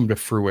did come to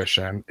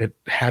fruition, it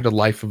had a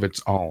life of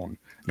its own.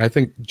 And I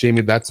think,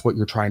 Jamie, that's what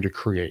you're trying to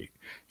create.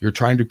 You're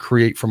trying to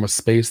create from a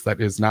space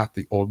that is not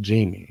the old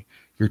Jamie.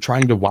 You're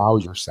trying to wow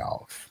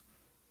yourself.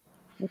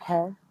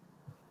 Okay.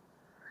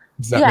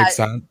 Does that make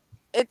sense?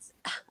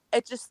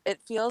 It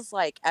feels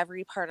like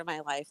every part of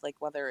my life, like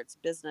whether it's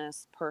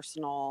business,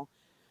 personal,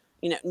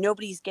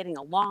 nobody's getting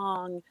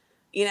along.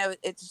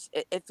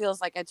 It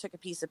feels like I took a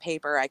piece of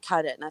paper, I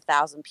cut it in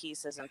 1,000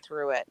 pieces and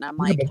threw it, and I'm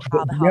like,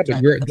 how the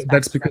hell?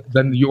 That's because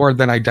then you are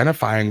then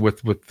identifying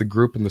with the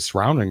group and the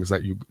surroundings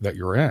that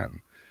you're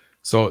in.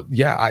 So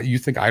yeah, you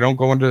think I don't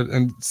go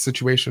into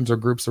situations or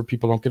groups where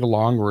people don't get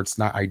along or it's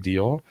not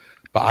ideal,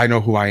 but I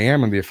know who I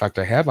am and the effect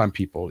I have on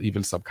people,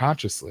 even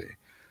subconsciously.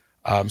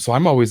 So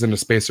I'm always in a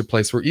space or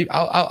place where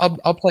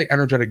I'll play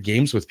energetic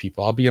games with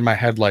people. I'll be in my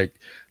head like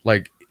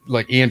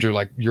Andrew,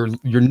 like your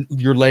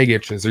leg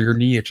itches or your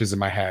knee itches in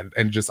my head,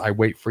 and just I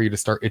wait for you to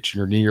start itching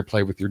your knee or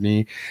play with your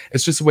knee.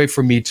 It's just a way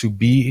for me to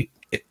be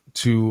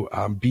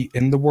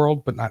in the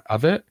world but not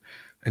of it,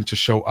 and to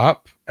show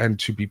up and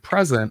to be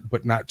present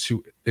but not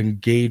to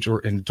engage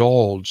or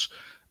indulge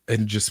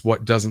in just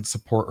what doesn't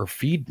support or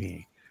feed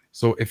me.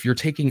 So if you're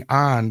taking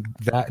on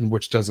that in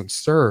which doesn't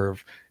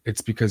serve,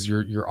 it's because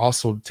you're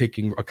also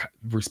taking a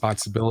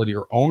responsibility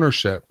or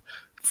ownership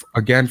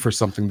again for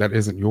something that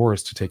isn't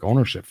yours to take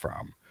ownership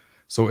from.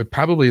 So it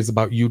probably is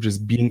about you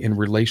just being in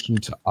relation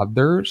to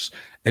others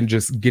and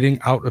just getting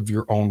out of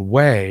your own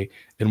way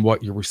in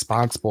what you're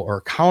responsible or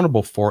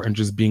accountable for, and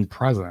just being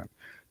present.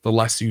 The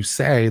less you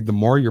say, the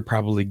more you're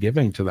probably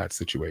giving to that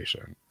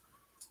situation.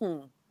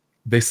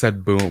 They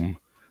said, boom,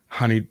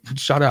 honey,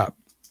 shut up.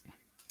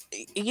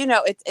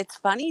 It's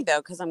funny though,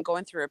 because I'm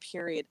going through a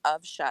period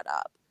of shut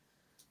up.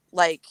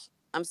 Like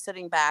I'm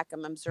sitting back,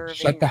 I'm observing.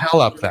 Shut the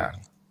hell up then.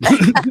 You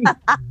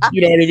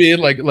know what I mean?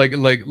 Like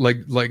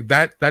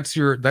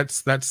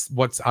that's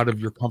what's out of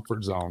your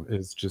comfort zone,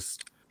 is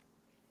just,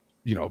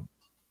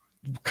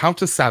 count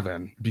to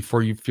 7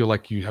 before you feel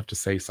like you have to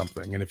say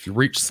something. And if you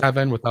reach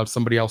 7 without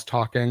somebody else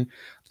talking,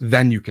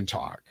 then you can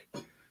talk.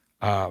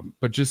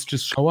 But just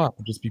show up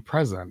and just be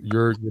present.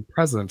 Your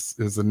presence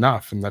is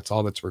enough, and that's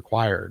all that's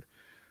required.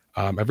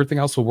 Everything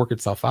else will work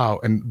itself out.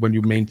 And when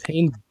you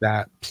maintain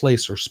that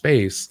place or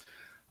space,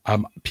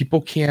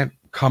 people can't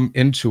come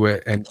into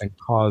it and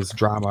cause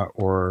drama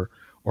or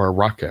a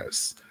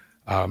ruckus.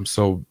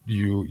 So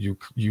you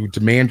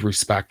demand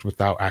respect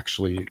without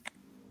actually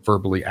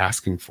verbally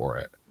asking for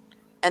it.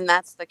 And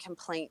that's the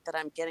complaint that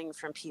I'm getting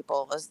from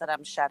people, is that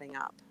I'm shutting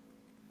up.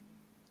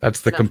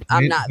 That's the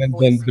complaint.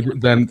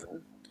 Then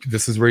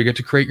this is where you get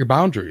to create your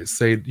boundaries.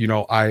 Say,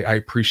 I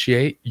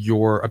appreciate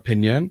your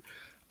opinion.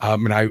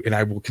 And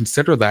I will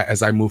consider that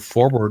as I move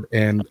forward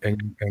and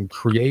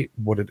create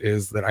what it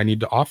is that I need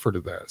to offer to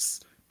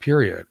this,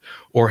 period.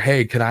 Or,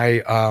 hey, can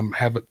I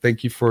have it?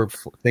 Thank you for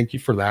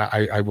that.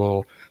 I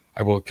will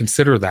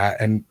consider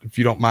that. And if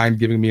you don't mind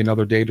giving me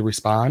another day to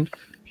respond,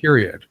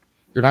 period.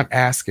 You're not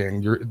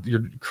asking,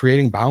 you're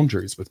creating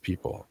boundaries with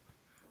people.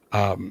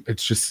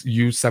 It's just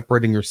you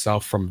separating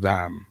yourself from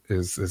them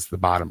is the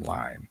bottom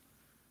line.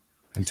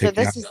 And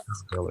taking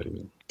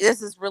accountability. This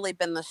has really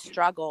been the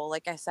struggle,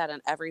 like I said, in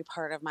every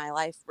part of my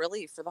life,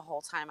 really, for the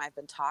whole time I've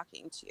been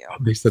talking to you.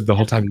 They said the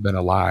whole time you've been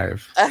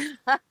alive. And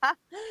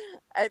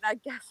I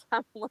guess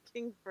I'm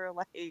looking for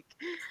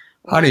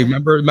honey,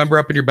 remember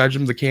up in your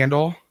bedroom, the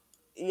candle?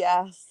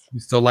 Yes.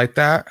 You still light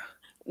that?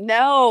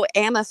 No,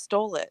 Anna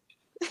stole it.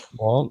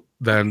 Well,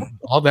 then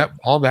all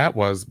that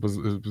was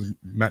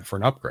meant for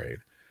an upgrade.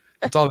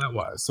 That's all that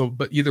was. So,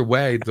 but either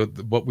way,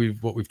 what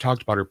we've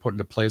talked about or put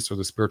into place, or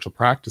the spiritual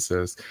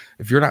practices,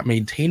 if you're not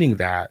maintaining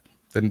that,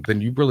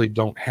 then you really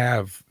don't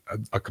have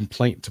a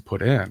complaint to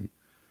put in.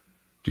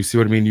 Do you see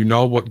what I mean? You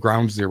know what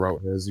ground zero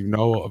is.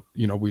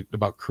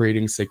 About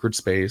creating sacred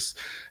space.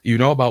 You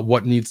know about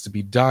what needs to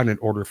be done in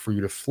order for you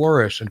to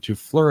flourish, and to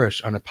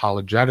flourish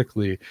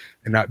unapologetically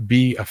and not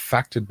be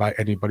affected by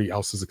anybody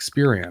else's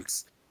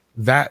experience.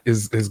 That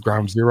is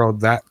ground zero.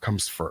 That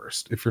comes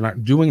first. If you're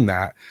not doing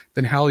that,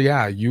 then hell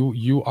yeah,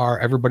 you are,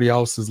 everybody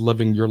else is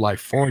living your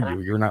life for you.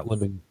 You're not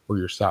living for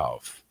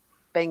yourself.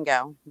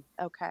 Bingo.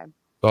 Okay.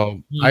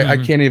 So I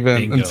can't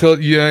even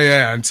until you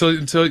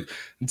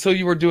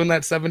were doing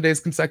that 7 days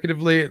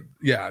consecutively.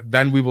 Yeah,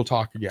 then we will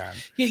talk again.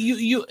 Yeah,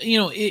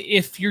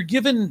 if you're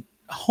given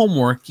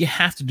homework, you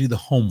have to do the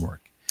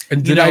homework.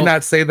 And did I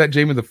not say that,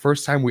 Jamie, the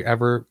first time we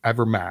ever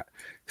met?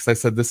 Because I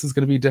said this is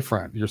going to be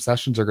different. Your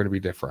sessions are going to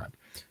be different.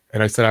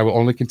 And I said, I will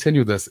only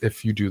continue this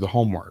if you do the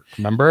homework.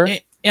 Remember?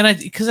 And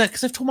because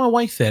I've told my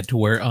wife that, to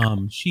where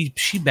she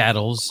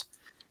battles,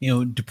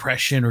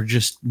 depression or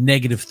just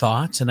negative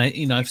thoughts. And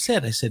I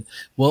said,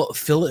 well,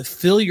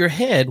 fill your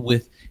head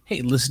with,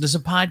 hey, listen to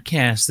some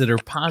podcasts that are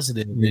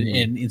positive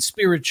and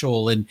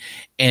spiritual. And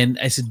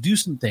I said, do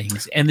some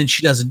things. And then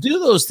she doesn't do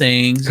those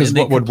things, and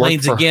then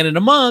complains again in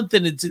a month.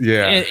 And it's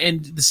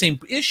and the same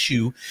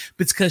issue,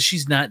 but it's because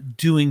she's not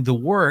doing the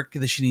work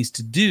that she needs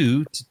to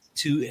do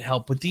to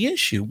help with the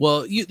issue.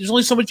 Well, there's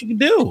only so much you can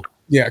do.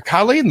 Yeah,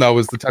 Colleen, though,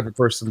 is the type of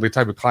person, the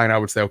type of client I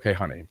would say, okay,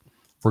 honey,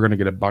 We're going to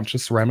get a bunch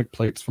of ceramic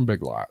plates from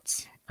Big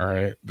Lots. All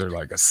right. They're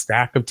like a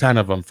stack of 10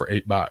 of them for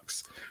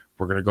 $8.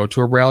 We're going to go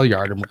to a rail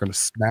yard and we're going to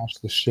smash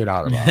the shit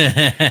out of them.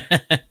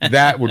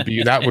 that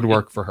would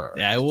work for her.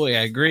 Yeah,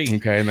 I agree.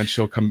 Okay. And then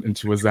she'll come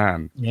into a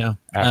zen. Yeah.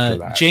 After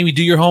that. Jamie,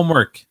 do your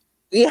homework.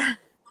 Yeah.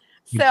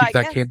 So I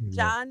guess,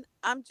 John,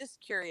 I'm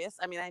just curious.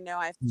 I mean, I know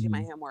I have to do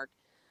my homework,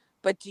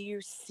 but do you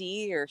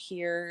see or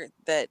hear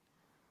that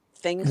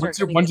things when's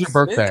your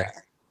birthday?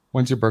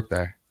 When's your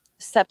birthday?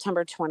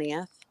 September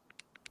 20th.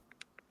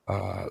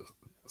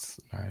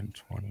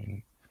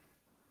 9/20.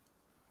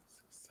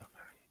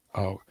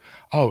 Oh,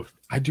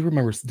 I do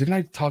remember. Didn't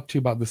I talk to you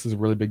about this is a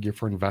really big year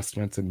for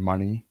investments and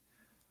money?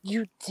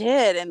 You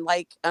did. And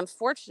like,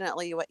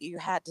 unfortunately, what you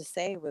had to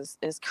say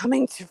is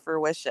coming to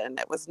fruition.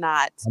 It was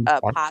not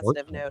a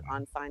positive note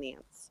on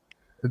finance.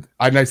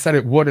 And I said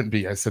it wouldn't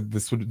be. I said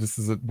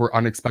where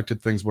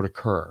unexpected things would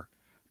occur.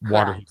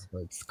 Water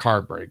breaks,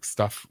 car breaks,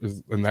 stuff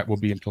and that will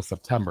be until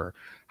September.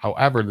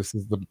 However, this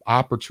is the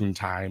opportune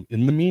time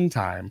in the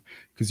meantime,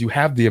 because you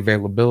have the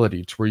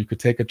availability to where you could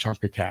take a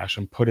chunk of cash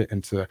and put it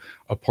into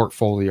a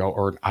portfolio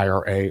or an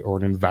IRA or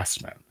an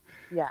investment.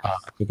 Yeah.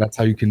 So that's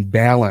how you can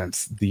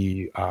balance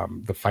the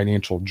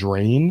financial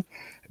drain,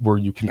 where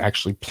you can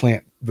actually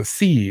plant the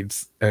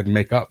seeds and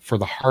make up for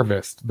the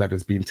harvest that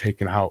is being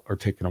taken out or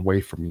taken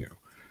away from you.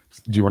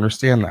 Do you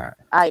understand that?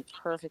 I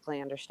perfectly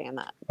understand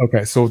that.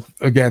 Okay, so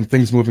again,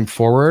 things moving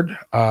forward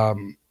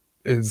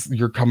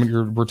we're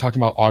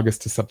talking about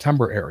August to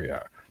September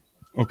area.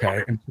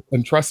 Okay,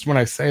 and trust when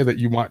I say that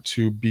you want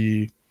to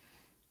be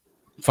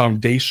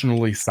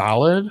foundationally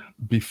solid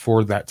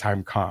before that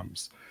time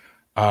comes,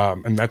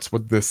 and that's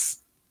what this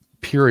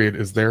period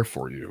is there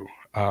for you.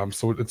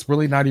 So it's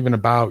really not even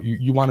about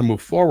you want to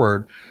move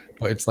forward,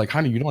 but it's like,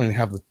 honey, you don't even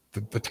have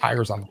the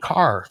tires on the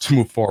car to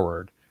move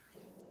forward.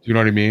 Do you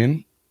know what I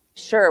mean?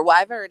 Sure. Well,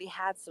 I've already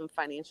had some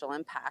financial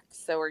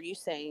impacts. So are you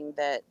saying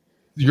that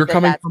you're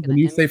coming from, when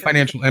you say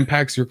financial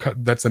impacts, you're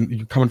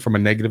coming from a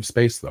negative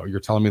space, though? You're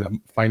telling me that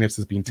finance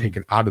is being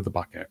taken out of the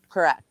bucket.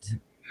 Correct.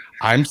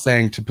 I'm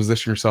saying to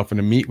position yourself and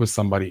to meet with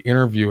somebody,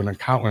 interview an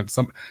accountant,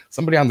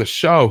 somebody on the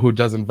show who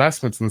does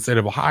investments in the state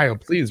of Ohio.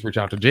 Please reach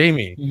out to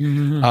Jamie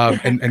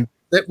and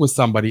sit with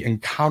somebody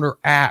and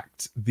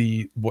counteract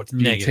what's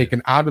being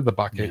taken out of the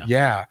bucket.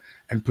 Yeah.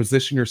 And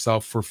position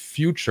yourself for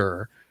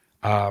future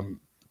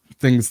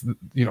things,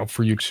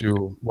 for you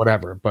to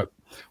whatever. But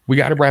we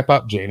got to wrap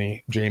up,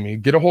 Jamie.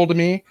 Get a hold of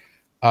me,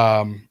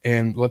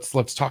 and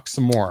let's talk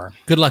some more.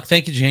 Good luck.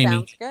 Thank you,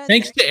 Jamie.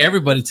 Thanks to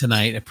everybody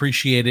tonight.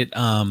 Appreciate it.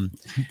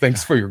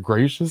 Thanks for your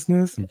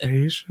graciousness and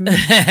patience.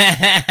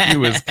 He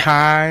was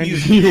kind.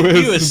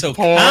 He was so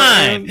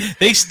kind.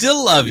 They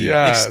still love you.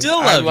 Yes, they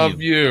still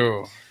love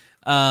you.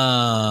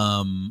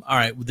 All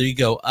right, well, there you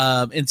go.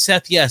 And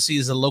Seth, yes, he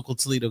is a local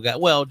Toledo guy.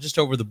 Well, just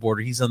over the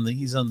border. He's on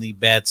the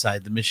bad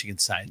side, the Michigan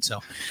side. So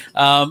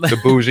the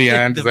bougie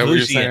end. Is that what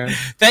you're saying?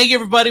 Thank you,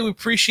 everybody. We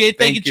appreciate it.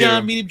 Thank you,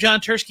 John. Medium John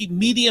Tursky,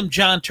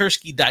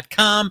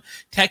 mediumjohntursky.com.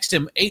 Text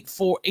him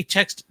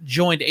text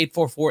join to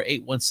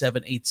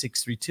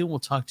 844-817-8632. We'll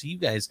talk to you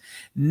guys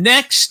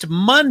next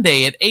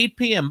Monday at 8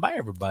 p.m. Bye,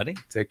 everybody.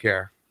 Take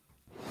care.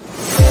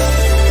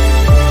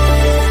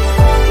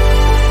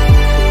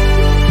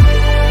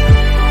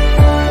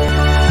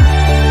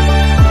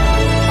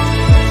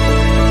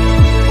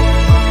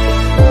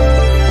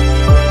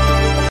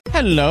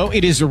 Hello,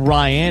 it is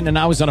Ryan, and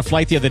I was on a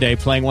flight the other day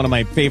playing one of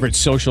my favorite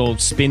social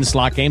spin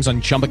slot games on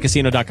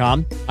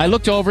ChumbaCasino.com. I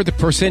looked over at the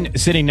person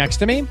sitting next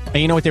to me, and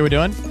you know what they were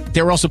doing?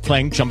 They were also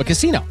playing Chumba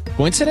Casino.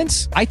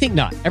 Coincidence? I think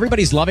not.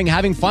 Everybody's loving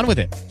having fun with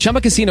it.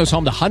 Chumba Casino is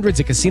home to hundreds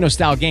of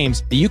casino-style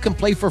games that you can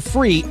play for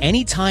free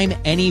anytime,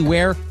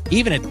 anywhere,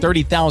 even at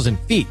 30,000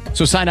 feet.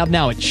 So sign up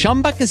now at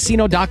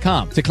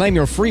ChumbaCasino.com to claim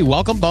your free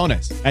welcome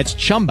bonus. That's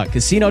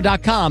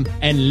ChumbaCasino.com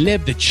and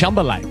live the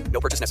Chumba life.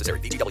 No purchase necessary.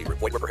 VGW.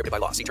 Void where prohibited by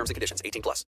law. See terms and conditions. 18+.